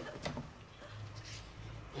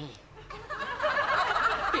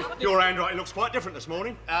 Your handwriting looks quite different this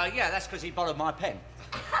morning. Yeah, that's because he borrowed my pen.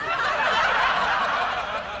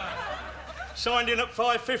 Signed in at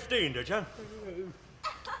 5:15, did you?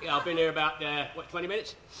 Yeah, I've been here about, 20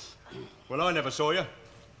 minutes? Well, I never saw you.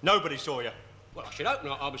 Nobody saw you. Well, I should hope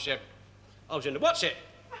not. I was in the what's it?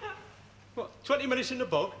 What, 20 minutes in the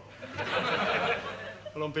bog?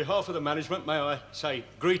 Well, on behalf of the management, may I say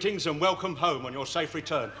greetings and welcome home on your safe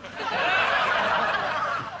return.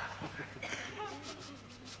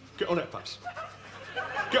 Get on that bus.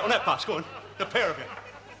 Get on that bus, go on. The pair of you.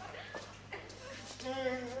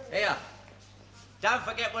 Here. Don't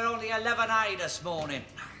forget we're on the 11A this morning.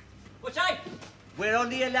 What's that? We're on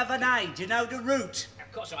the 11A. Do you know the route?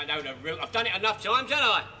 Of course I know the route. I've done it enough times, haven't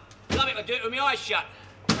I? Love it to do it with my eyes shut.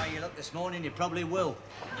 The way you look this morning, you probably will.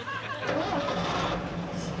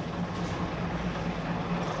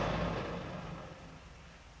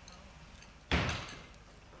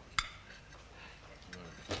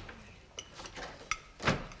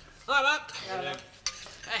 Hi, Mark. Hello.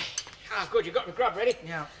 Oh, good, you got the grub ready?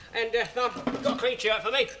 Yeah. And, got a clean shirt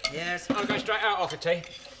for me? Yes. I'll go straight out after tea.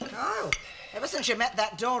 Oh, ever since you met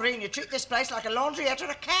that Doreen, you treat this place like a laundryette or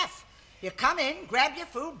a caff. You come in, grab your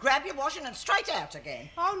food, grab your washing, and straight out again.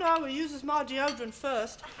 Oh, no, he uses my deodorant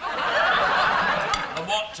first. And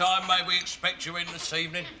what time may we expect you in this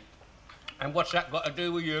evening? And what's that got to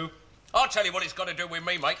do with you? I'll tell you what it's got to do with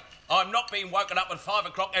me, mate. I'm not being woken up at 5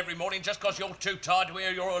 o'clock every morning just because you're too tired to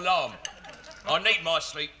hear your alarm. I need my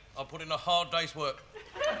sleep. I put in a hard day's work.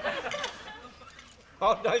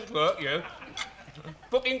 Hard day's work, you?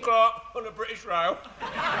 Booking clerk on the British Rail.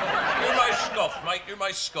 You may scoff, mate, you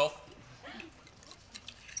may scoff.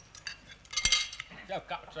 Have a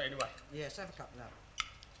cup of tea anyway. Yes, have a cup now.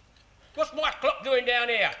 What's my clock doing down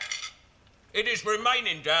here? It is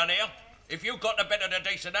remaining down here. If you got a bit of a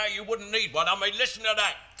decent hour, you wouldn't need one. I mean, listen to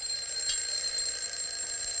that.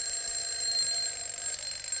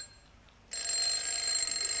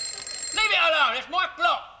 Leave it alone, it's my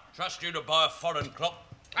clock. Trust you to buy a foreign clock.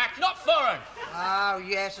 That's not foreign. Oh,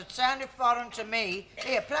 yes, it sounded foreign to me.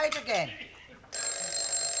 Here, play it again.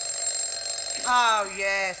 Oh,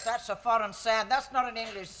 yes, that's a foreign sound. That's not an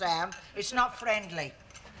English sound. It's not friendly.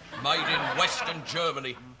 Made in Western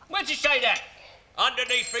Germany. Where'd you say that?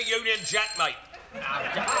 Underneath the Union Jack, mate.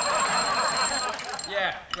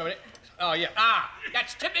 Yeah, got it. Oh, yeah. Ah,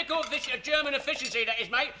 that's typical German efficiency, that is,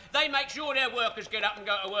 mate. They make sure their workers get up and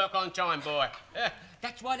go to work on time, boy.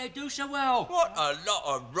 That's why they do so well. What a lot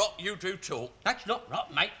of rot you do talk. That's not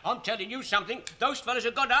rot, mate. I'm telling you something. Those fellas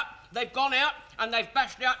have got up, they've gone out, and they've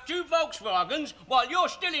bashed out 2 Volkswagens while you're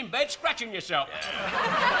still in bed scratching yourself.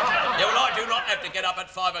 Yeah, well, I do not have to get up at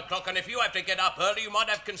 5 o'clock, and if you have to get up early, you might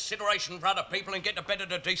have consideration for other people and get to bed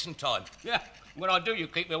at a decent time. Yeah, when I do, you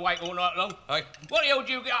keep me awake all night long. Hey? What the hell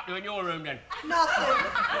do you get up to in your room, then? Nothing.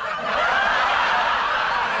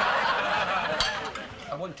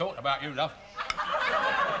 I wasn't talking about you, love.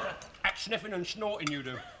 That sniffing and snorting you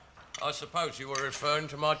do. I suppose you were referring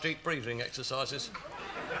to my deep breathing exercises.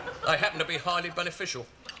 They happen to be highly beneficial.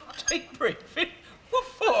 Deep breathing? What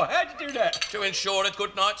for? How'd you do that? To ensure a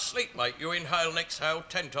good night's sleep, mate. You inhale and exhale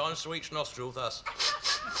 10 times through each nostril, thus.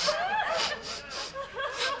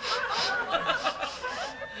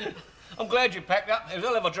 I'm glad you packed up. There's a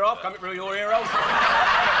hell of a draft coming through your ear holes.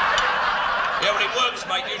 Yeah, well, it works,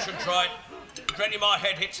 mate. You should try it. If any of my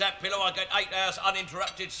head hits that pillow, I get 8 hours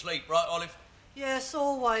uninterrupted sleep. Right, Olive? Yes,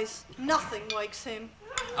 always. Nothing wakes him.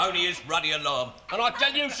 Only his ruddy alarm. And I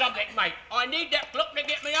tell you something, mate. I need that clock to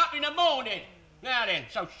get me up in the morning. Now then,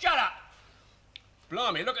 so shut up.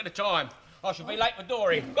 Blimey, look at the time. I shall be late for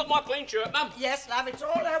Dory. Got my clean shirt, Mum? Yes, love, it's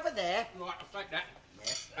all over there. Right, I'll take that.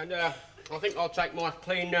 Yes. And I think I'll take my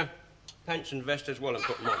clean pants and vest as well and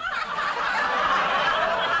put them on.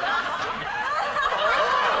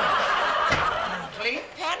 Clean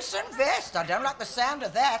pants and vest. I don't like the sound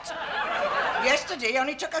of that. Yesterday, he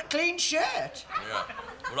only took a clean shirt. Yeah.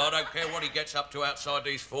 Well, I don't care what he gets up to outside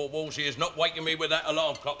these 4 walls. He is not waking me with that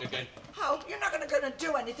alarm clock again. Oh, you're not going to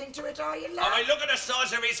do anything to it, are you, love? I mean, look at the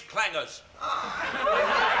size of his clangers. You're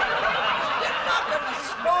not going to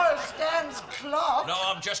spoil Stan's clock. No,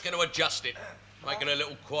 I'm just going to adjust it. Make it a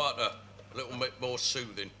little quieter, a little bit more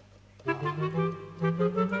soothing.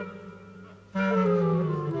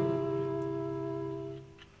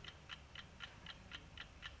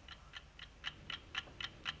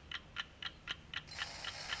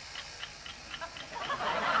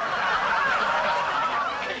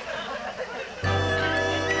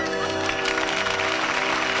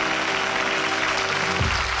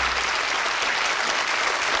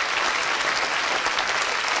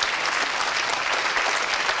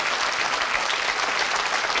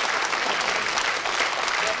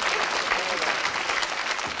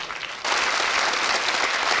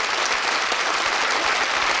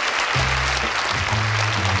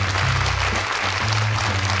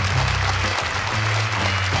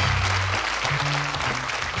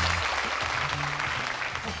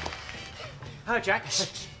 Hi, Jack.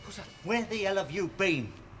 Where the hell have you been?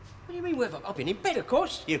 What do you mean, where? I've been in bed, of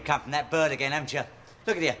course. You've come from that bird again, haven't you?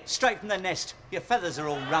 Look at you, straight from the nest. Your feathers are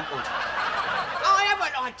all rumpled. I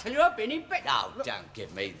haven't. I tell you, I've been in bed. Oh, don't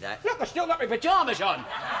give me that. Look, I've still got my pyjamas on.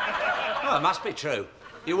 Oh, it must be true.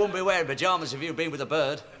 You wouldn't be wearing pyjamas if you'd been with a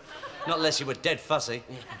bird. Not unless you were dead fussy.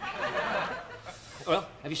 Well,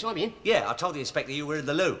 have you signed me in? Yeah, I told the inspector you were in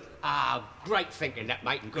the loo. Ah, great thinking, that,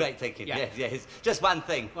 mate. Great thinking, yeah. yes. Just one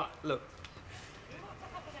thing. What? Look.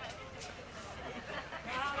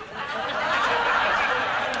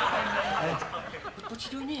 What's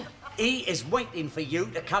he doing here? He is waiting for you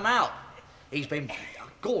to come out. He's been...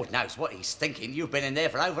 God knows what he's thinking. You've been in there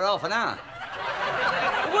for over half an hour.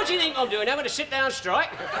 What do you think I'm doing? Having a sit-down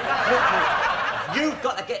strike? You've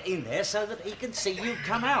got to get in there so that he can see you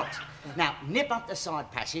come out. Now, nip up the side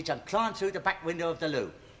passage and climb through the back window of the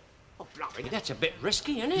loo. Oh, blimey, that's a bit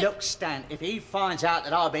risky, isn't it? Look, Stan, if he finds out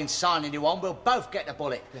that I've been signing you on, we'll both get the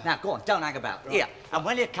bullet. Yeah. Now, go on, don't hang about. Right. Here, and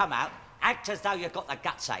when you come out, act as though you've got the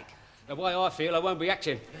guts ache. The way I feel, I won't be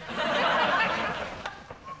acting.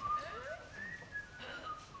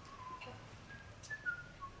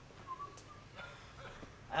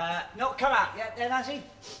 Not come out yet, then, has he?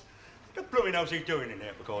 The blooming hell's he doing in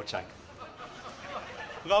there, for God's sake?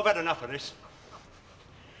 Look, I've had enough of this.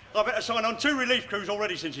 I've had to sign on 2 relief crews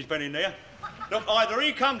already since he's been in there. Look, either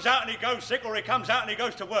he comes out and he goes sick, or he comes out and he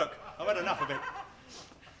goes to work. I've had enough of it.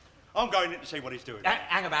 I'm going in to see what he's doing.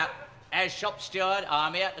 Hang about. As shop steward,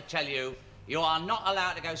 I'm here to tell you, you are not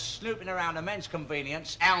allowed to go snooping around a men's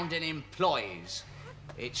convenience, hounding employees.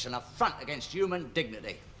 It's an affront against human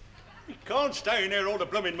dignity. He can't stay in here all the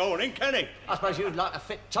blooming morning, can he? I suppose you'd like to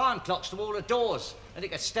fit time clocks to all the doors, and he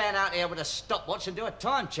could stand out here with a stopwatch and do a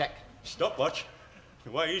time check. Stopwatch?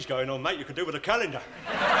 The way he's going on, mate, you could do with a calendar.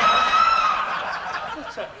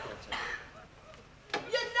 What's that? You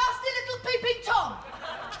nasty little peeping Tom!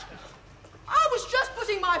 I was just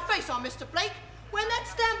putting my face on Mr. Blake when that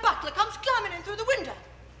Stan Butler comes climbing in through the window.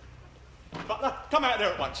 Butler, come out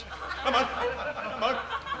there at once. Come on. Come on.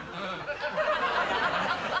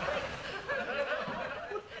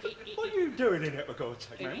 What are you doing in it, for God's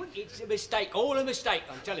sake, man? It's a mistake, all a mistake,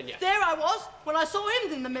 I'm telling you. There I was, when I saw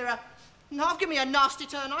him in the mirror. Now, I've given me a nasty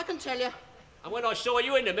turn, I can tell you. And when I saw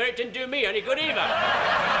you in the mirror, it didn't do me any good either.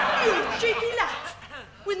 You cheeky lads.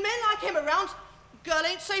 With men like him around, girl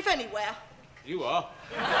ain't safe anywhere. You are.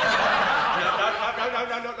 No.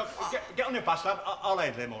 Get on your bus, love. I'll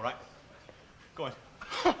handle him, all right? Go on.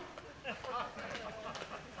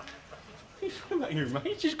 Look at you, mate.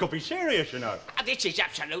 You just got to be serious, you know. This is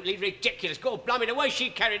absolutely ridiculous. God blimey, the way she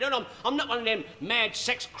carried on, I'm not one of them mad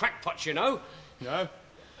sex crackpots, you know. No?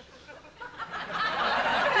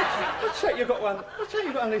 What's that you got one? What's that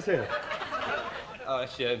you got underneath here? Oh,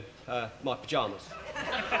 it's my pyjamas.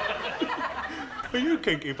 Are you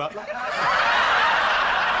kinky, Butler?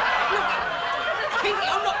 Kinky?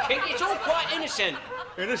 I'm not kinky. It's all quite innocent.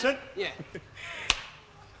 Innocent? Yeah.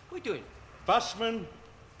 What are you doing? Busman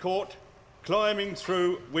caught climbing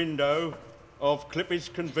through window of Clippy's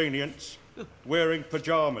Convenience wearing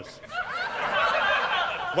pyjamas.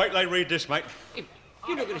 Wait till they read this, mate.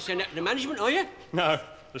 You're not going to send that to the management, are you? No,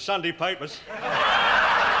 the Sunday papers. Look,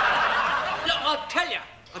 I'll tell you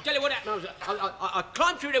what happened. I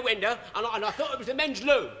climbed through the window and I thought it was the men's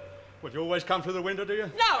loo. Well, you always come through the window, do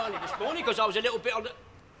you? No, only this morning because I was a little bit on the...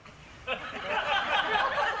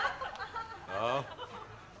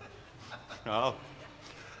 Oh.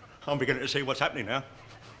 I'm beginning to see what's happening now.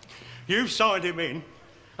 You've signed him in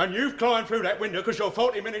and you've climbed through that window because you're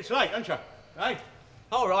 40 minutes late, aren't you? Hey?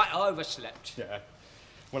 All right, I overslept. Yeah.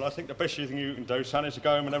 Well, I think the best thing you can do, son, is to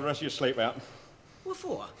go home and have the rest of your sleep out. What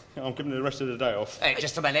for? I'm giving you the rest of the day off. Hey,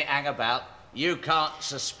 just a minute, hang about. You can't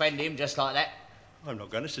suspend him just like that. I'm not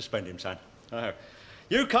going to suspend him, son. No.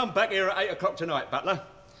 You come back here at 8 o'clock tonight, Butler.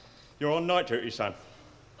 You're on night duty, son.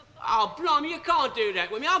 Oh, blimey, you can't do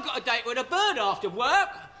that with me. I've got a date with a bird after work.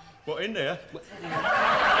 What, in there?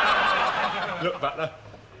 Look, Butler,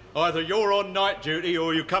 either you're on night duty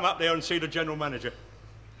or you come up there and see the general manager.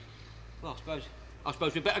 Well, I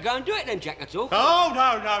suppose we better go and do it then, Jack, that's all. Oh,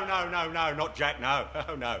 no, not Jack, no.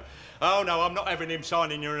 Oh, no. Oh, no, I'm not having him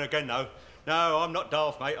signing you in again, no. No, I'm not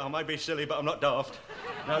daft, mate. I may be silly, but I'm not daft.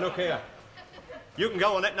 Now, look here. You can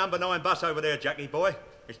go on that number 9 bus over there, Jackie boy.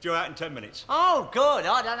 It's due out in 10 minutes. Oh, good.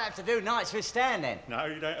 I don't have to do nights with Stan, then. No,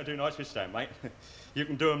 you don't have to do nights with Stan, mate. You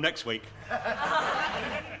can do them next week. I'm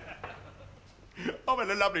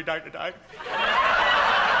having a lovely day today.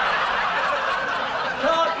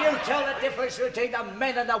 Can't you tell the difference between the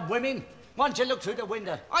men and the women? Once you look through the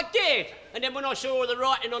window. I did. And then when I saw all the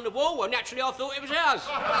writing on the wall, well, naturally, I thought it was ours.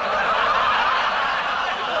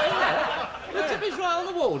 Look at this right on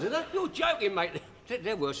the wall, do they? You're joking, mate.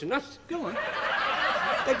 They're worse than us. Go on.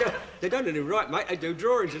 They don't only write, mate. They do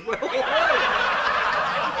drawings as well.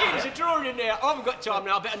 There's a drawing in there. I haven't got time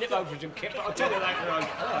now. I better nip over some kit, but I'll tell you later on.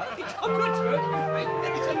 I'm not joking, mate.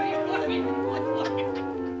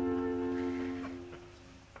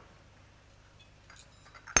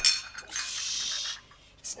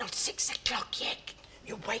 It's not 6 o'clock yet.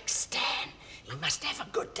 You wake Stan. He must have a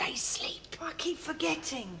good day's sleep. I keep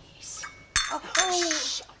forgetting. Yes.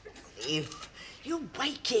 Oh, Liv, you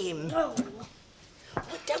wake him. Oh.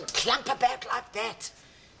 Well, don't clump about like that.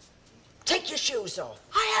 Take your shoes off.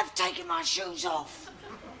 I have taken my shoes off.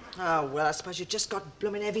 Oh, well, I suppose you just got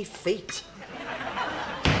blooming heavy feet.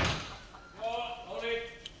 Hold it.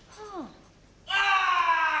 Oh.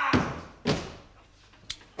 Ah!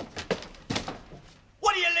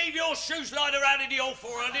 What do you leave your shoes lying around in the hall for?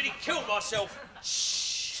 I nearly killed myself.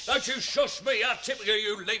 Shh. Don't you shush me. How typical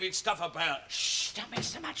you leaving stuff about. Shh, don't make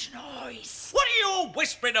so much noise. What are you all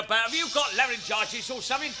whispering about? Have you got laryngitis or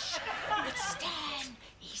something? It's Stan.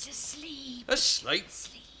 He's asleep. Asleep?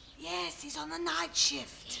 Asleep. Yes, he's on the night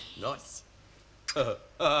shift. Nice. Well,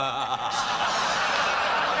 that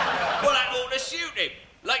ought to suit him.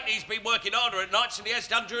 Lately, he's been working harder at nights than he has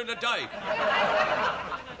done during the day.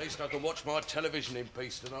 At least I can watch my television in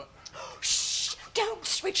peace tonight. Shh! Don't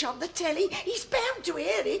switch on the telly. He's bound to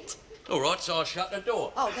hear it. All right, so I'll shut the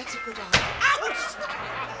door. Oh, that's a good idea. Ouch!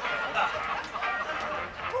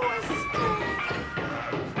 Poor Stan.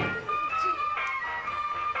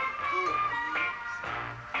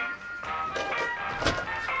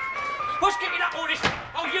 What's keeping up all this?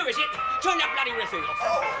 Oh, you, is it? Turn that bloody riffing off.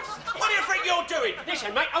 What do you think you're doing?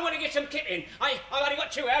 Listen, mate, I want to get some kit in. I've only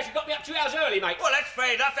got 2 hours. You got me up 2 hours early, mate. Well, that's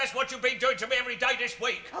fair enough. That's what you've been doing to me every day this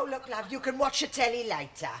week. Oh, look, love, you can watch your telly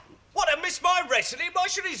later. What, I miss my wrestling? Why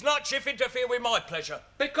should his night shift interfere with my pleasure?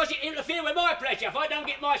 Because it interfere with my pleasure. If I don't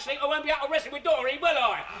get my sleep, I won't be able to wrestle with Dory, will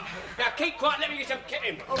I? Now, keep quiet. Let me get some kit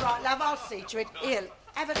in. All right, love, I'll see to it. Here,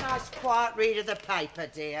 have a nice, quiet read of the paper,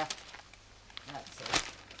 dear. That's it.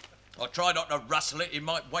 I try not to rustle it. It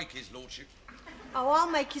might wake his lordship. Oh,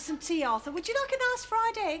 I'll make you some tea, Arthur. Would you like a nice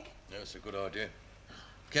fried egg? No, that's a good idea.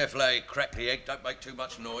 Careful how you crack the egg, don't make too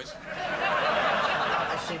much noise.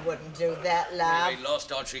 Oh, she wouldn't do that, love. Really, last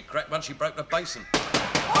time she cracked one, she broke the basin.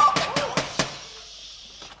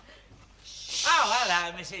 Oh,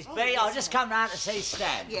 hello, Mrs. B. I've just come round to see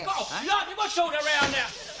Stan. Yes. Oh, bloody, what's all around now?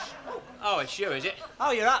 Oh, it's you, is it?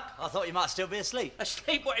 Oh, you're up. I thought you might still be asleep.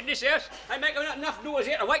 Asleep, what, in this house? They make enough noise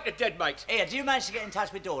here to wake the dead, mate. Here, do you manage to get in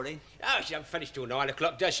touch with Doreen? Oh, she hasn't finished till 9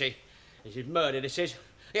 o'clock, does she? This is murder, this is.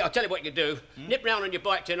 Yeah, I'll tell you what you can do. Nip round on your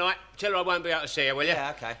bike tonight. Tell her I won't be able to see her, will you?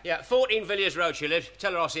 Yeah, OK. Yeah, 14 Villiers Road she lives.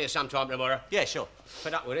 Tell her I'll see her sometime tomorrow. Yeah, sure.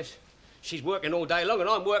 Fed up with this. She's working all day long and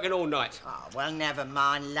I'm working all night. Oh, well, never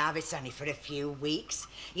mind, love. It's only for a few weeks.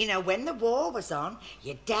 You know, when the war was on,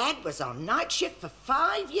 your dad was on night shift for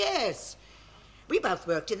 5 years. We both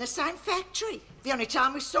worked in the same factory. The only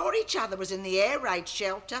time we saw each other was in the air raid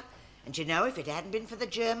shelter. And you know, if it hadn't been for the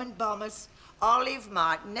German bombers, Olive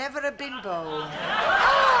might never have been born.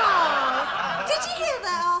 Oh! Did you hear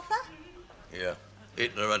that, Arthur? Yeah,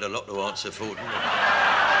 Hitler had a lot to answer for, didn't he?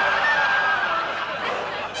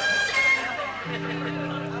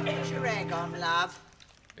 Put your egg on, love.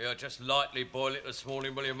 Yeah, just lightly boil it this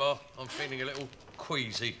morning, will you, Ma? I'm feeling a little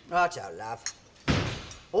queasy. Righto, love.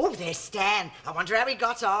 Oh, there's Stan. I wonder how he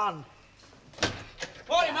got on.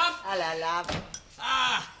 Morning, Mum. Hello, love.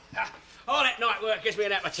 All that night work gives me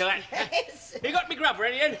an appetite. Yes. You got me grub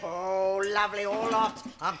ready, then? Oh, lovely, all hot.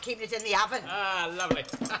 I'm keeping it in the oven. Ah, lovely.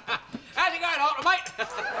 How's it going, Harper, mate?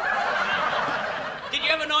 Did you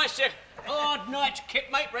have a nice hard night's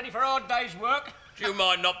kip, mate, ready for a hard day's work? Do you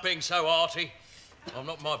mind not being so hearty? I'm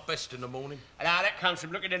not my best in the morning. Now, that comes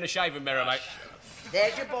from looking in the shaving mirror, mate.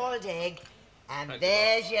 There's your boiled egg. And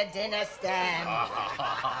there's your dinner, Stan. Look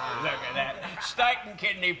at that. Steak and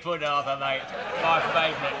kidney pudding, Arthur, mate. My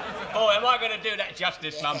favourite. Boy, am I going to do that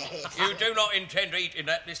justice, Mum. You do not intend eating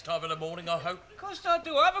that this time of the morning, I hope? Of course I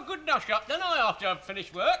do. I have a good nosh up, don't I, after I've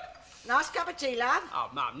finished work? Nice cup of tea, love. Oh,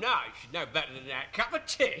 Mum, no. You should know better than that. Cup of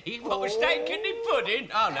tea? What, with steak and kidney pudding?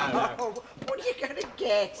 Oh, no. Oh, what are you going to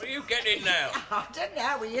get? What are you getting now? I don't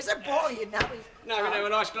know. He is a boy, you know. No, we have a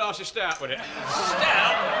nice glass of stout with it.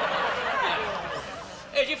 Stout?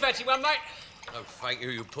 Here's your fancy one, mate. Oh, thank you.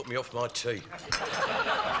 You put me off my tea.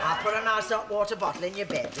 I'll put a nice hot water bottle in your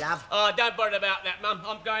bed, love. Oh, don't bother about that, Mum.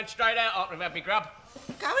 I'm going straight out after I've had me grub.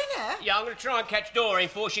 Going there? Yeah, I'm going to try and catch Doreen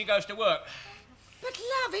before she goes to work. But,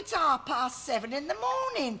 love, it's 7:30 in the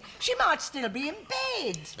morning. She might still be in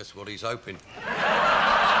bed. That's what he's hoping. Oh,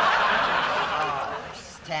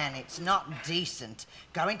 Stan, it's not decent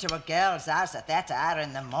going to a girl's house at that hour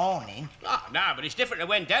in the morning. Oh, no, but it's different to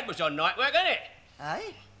when Dad was on night work, isn't it?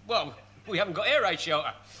 Eh? Well, we haven't got air raid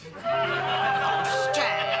shelter. Oh,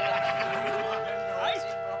 Stan!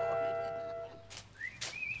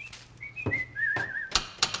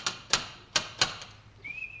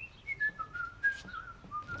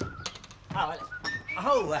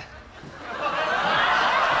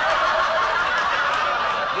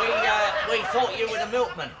 We thought you were the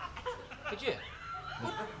milkman. Did you?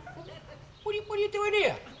 What are you doing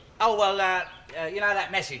here? Oh, well, you know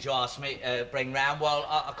that message you asked me to bring round? Well,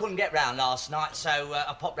 I couldn't get round last night, so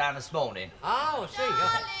I popped round this morning. Oh, I see.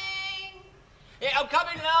 Darling! Yeah, I'm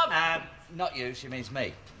coming, love. Not you, she means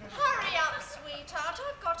me. Hurry up, sweetheart.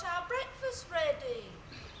 I've got our breakfast ready.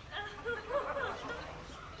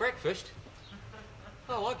 Breakfast?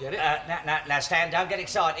 Oh, I get it. Now, Stan, don't get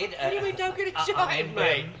excited. What do you mean, don't get excited, I mean,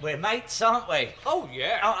 mate? We're mates, aren't we? Oh,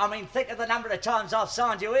 yeah. I mean, think of the number of times I've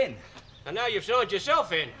signed you in. And now you've signed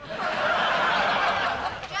yourself in.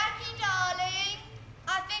 Jackie, darling,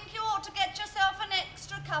 I think you ought to get yourself an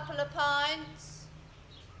extra couple of pints.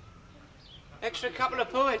 Extra couple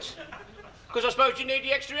of pints? Because I suppose you need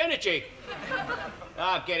the extra energy.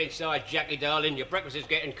 Get inside, Jackie, darling. Your breakfast is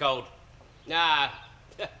getting cold. Nah.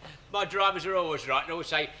 My drivers are always right. They always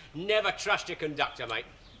say, never trust your conductor, mate.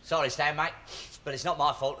 Sorry, Stan, mate, but it's not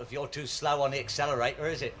my fault if you're too slow on the accelerator,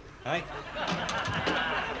 is it? Eh?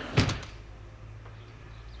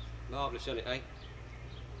 Marvellous, isn't it, eh?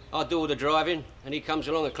 I do all the driving, and he comes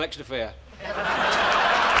along and collects the fare.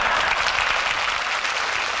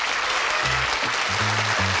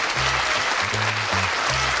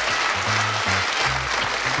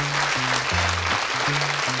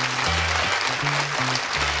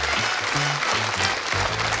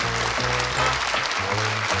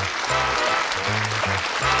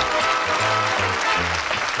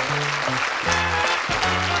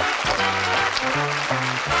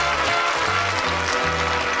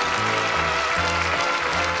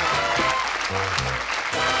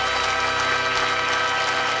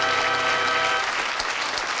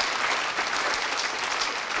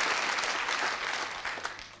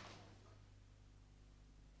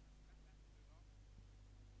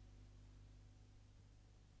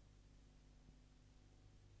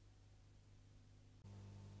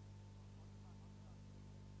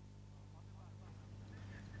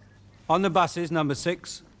 On the buses, number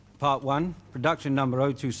 6, part 1, production number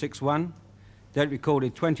 0261, date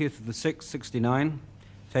recorded 20th of the 6th, 69,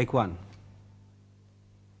 take 1.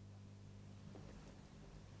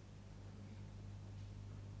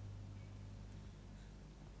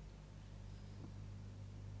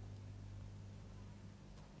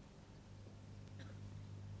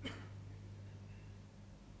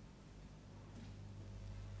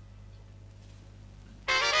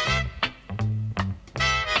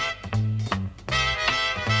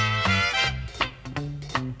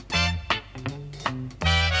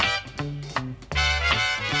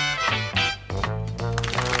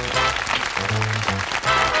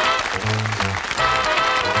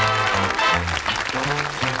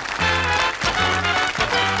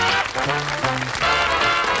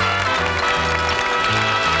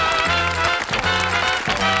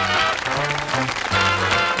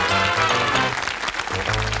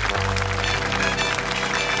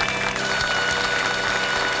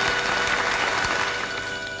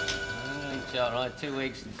 Right, 2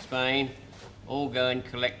 weeks in Spain. All go and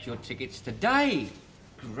collect your tickets today.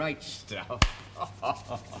 Great stuff.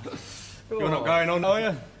 You're not going on, are you?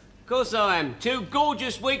 Of course I am. 2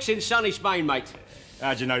 gorgeous weeks in sunny Spain, mate.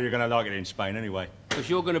 How do you know you're going to like it in Spain, anyway? Because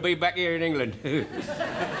you're going to be back here in England.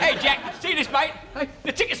 Hey, Jack, see this, mate? Hey,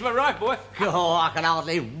 the tickets have arrived, boy. Oh, I can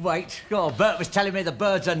hardly wait. God, Bert was telling me the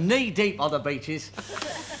birds are knee-deep on the beaches.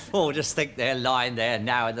 Oh, just think they're lying there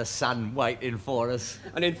now in the sun waiting for us.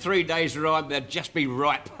 And in 3 days' time, they'll just be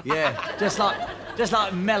ripe. Yeah, just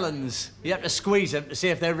like melons. You have to squeeze them to see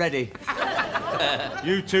if they're ready.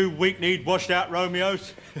 You 2 weak-kneed, washed-out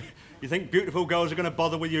Romeos? You think beautiful girls are going to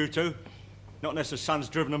bother with you 2? Not unless the sun's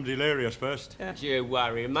driven them delirious first. Don't you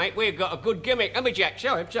worry, mate. We've got a good gimmick. Haven't we, Jack?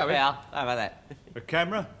 Show him, show him. Yeah, how about that? A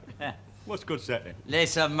camera? What's good setting?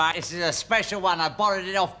 Listen, mate, this is a special one. I borrowed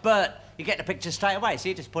it off Bert. You get the picture straight away, so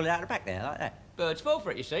you just pull it out the back there, like that. Birds fall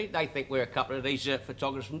for it, you see. They think we're a couple of these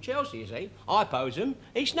photographers from Chelsea, you see. I pose them,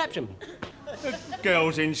 he snaps them. The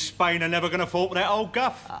girls in Spain are never going to fall for that old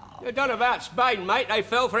guff. Oh. You don't know about Spain, mate. They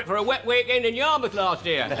fell for it for a wet weekend in Yarmouth last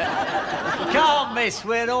year. Can't miss,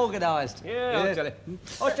 we're organised. Yeah, I'll tell you.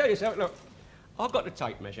 I'll tell you something, look. I've got the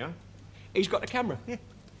tape measure. He's got the camera. Yeah.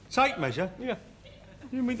 Tape measure? Yeah.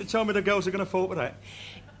 You mean to tell me the girls are going to fall for that?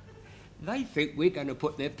 They think we're going to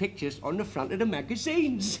put their pictures on the front of the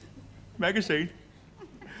magazines. Magazine?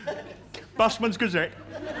 Busman's Gazette?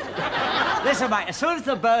 Listen, mate, as soon as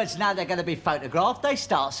the birds know they're going to be photographed, they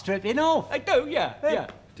start stripping off. They do, yeah.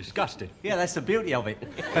 Disgusting. Yeah, that's the beauty of it.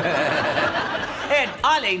 Hey,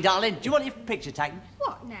 Eileen, darling, do you want your picture taken?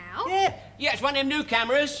 What, now? Yeah. Yeah, it's one of them new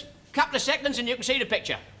cameras. Couple of seconds and you can see the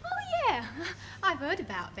picture. Oh, yeah. I've heard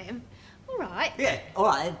about them. All right. Yeah, all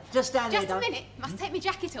right, then. Just stand there, Just a minute. Must take my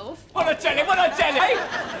jacket off. What I tell you,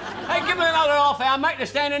 Hey, give me another half hour, mate, to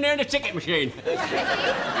stand in there in the ticket machine.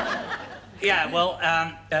 Yeah, well,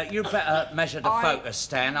 you better measure the focus,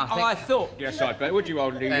 Stan, I think. I thought... Yes, I'd better. Would you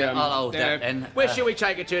hold the... I'll hold that, then. Where shall we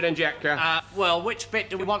take it to, then, Jack? Well, which bit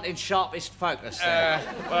do we want in sharpest focus,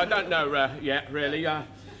 well, I don't know yet, really.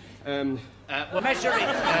 We'll measure it...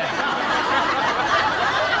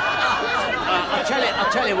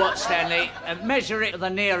 I'll tell you what, Stanley. Measure it to the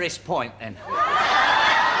nearest point, then.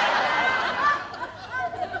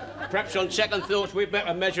 Perhaps on second thoughts, we'd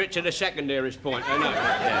better measure it to the second nearest point. I know.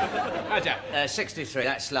 Yeah. How's that? 63.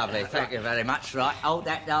 That's lovely. Thank you very much. Right, hold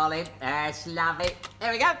that, darling. That's lovely.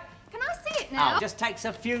 There we go. Can I see it now? Oh, just takes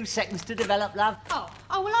a few seconds to develop, love. Oh,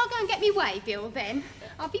 well, I'll go and get me way bill then.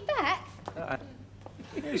 I'll be back.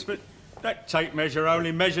 Yes, but that tape measure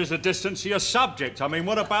only measures the distance of your subject. I mean,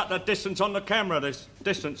 what about the distance on the camera, this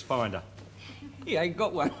distance finder? He ain't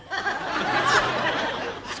got one.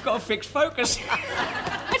 It's got a fixed focus.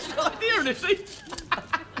 It's not here, is it?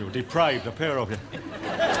 You're depraved, the pair of you.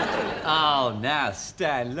 Oh, now,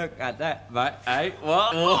 Stan, look at that, mate. Hey,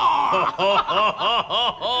 what?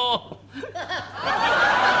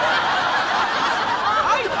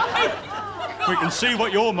 We can see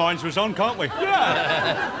what your minds was on, can't we?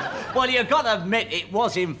 Yeah. Well, you've got to admit it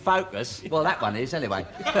was in focus. Well, that one is, anyway.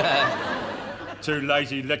 2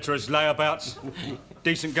 lazy lecturers layabouts.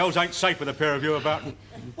 Decent girls ain't safe with a pair of you about.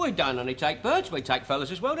 We don't only take birds, we take fellas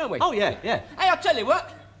as well, don't we? Oh, yeah. Hey, I'll tell you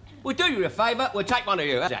what. We'll do you a favour, we'll take one of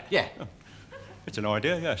you. How's that? Yeah. It's an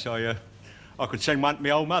idea, yes. I could send one to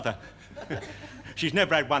my old mother. She's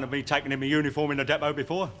never had one of me taking in my uniform in the depot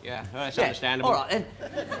before. Yeah, that's understandable. All right, then.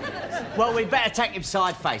 Well, we'd better take him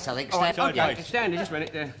side face, I think, Stan. All right, side Okay, face. stand there just a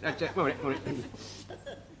minute. That's it. One minute.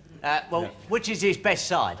 Well, which is his best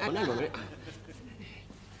side? Hang on a minute.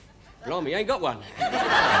 Blimey, you ain't got one.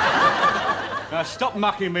 Now, stop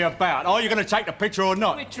mucking me about. Are you going to take the picture or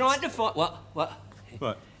not? We're trying to find... What? What?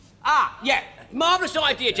 Ah, yeah. Marvellous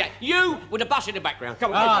idea, Jack. You with the bus in the background.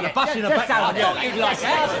 Come on. Ah, the bus in the background. I thought you'd like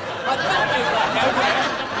that. I thought you'd like that.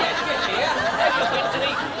 Yes, get here. A bit to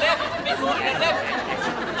the left, a bit more to the left.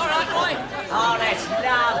 All right, boy. Oh, that's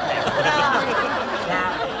lovely.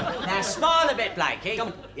 Now, smile a bit, Blakey. Come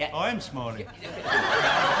on. Yeah. I am smiling.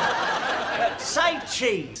 Say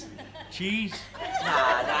cheese. Cheese? No,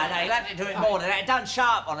 you'll have to do it more than that. It don't show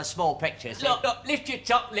up on a small picture, see? Look, lift your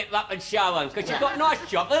top lip up and show them, because you've got nice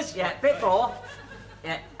choppers. Yeah, a bit more.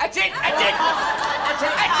 Yeah. That's it, Lee.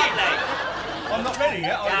 I'm not ready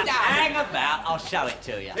yet. Hang about, I'll show it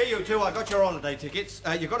to you. Here, you two, I got your holiday tickets.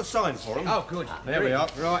 You've got to sign for them. Oh, good. There we are.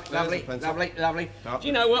 Right, There's lovely, the pencil. lovely. Do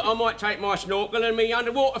you know what? I might take my snorkel and me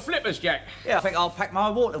underwater flippers, Jack. Yeah, I think I'll pack my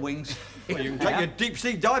water wings. Well, you can take your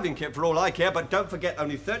deep-sea diving kit for all I care, but don't forget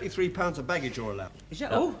only £33 of baggage you're allowed. Is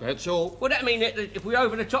that all? That's all. Well, that mean that if we're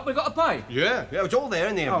over the top, we've got to pay? Yeah, it's all there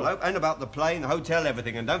in the envelope, and about the plane, the hotel,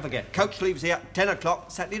 everything. And don't forget, coach leaves here at 10 o'clock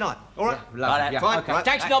Saturday night. All right? Lovely. Fine. Okay. Right.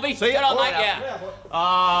 Thanks, Nobby. See you. Good on, mate, yeah.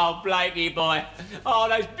 Oh, Blakey boy. Oh,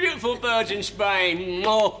 those beautiful birds in Spain.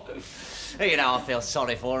 Oh. You know, I feel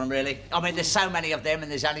sorry for them, really. I mean, there's so many of them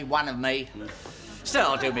and there's only one of me. Still,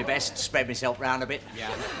 I'll do my best to spread myself round a bit. Yeah.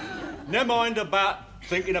 Never mind about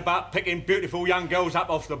thinking about picking beautiful young girls up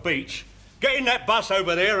off the beach. Get in that bus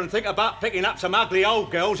over there and think about picking up some ugly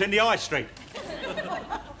old girls in the high street.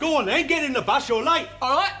 Go on then, get in the bus, you're late.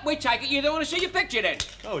 All right, we take it you don't want to see your picture then.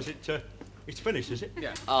 Oh, is it, it's finished, is it?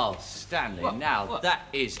 Yeah. Oh, Stanley, what? That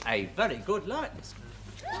is a very good likeness.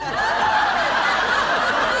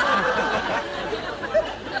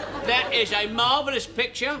 That is a marvellous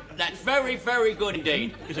picture. That's very, very good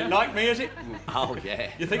indeed. Is it like me, is it? Oh,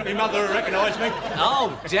 yeah. You think my mother will recognise me?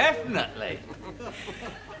 Oh, definitely.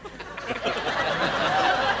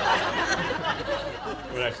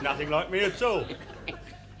 Well, that's nothing like me at all.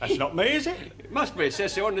 That's not me, is it? It must be. It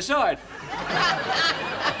says so on the side.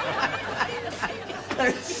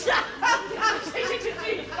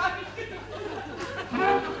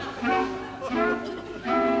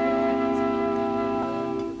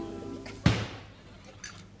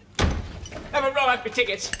 Have a ride for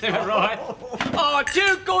tickets. Have a ride. Oh,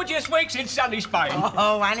 2 gorgeous weeks in sunny Spain.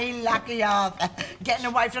 Oh, ain't he lucky, Arthur? Getting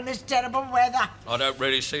away from this terrible weather. I don't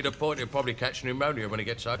really see the point. He'll probably catch pneumonia when he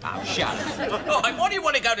gets home. Oh, shut up. All right, what do you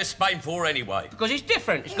want to go to Spain for anyway? Because it's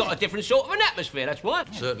different. It's got a different sort of an atmosphere, that's why.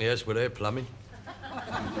 Certainly has with their plumbing.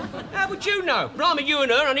 How would you know? Blimey, you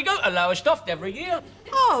and her only go to Lowestoft every year.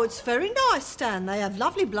 Oh, it's very nice, Stan. They have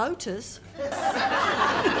lovely bloaters.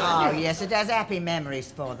 Oh, yes, it has happy memories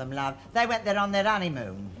for them, love. They went there on their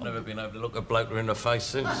honeymoon. Never been able to look a bloke in the face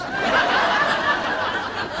since.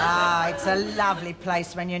 Ah, it's a lovely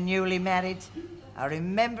place when you're newly married. I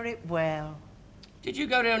remember it well. Did you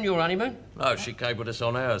go there on your honeymoon? No, she came with us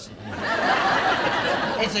on ours.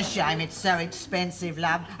 It's a shame it's so expensive,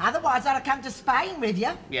 love. Otherwise, I'd have come to Spain with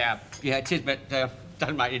you. Yeah, it is, but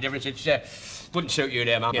doesn't make any difference. It wouldn't suit you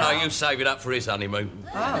there, Mum. No, you save it up for his honeymoon.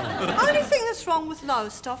 Oh. Only thing that's wrong with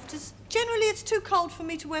Lowestoft is generally it's too cold for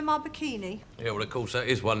me to wear my bikini. Yeah, well, of course, that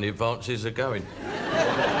is one of the advantages of going.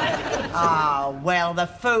 Oh, well, the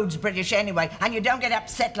food's British anyway, and you don't get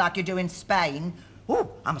upset like you do in Spain.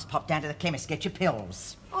 Oh, I must pop down to the chemist, get your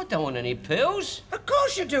pills. I don't want any pills. Of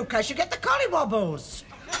course you do, case you get the collywobbles.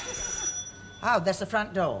 Oh, that's the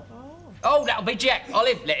front door. Oh, that'll be Jack.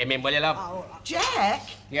 Olive, let him in, will you, love? Oh, Jack?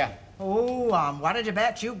 Yeah. Oh, I'm worried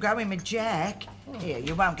about you going with Jack. Here,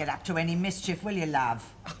 you won't get up to any mischief, will you, love?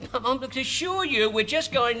 I'm to assure you, we're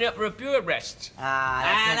just going up for a pure rest.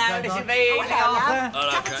 That's Hello, Mrs. B. Arthur.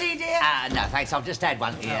 Hello, Cup of tea, dear? No, thanks. I've just had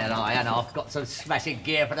one. Yeah, and I've got some smashing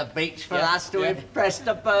gear for the beach for us to impress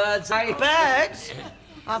the birds, eh? Birds?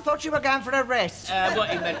 I thought you were going for a rest. What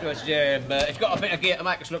he meant was, it's got a bit of gear to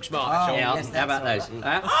make us look smart, that's all. Yeah, yes, how about that's those? You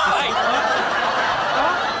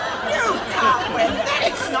can't wear that.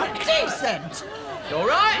 It's not decent. It's all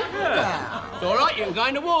right. Yeah. It's all right. You can go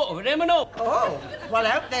in the water with them and all. Oh, well, I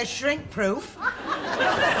hope they're shrink-proof.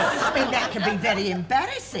 I mean, that could be very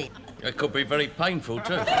embarrassing. It could be very painful,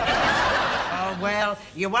 too. Oh, well,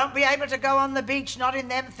 you won't be able to go on the beach, not in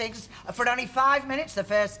them things, for only 5 minutes the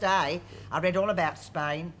first day. I read all about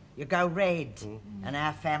Spain. You go red. And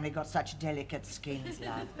our family got such delicate skins,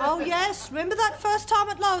 love. Oh, yes. Remember that first time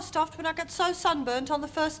at Lowestoft when I got so sunburnt on the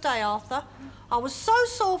first day, Arthur? I was so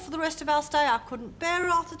sore for the rest of our stay, I couldn't bear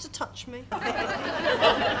Arthur to touch me.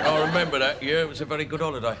 I remember that year. It was a very good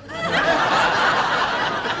holiday.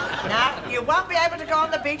 Now, you won't be able to go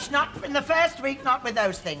on the beach, not in the first week, not with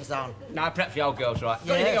those things on. No, perhaps the old girl's right. Got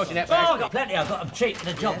Yes. anything else in that Oh, bag? I've got plenty. I've got them cheap for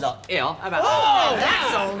the job lot. Here, how about Oh,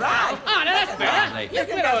 that's all right. Oh, no, that's better. You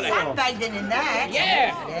can go sunbathing in that.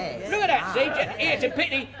 Yeah. Yes. Look at that, see? Here,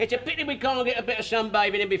 it's a pity we can't get a bit of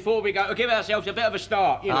sunbathing in before we go to give ourselves a bit of a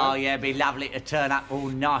start, you know. Oh, yeah, it'd be lovely to turn up all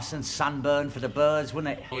nice and sunburned for the birds,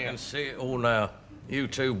 wouldn't it? You can see it all now. You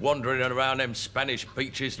two wandering around them Spanish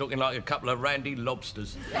beaches looking like a couple of randy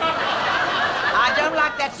lobsters. I don't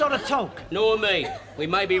like that sort of talk. Nor me. We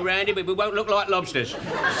may be randy, but we won't look like lobsters.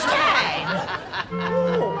 Stan!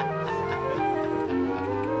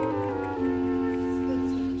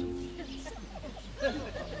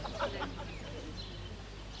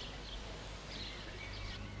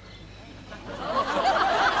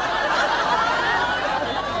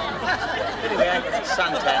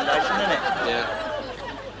 Suntan lotion, isn't it? Yeah.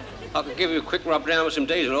 I could give you a quick rub down with some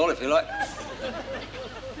diesel oil if you like.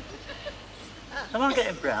 Am I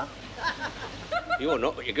getting brown? You're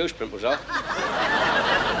not, but your goose pimples are.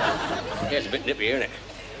 Yeah, it's a bit nippy, isn't it?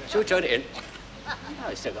 Shall we turn it in? Oh,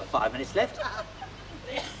 we've still got 5 minutes left.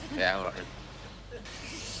 Yeah, all right then.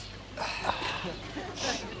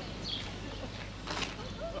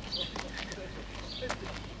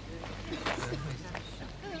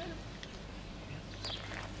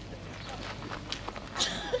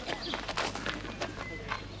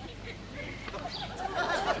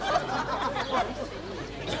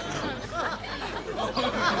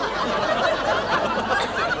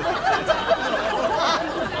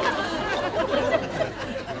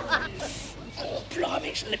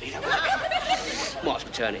 Might as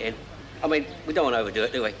well turn it in. I mean, we don't want to overdo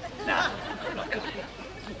it, do we? No. See my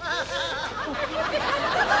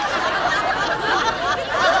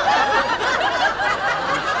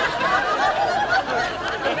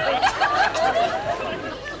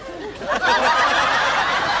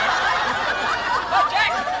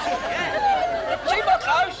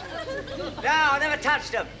clothes? No, I never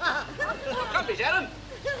touched them. Company's had 'em.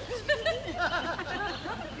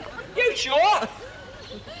 You sure?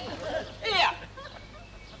 Here.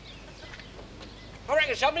 I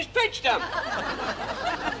reckon somebody's pitched them.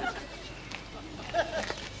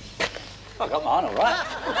 I got mine all right.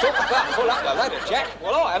 Talk about pull up though, later, Jack.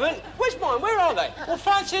 Well, I haven't. Where's mine? Where are they? Well,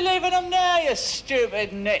 fancy leaving them now, you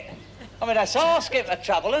stupid nit. I mean, that's asking for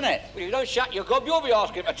trouble, isn't it? Well, you don't shut your gob, you'll be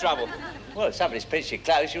asking for trouble. Well, if somebody's pitched your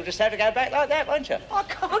clothes, you'll just have to go back like that, won't you? I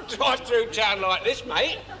can't drive through town like this,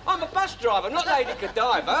 mate. I'm a bus driver, not Lady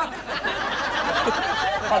Godiva.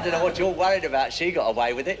 I don't know what you're worried about. She got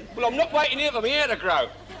away with it. Well, I'm not waiting here for my hair to grow.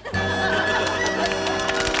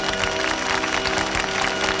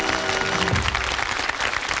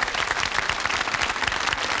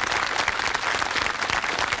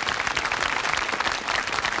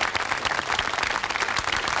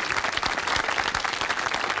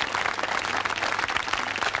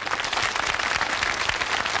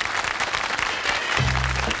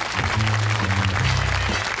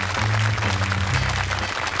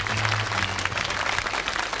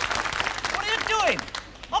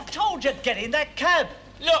 Get in that cab.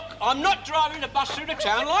 Look, I'm not driving the bus through the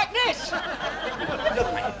town like this.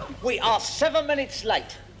 Look, mate, we are 7 minutes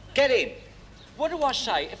late. Get in. What do I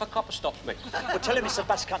say if a copper stops me? Well, tell him it's the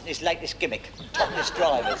bus company's latest gimmick. Topless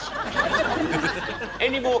drivers.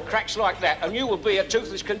 Any more cracks like that and you will be a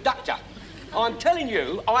toothless conductor. I'm telling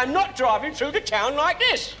you, I'm not driving through the town like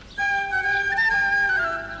this.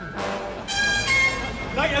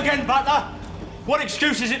 Late again, Butler. What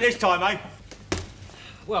excuse is it this time, eh?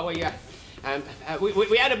 Well, we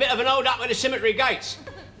had a bit of an hold up with the cemetery gates.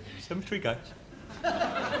 Cemetery gates?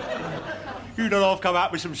 You know I've come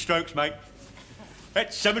out with some strokes, mate.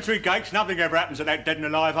 At cemetery gates, nothing ever happens at that dead and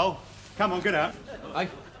alive hole. Come on, get out. Hey?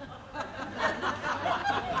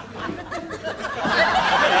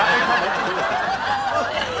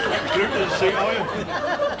 Glued to the seat, are you?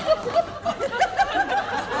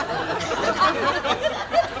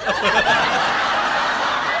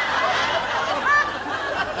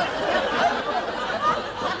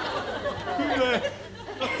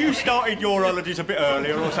 You started your holidays a bit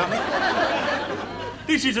earlier or something.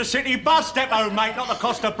 This is a city bus depot, mate, not the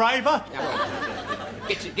Costa Brava.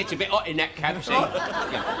 Gets a bit hot in that cab, see?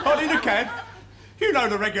 Hot in the cab? You know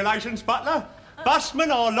the regulations, Butler.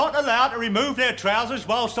 Busmen are not allowed to remove their trousers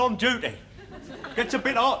whilst on duty. Gets a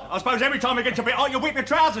bit hot. I suppose every time it gets a bit hot, you whip your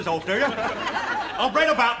trousers off, do you? I've read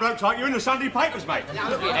about blokes like you in the Sunday papers, mate. Now,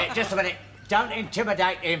 look here, just a minute. Don't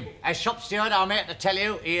intimidate him. As shop steward, I'm here to tell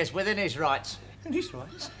you he is within his rights. In his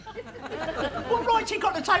rights? What right's he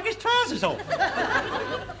got to take his trousers off?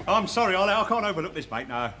 I'm sorry, Ollie, I can't overlook this, mate,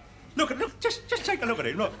 no. Look, just take a look at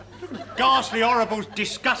it, look. Ghastly, horrible,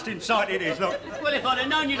 disgusting sight it is, look. Well, if I'd have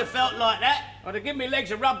known you'd have felt like that, I'd have given me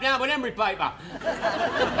legs a rub down with emery paper.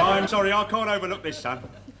 I'm sorry, I can't overlook this, son.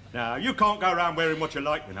 No, you can't go around wearing what you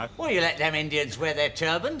like, you know. Why you let them Indians wear their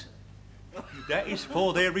turbans? That is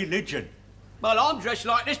for their religion. Well, I'm dressed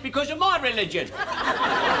like this because of my religion.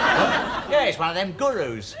 Yeah, it's one of them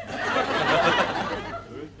gurus.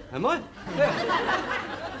 Am I?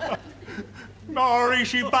 Yeah.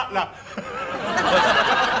 Maharishi Butler.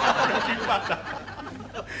 Maharishi Butler.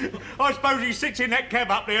 I suppose he sits in that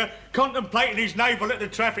cab up there, contemplating his navel at the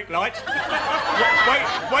traffic lights,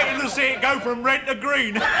 waiting to see it go from red to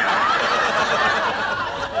green.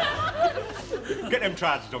 Get them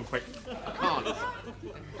trousers on quick.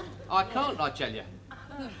 I can't, I tell you.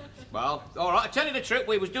 Well, all right, I tell you the truth,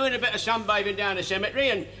 we was doing a bit of sunbathing down the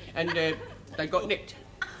cemetery and they got nicked.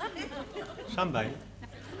 Sunbathing?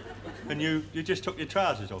 And you just took your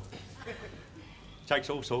trousers off? Takes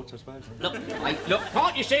all sorts, I suppose. Look, mate, look,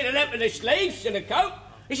 can't you see the length of the sleeves and the coat?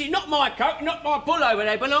 This is not my coat, not my pullover,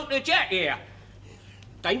 they belong to Jack here.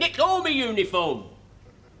 They nicked all my uniform.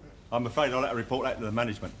 I'm afraid I'll have to report that to the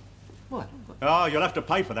management. What? Oh, you'll have to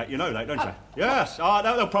pay for that, you know that, don't you? Yes. Oh,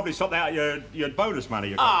 they'll probably stop that out your bonus money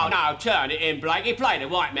you got. Oh, no, turn it in, Blake. You play the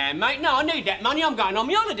white man, mate. No, I need that money. I'm going on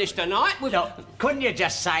my holidays tonight. Look, couldn't you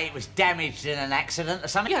just say it was damaged in an accident or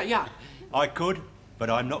something? Yeah. I could, but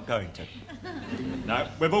I'm not going to. No,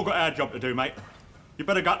 we've all got our job to do, mate. You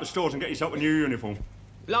better go up to stores and get yourself a new uniform.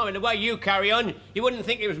 Blimey, the way you carry on, you wouldn't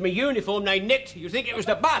think it was my uniform they nicked. You'd think it was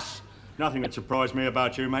the bus. Nothing would surprise me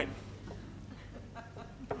about you, mate.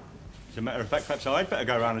 As a matter of fact, perhaps I'd better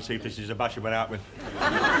go round and see if this is a bus you went out with.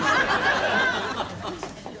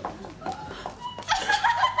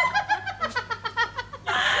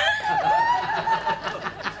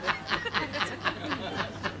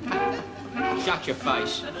 Shut your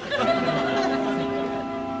face.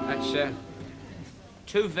 That's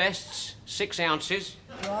 2 vests, 6 ounces.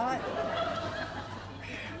 Right.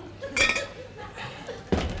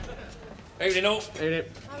 Evening all. Evening.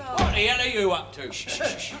 What the hell are you up to?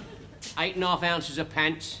 8.5 ounces of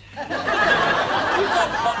pants. You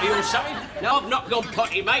got potty or something? No, I've not gone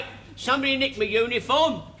potty, mate. Somebody nicked my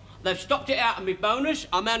uniform. They've stopped it out of my bonus.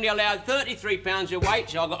 I'm only allowed 33 pounds of weight,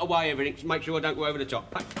 so I've got to weigh everything to make sure I don't go over the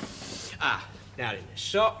top. Now in the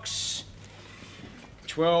socks.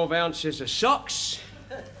 12 ounces of socks.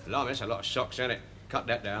 Blimey, that's a lot of socks, isn't it? Cut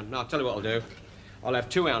that down. No, I'll tell you what I'll do. I'll have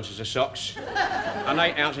 2 ounces of socks and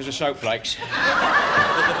 8 ounces of soap flakes.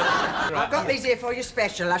 I've got these here for you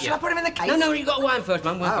special. Shall I put them in the case? No, you've got to weigh them first,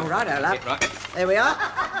 Mum. Oh, right, love. Right. There we are.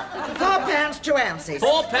 £4, 2 ounces.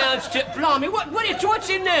 £4, 2... Blimey, what's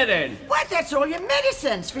in there, then? What? That's all your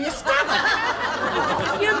medicines for your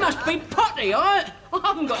stomach. You must be potty. I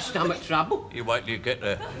haven't got stomach trouble. You wait till you get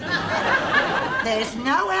there. There's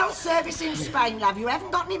no health service in Spain, love. You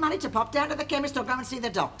haven't got any money to pop down to the chemist or go and see the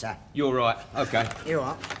doctor. You're right. OK. You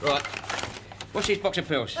are. Right. What's this box of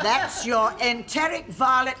pills? That's your enteric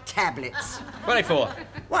violet tablets. What are they for?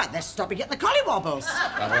 What? They're stopping getting the collywobbles.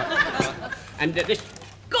 Right. And this...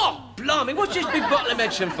 God, blimey, what's this big bottle of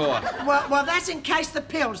medicine for? Well, that's in case the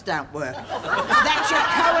pills don't work. That's your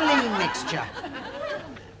choline mixture.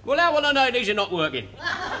 Well, how will I know these are not working?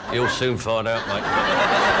 You'll soon find out, mate.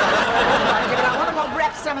 I want to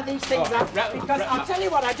wrap some of these things up because I'll tell you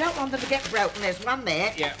what, I don't want them to get broken. There's one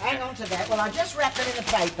there. Yeah. Hang on to that. Well, I'll just wrap them in the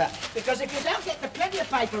paper because if you don't get the plenty of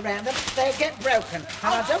paper around them, they'll get broken.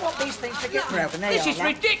 And I don't want these things to get broken. This is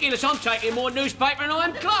ridiculous. I'm taking more newspaper than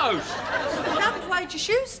I'm clothes. You haven't weighed your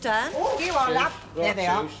shoes, Stan. Oh, here you are, love. There they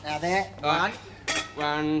are. Now there.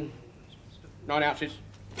 One. 9 ounces.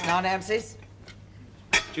 9 ounces.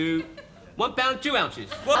 2. £1, 2 ounces.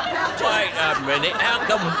 What? Wait a minute.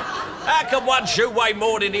 How come one shoe weigh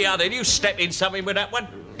more than the other? You stepped in something with that one?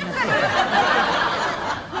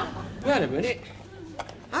 Wait a minute.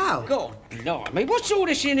 Oh. God, blimey. What's all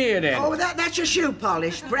this in here, then? Oh, that's your shoe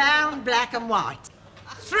polish. Brown, black and white.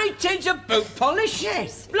 3 tins of boot polish?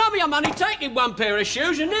 Yes. Blimey, I'm only taking 1 pair of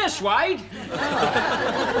shoes and they're suede.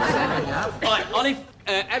 Right, Olive,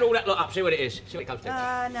 add all that lot up, see what it is. See what it comes to.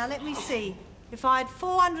 Now, let me see. If I had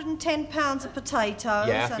 410 pounds of potatoes...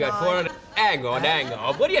 Yeah, if you had 400... Hang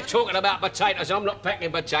on. What are you talking about potatoes? I'm not packing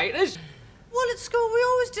potatoes. Well, at school we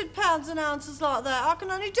always did pounds and ounces like that. I can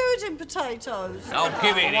only do it in potatoes. I'll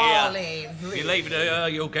give it here. Olive. If you leave it here,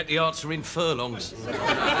 you'll get the answer in furlongs.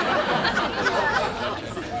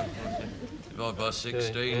 Divide by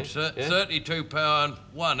 16. £32,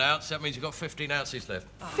 1 ounce. That means you've got 15 ounces left.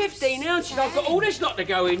 15 ounces? I've got all this lot to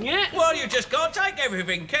go in yet. Well, you just can't take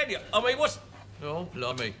everything, can you? I mean, what's... Oh,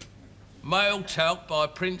 blimey. Male talc by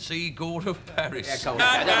Prince Igor of Paris.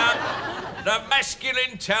 The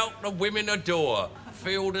masculine talc the women adore.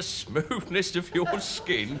 Feel the smoothness of your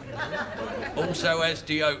skin. Also has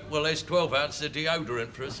well, there's 12 ounces of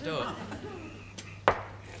deodorant for a start.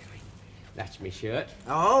 That's me shirt.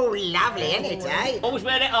 Oh, lovely, isn't it, eh? Always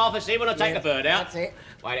wear that half a see when I take the bird out. That's it.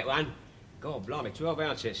 Wait it one. God, blimey, 12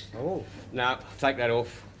 ounces. Oh. No, take that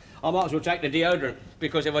off. I might as well take the deodorant,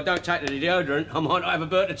 because if I don't take the deodorant, I might not have a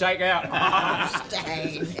bird to take out. Oh,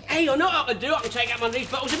 Stan. Hey, I know what I can do. I can take out one of these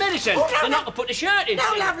bottles of medicine. Oh, no, and I can put the shirt in.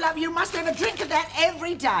 No, love, you must have a drink of that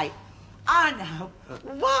every day. I know.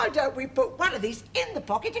 Why don't we put one of these in the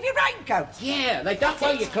pocket of your raincoat? Yeah, they don't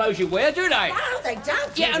wear your clothes you wear, do they? No, they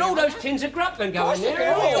don't. Yeah, and all those tins of grub can go in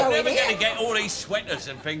there. You're never going to get all these sweaters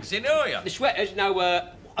and things in, are you? The sweaters? No,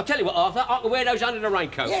 I'll tell you what, Arthur, I can wear those under the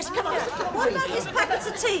raincoat. Yes, come on. What about his packets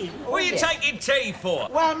of tea? What are you taking tea for?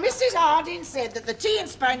 Well, Mrs. Harding said that the tea in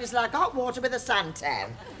Spain is like hot water with a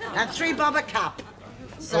suntan. And 3 bob a cup.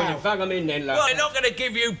 So... Well, you bag them in then, love. Well, they're not going to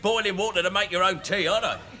give you boiling water to make your own tea, are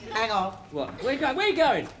they? Hang on. What? Where you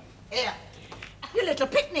going? Here. Your little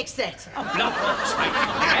picnic set. Oh, blood.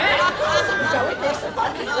 Go in this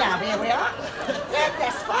bucket now. Here we are. Yeah,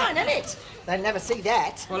 that's fine, isn't it? They'll never see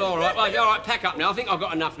that. Well, all right, pack up now. I think I've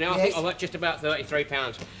got enough now. Yes. I think I've got just about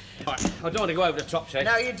 £33. Right, I don't want to go over the top, Seth.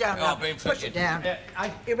 No, you don't. I've been Push thinking. it down.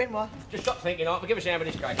 You've been what? Just stop thinking, Arthur. Give us a hand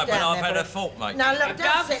with this case. But I've had a thought, mate. No, look,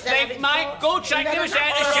 don't sit there. think, mate. Good sake, give us a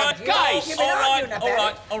hand with this case. All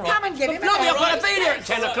right. Come and give him a Blimey, I've got to hand. be there at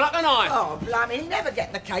 10 o'clock, haven't I? Oh, blimey, he'll never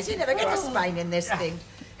get the case. He'll never get to Spain in this thing.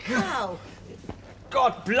 Oh.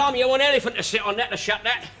 God, blimey, I want an elephant to sit on that to shut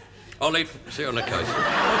that. I'll sit on the case.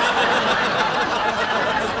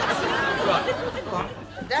 Right.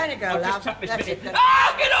 Down you go, love. That's it.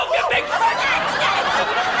 Ah, get off, you big faggot!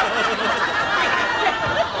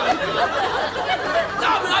 No,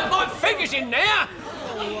 my finger's in there!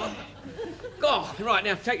 God, right,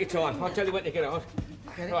 now, take your time. I'll tell you when to get on.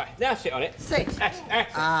 Right, now sit on it. Sit. That's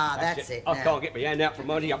that's it. I can't get my hand out from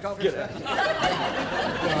under you. That's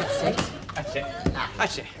it. That's it.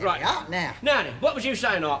 That's it. Right. Now then, what was you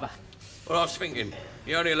saying, Harper? Well, I was thinking,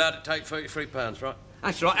 you're only allowed to take £33, right?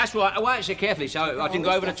 That's right, that's right. I weighed it so carefully so I didn't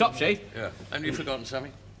go over the top, see? Yeah. Haven't you forgotten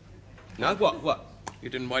something? No, what? You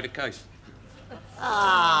didn't weigh the case.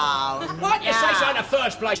 Oh, why'd you say so in the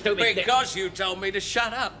first place, stupid? Because you told me to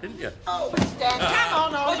shut up, didn't you? Oh, Stan, come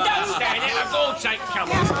on, well, don't stand there, for God's sake, come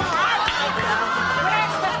on.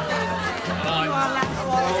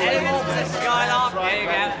 Skylark, there you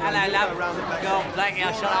go. Hello, love. God, Blakey,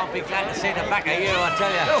 I shall be glad to see the back of you, I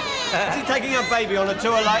tell you. Is he taking a baby on a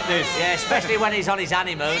tour like this? Yeah, especially when he's on his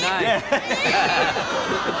honeymoon, eh? Yeah.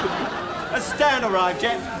 Has Stan arrived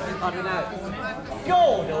yet? I don't know.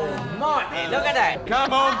 God almighty, look at that.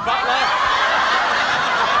 Come on, Butler.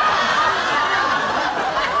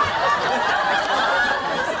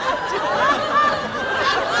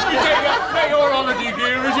 Your holiday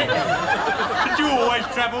gear, is it? Did you always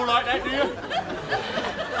travel like that, do you?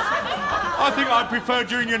 I think I'd prefer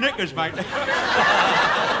during your knickers, mate.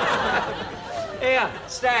 Here,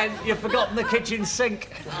 Stan, you've forgotten the kitchen sink.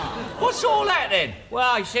 What's all that, then?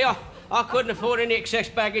 Well, you see, I couldn't afford any excess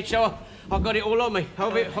baggage, so I got it all on me.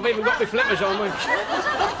 I've even got my flippers on me.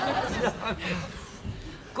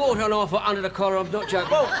 God, I know I put under the collar, I'm not joking.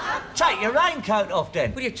 Well, take your raincoat off,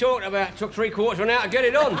 then. What are you talking about? It took 3/4 of an hour to get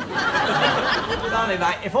it on. Blimey,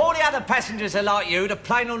 mate, if all the other passengers are like you, the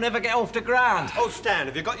plane will never get off the ground. Oh, Stan,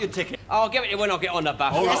 have you got your ticket? I'll give it to you when I get on the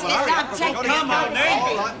bus. All right, Come on,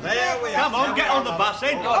 then. There we are. Come on, get on the bus,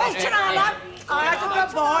 then. Oh, Janala. Oh, that's a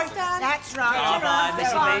good boy. That's right.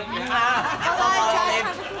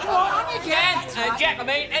 Jack, I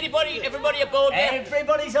mean, everybody aboard there?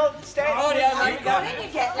 Everybody's on, Stan. Oh, yeah, mate. What did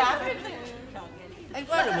you get, love? Hey,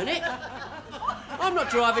 wait a minute. I'm not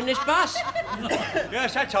driving this bus.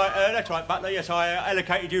 Yes, that's right, Butler. Yes, I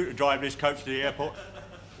allocated you to drive this coach to the airport.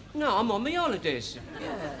 No, I'm on my holidays.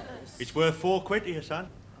 Yes. It's worth £4 to you, son.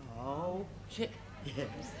 Oh, shit. Yes.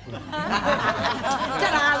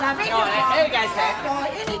 Ta-da, love it. Here he goes, Dad.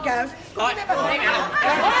 Right, in he goes. Right, here we go.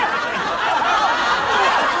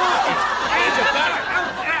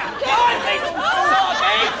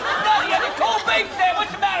 Cold beef there.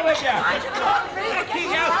 What's the matter with you?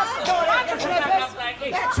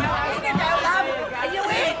 That's right. In you go, love. Are you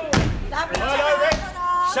in? Lovely. Hello, Rick.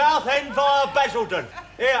 Southend via Basildon.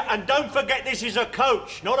 Here, and don't forget this is a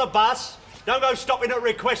coach, not a bus. Don't go stopping at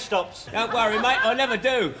request stops. Don't worry, mate. I never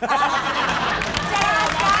do.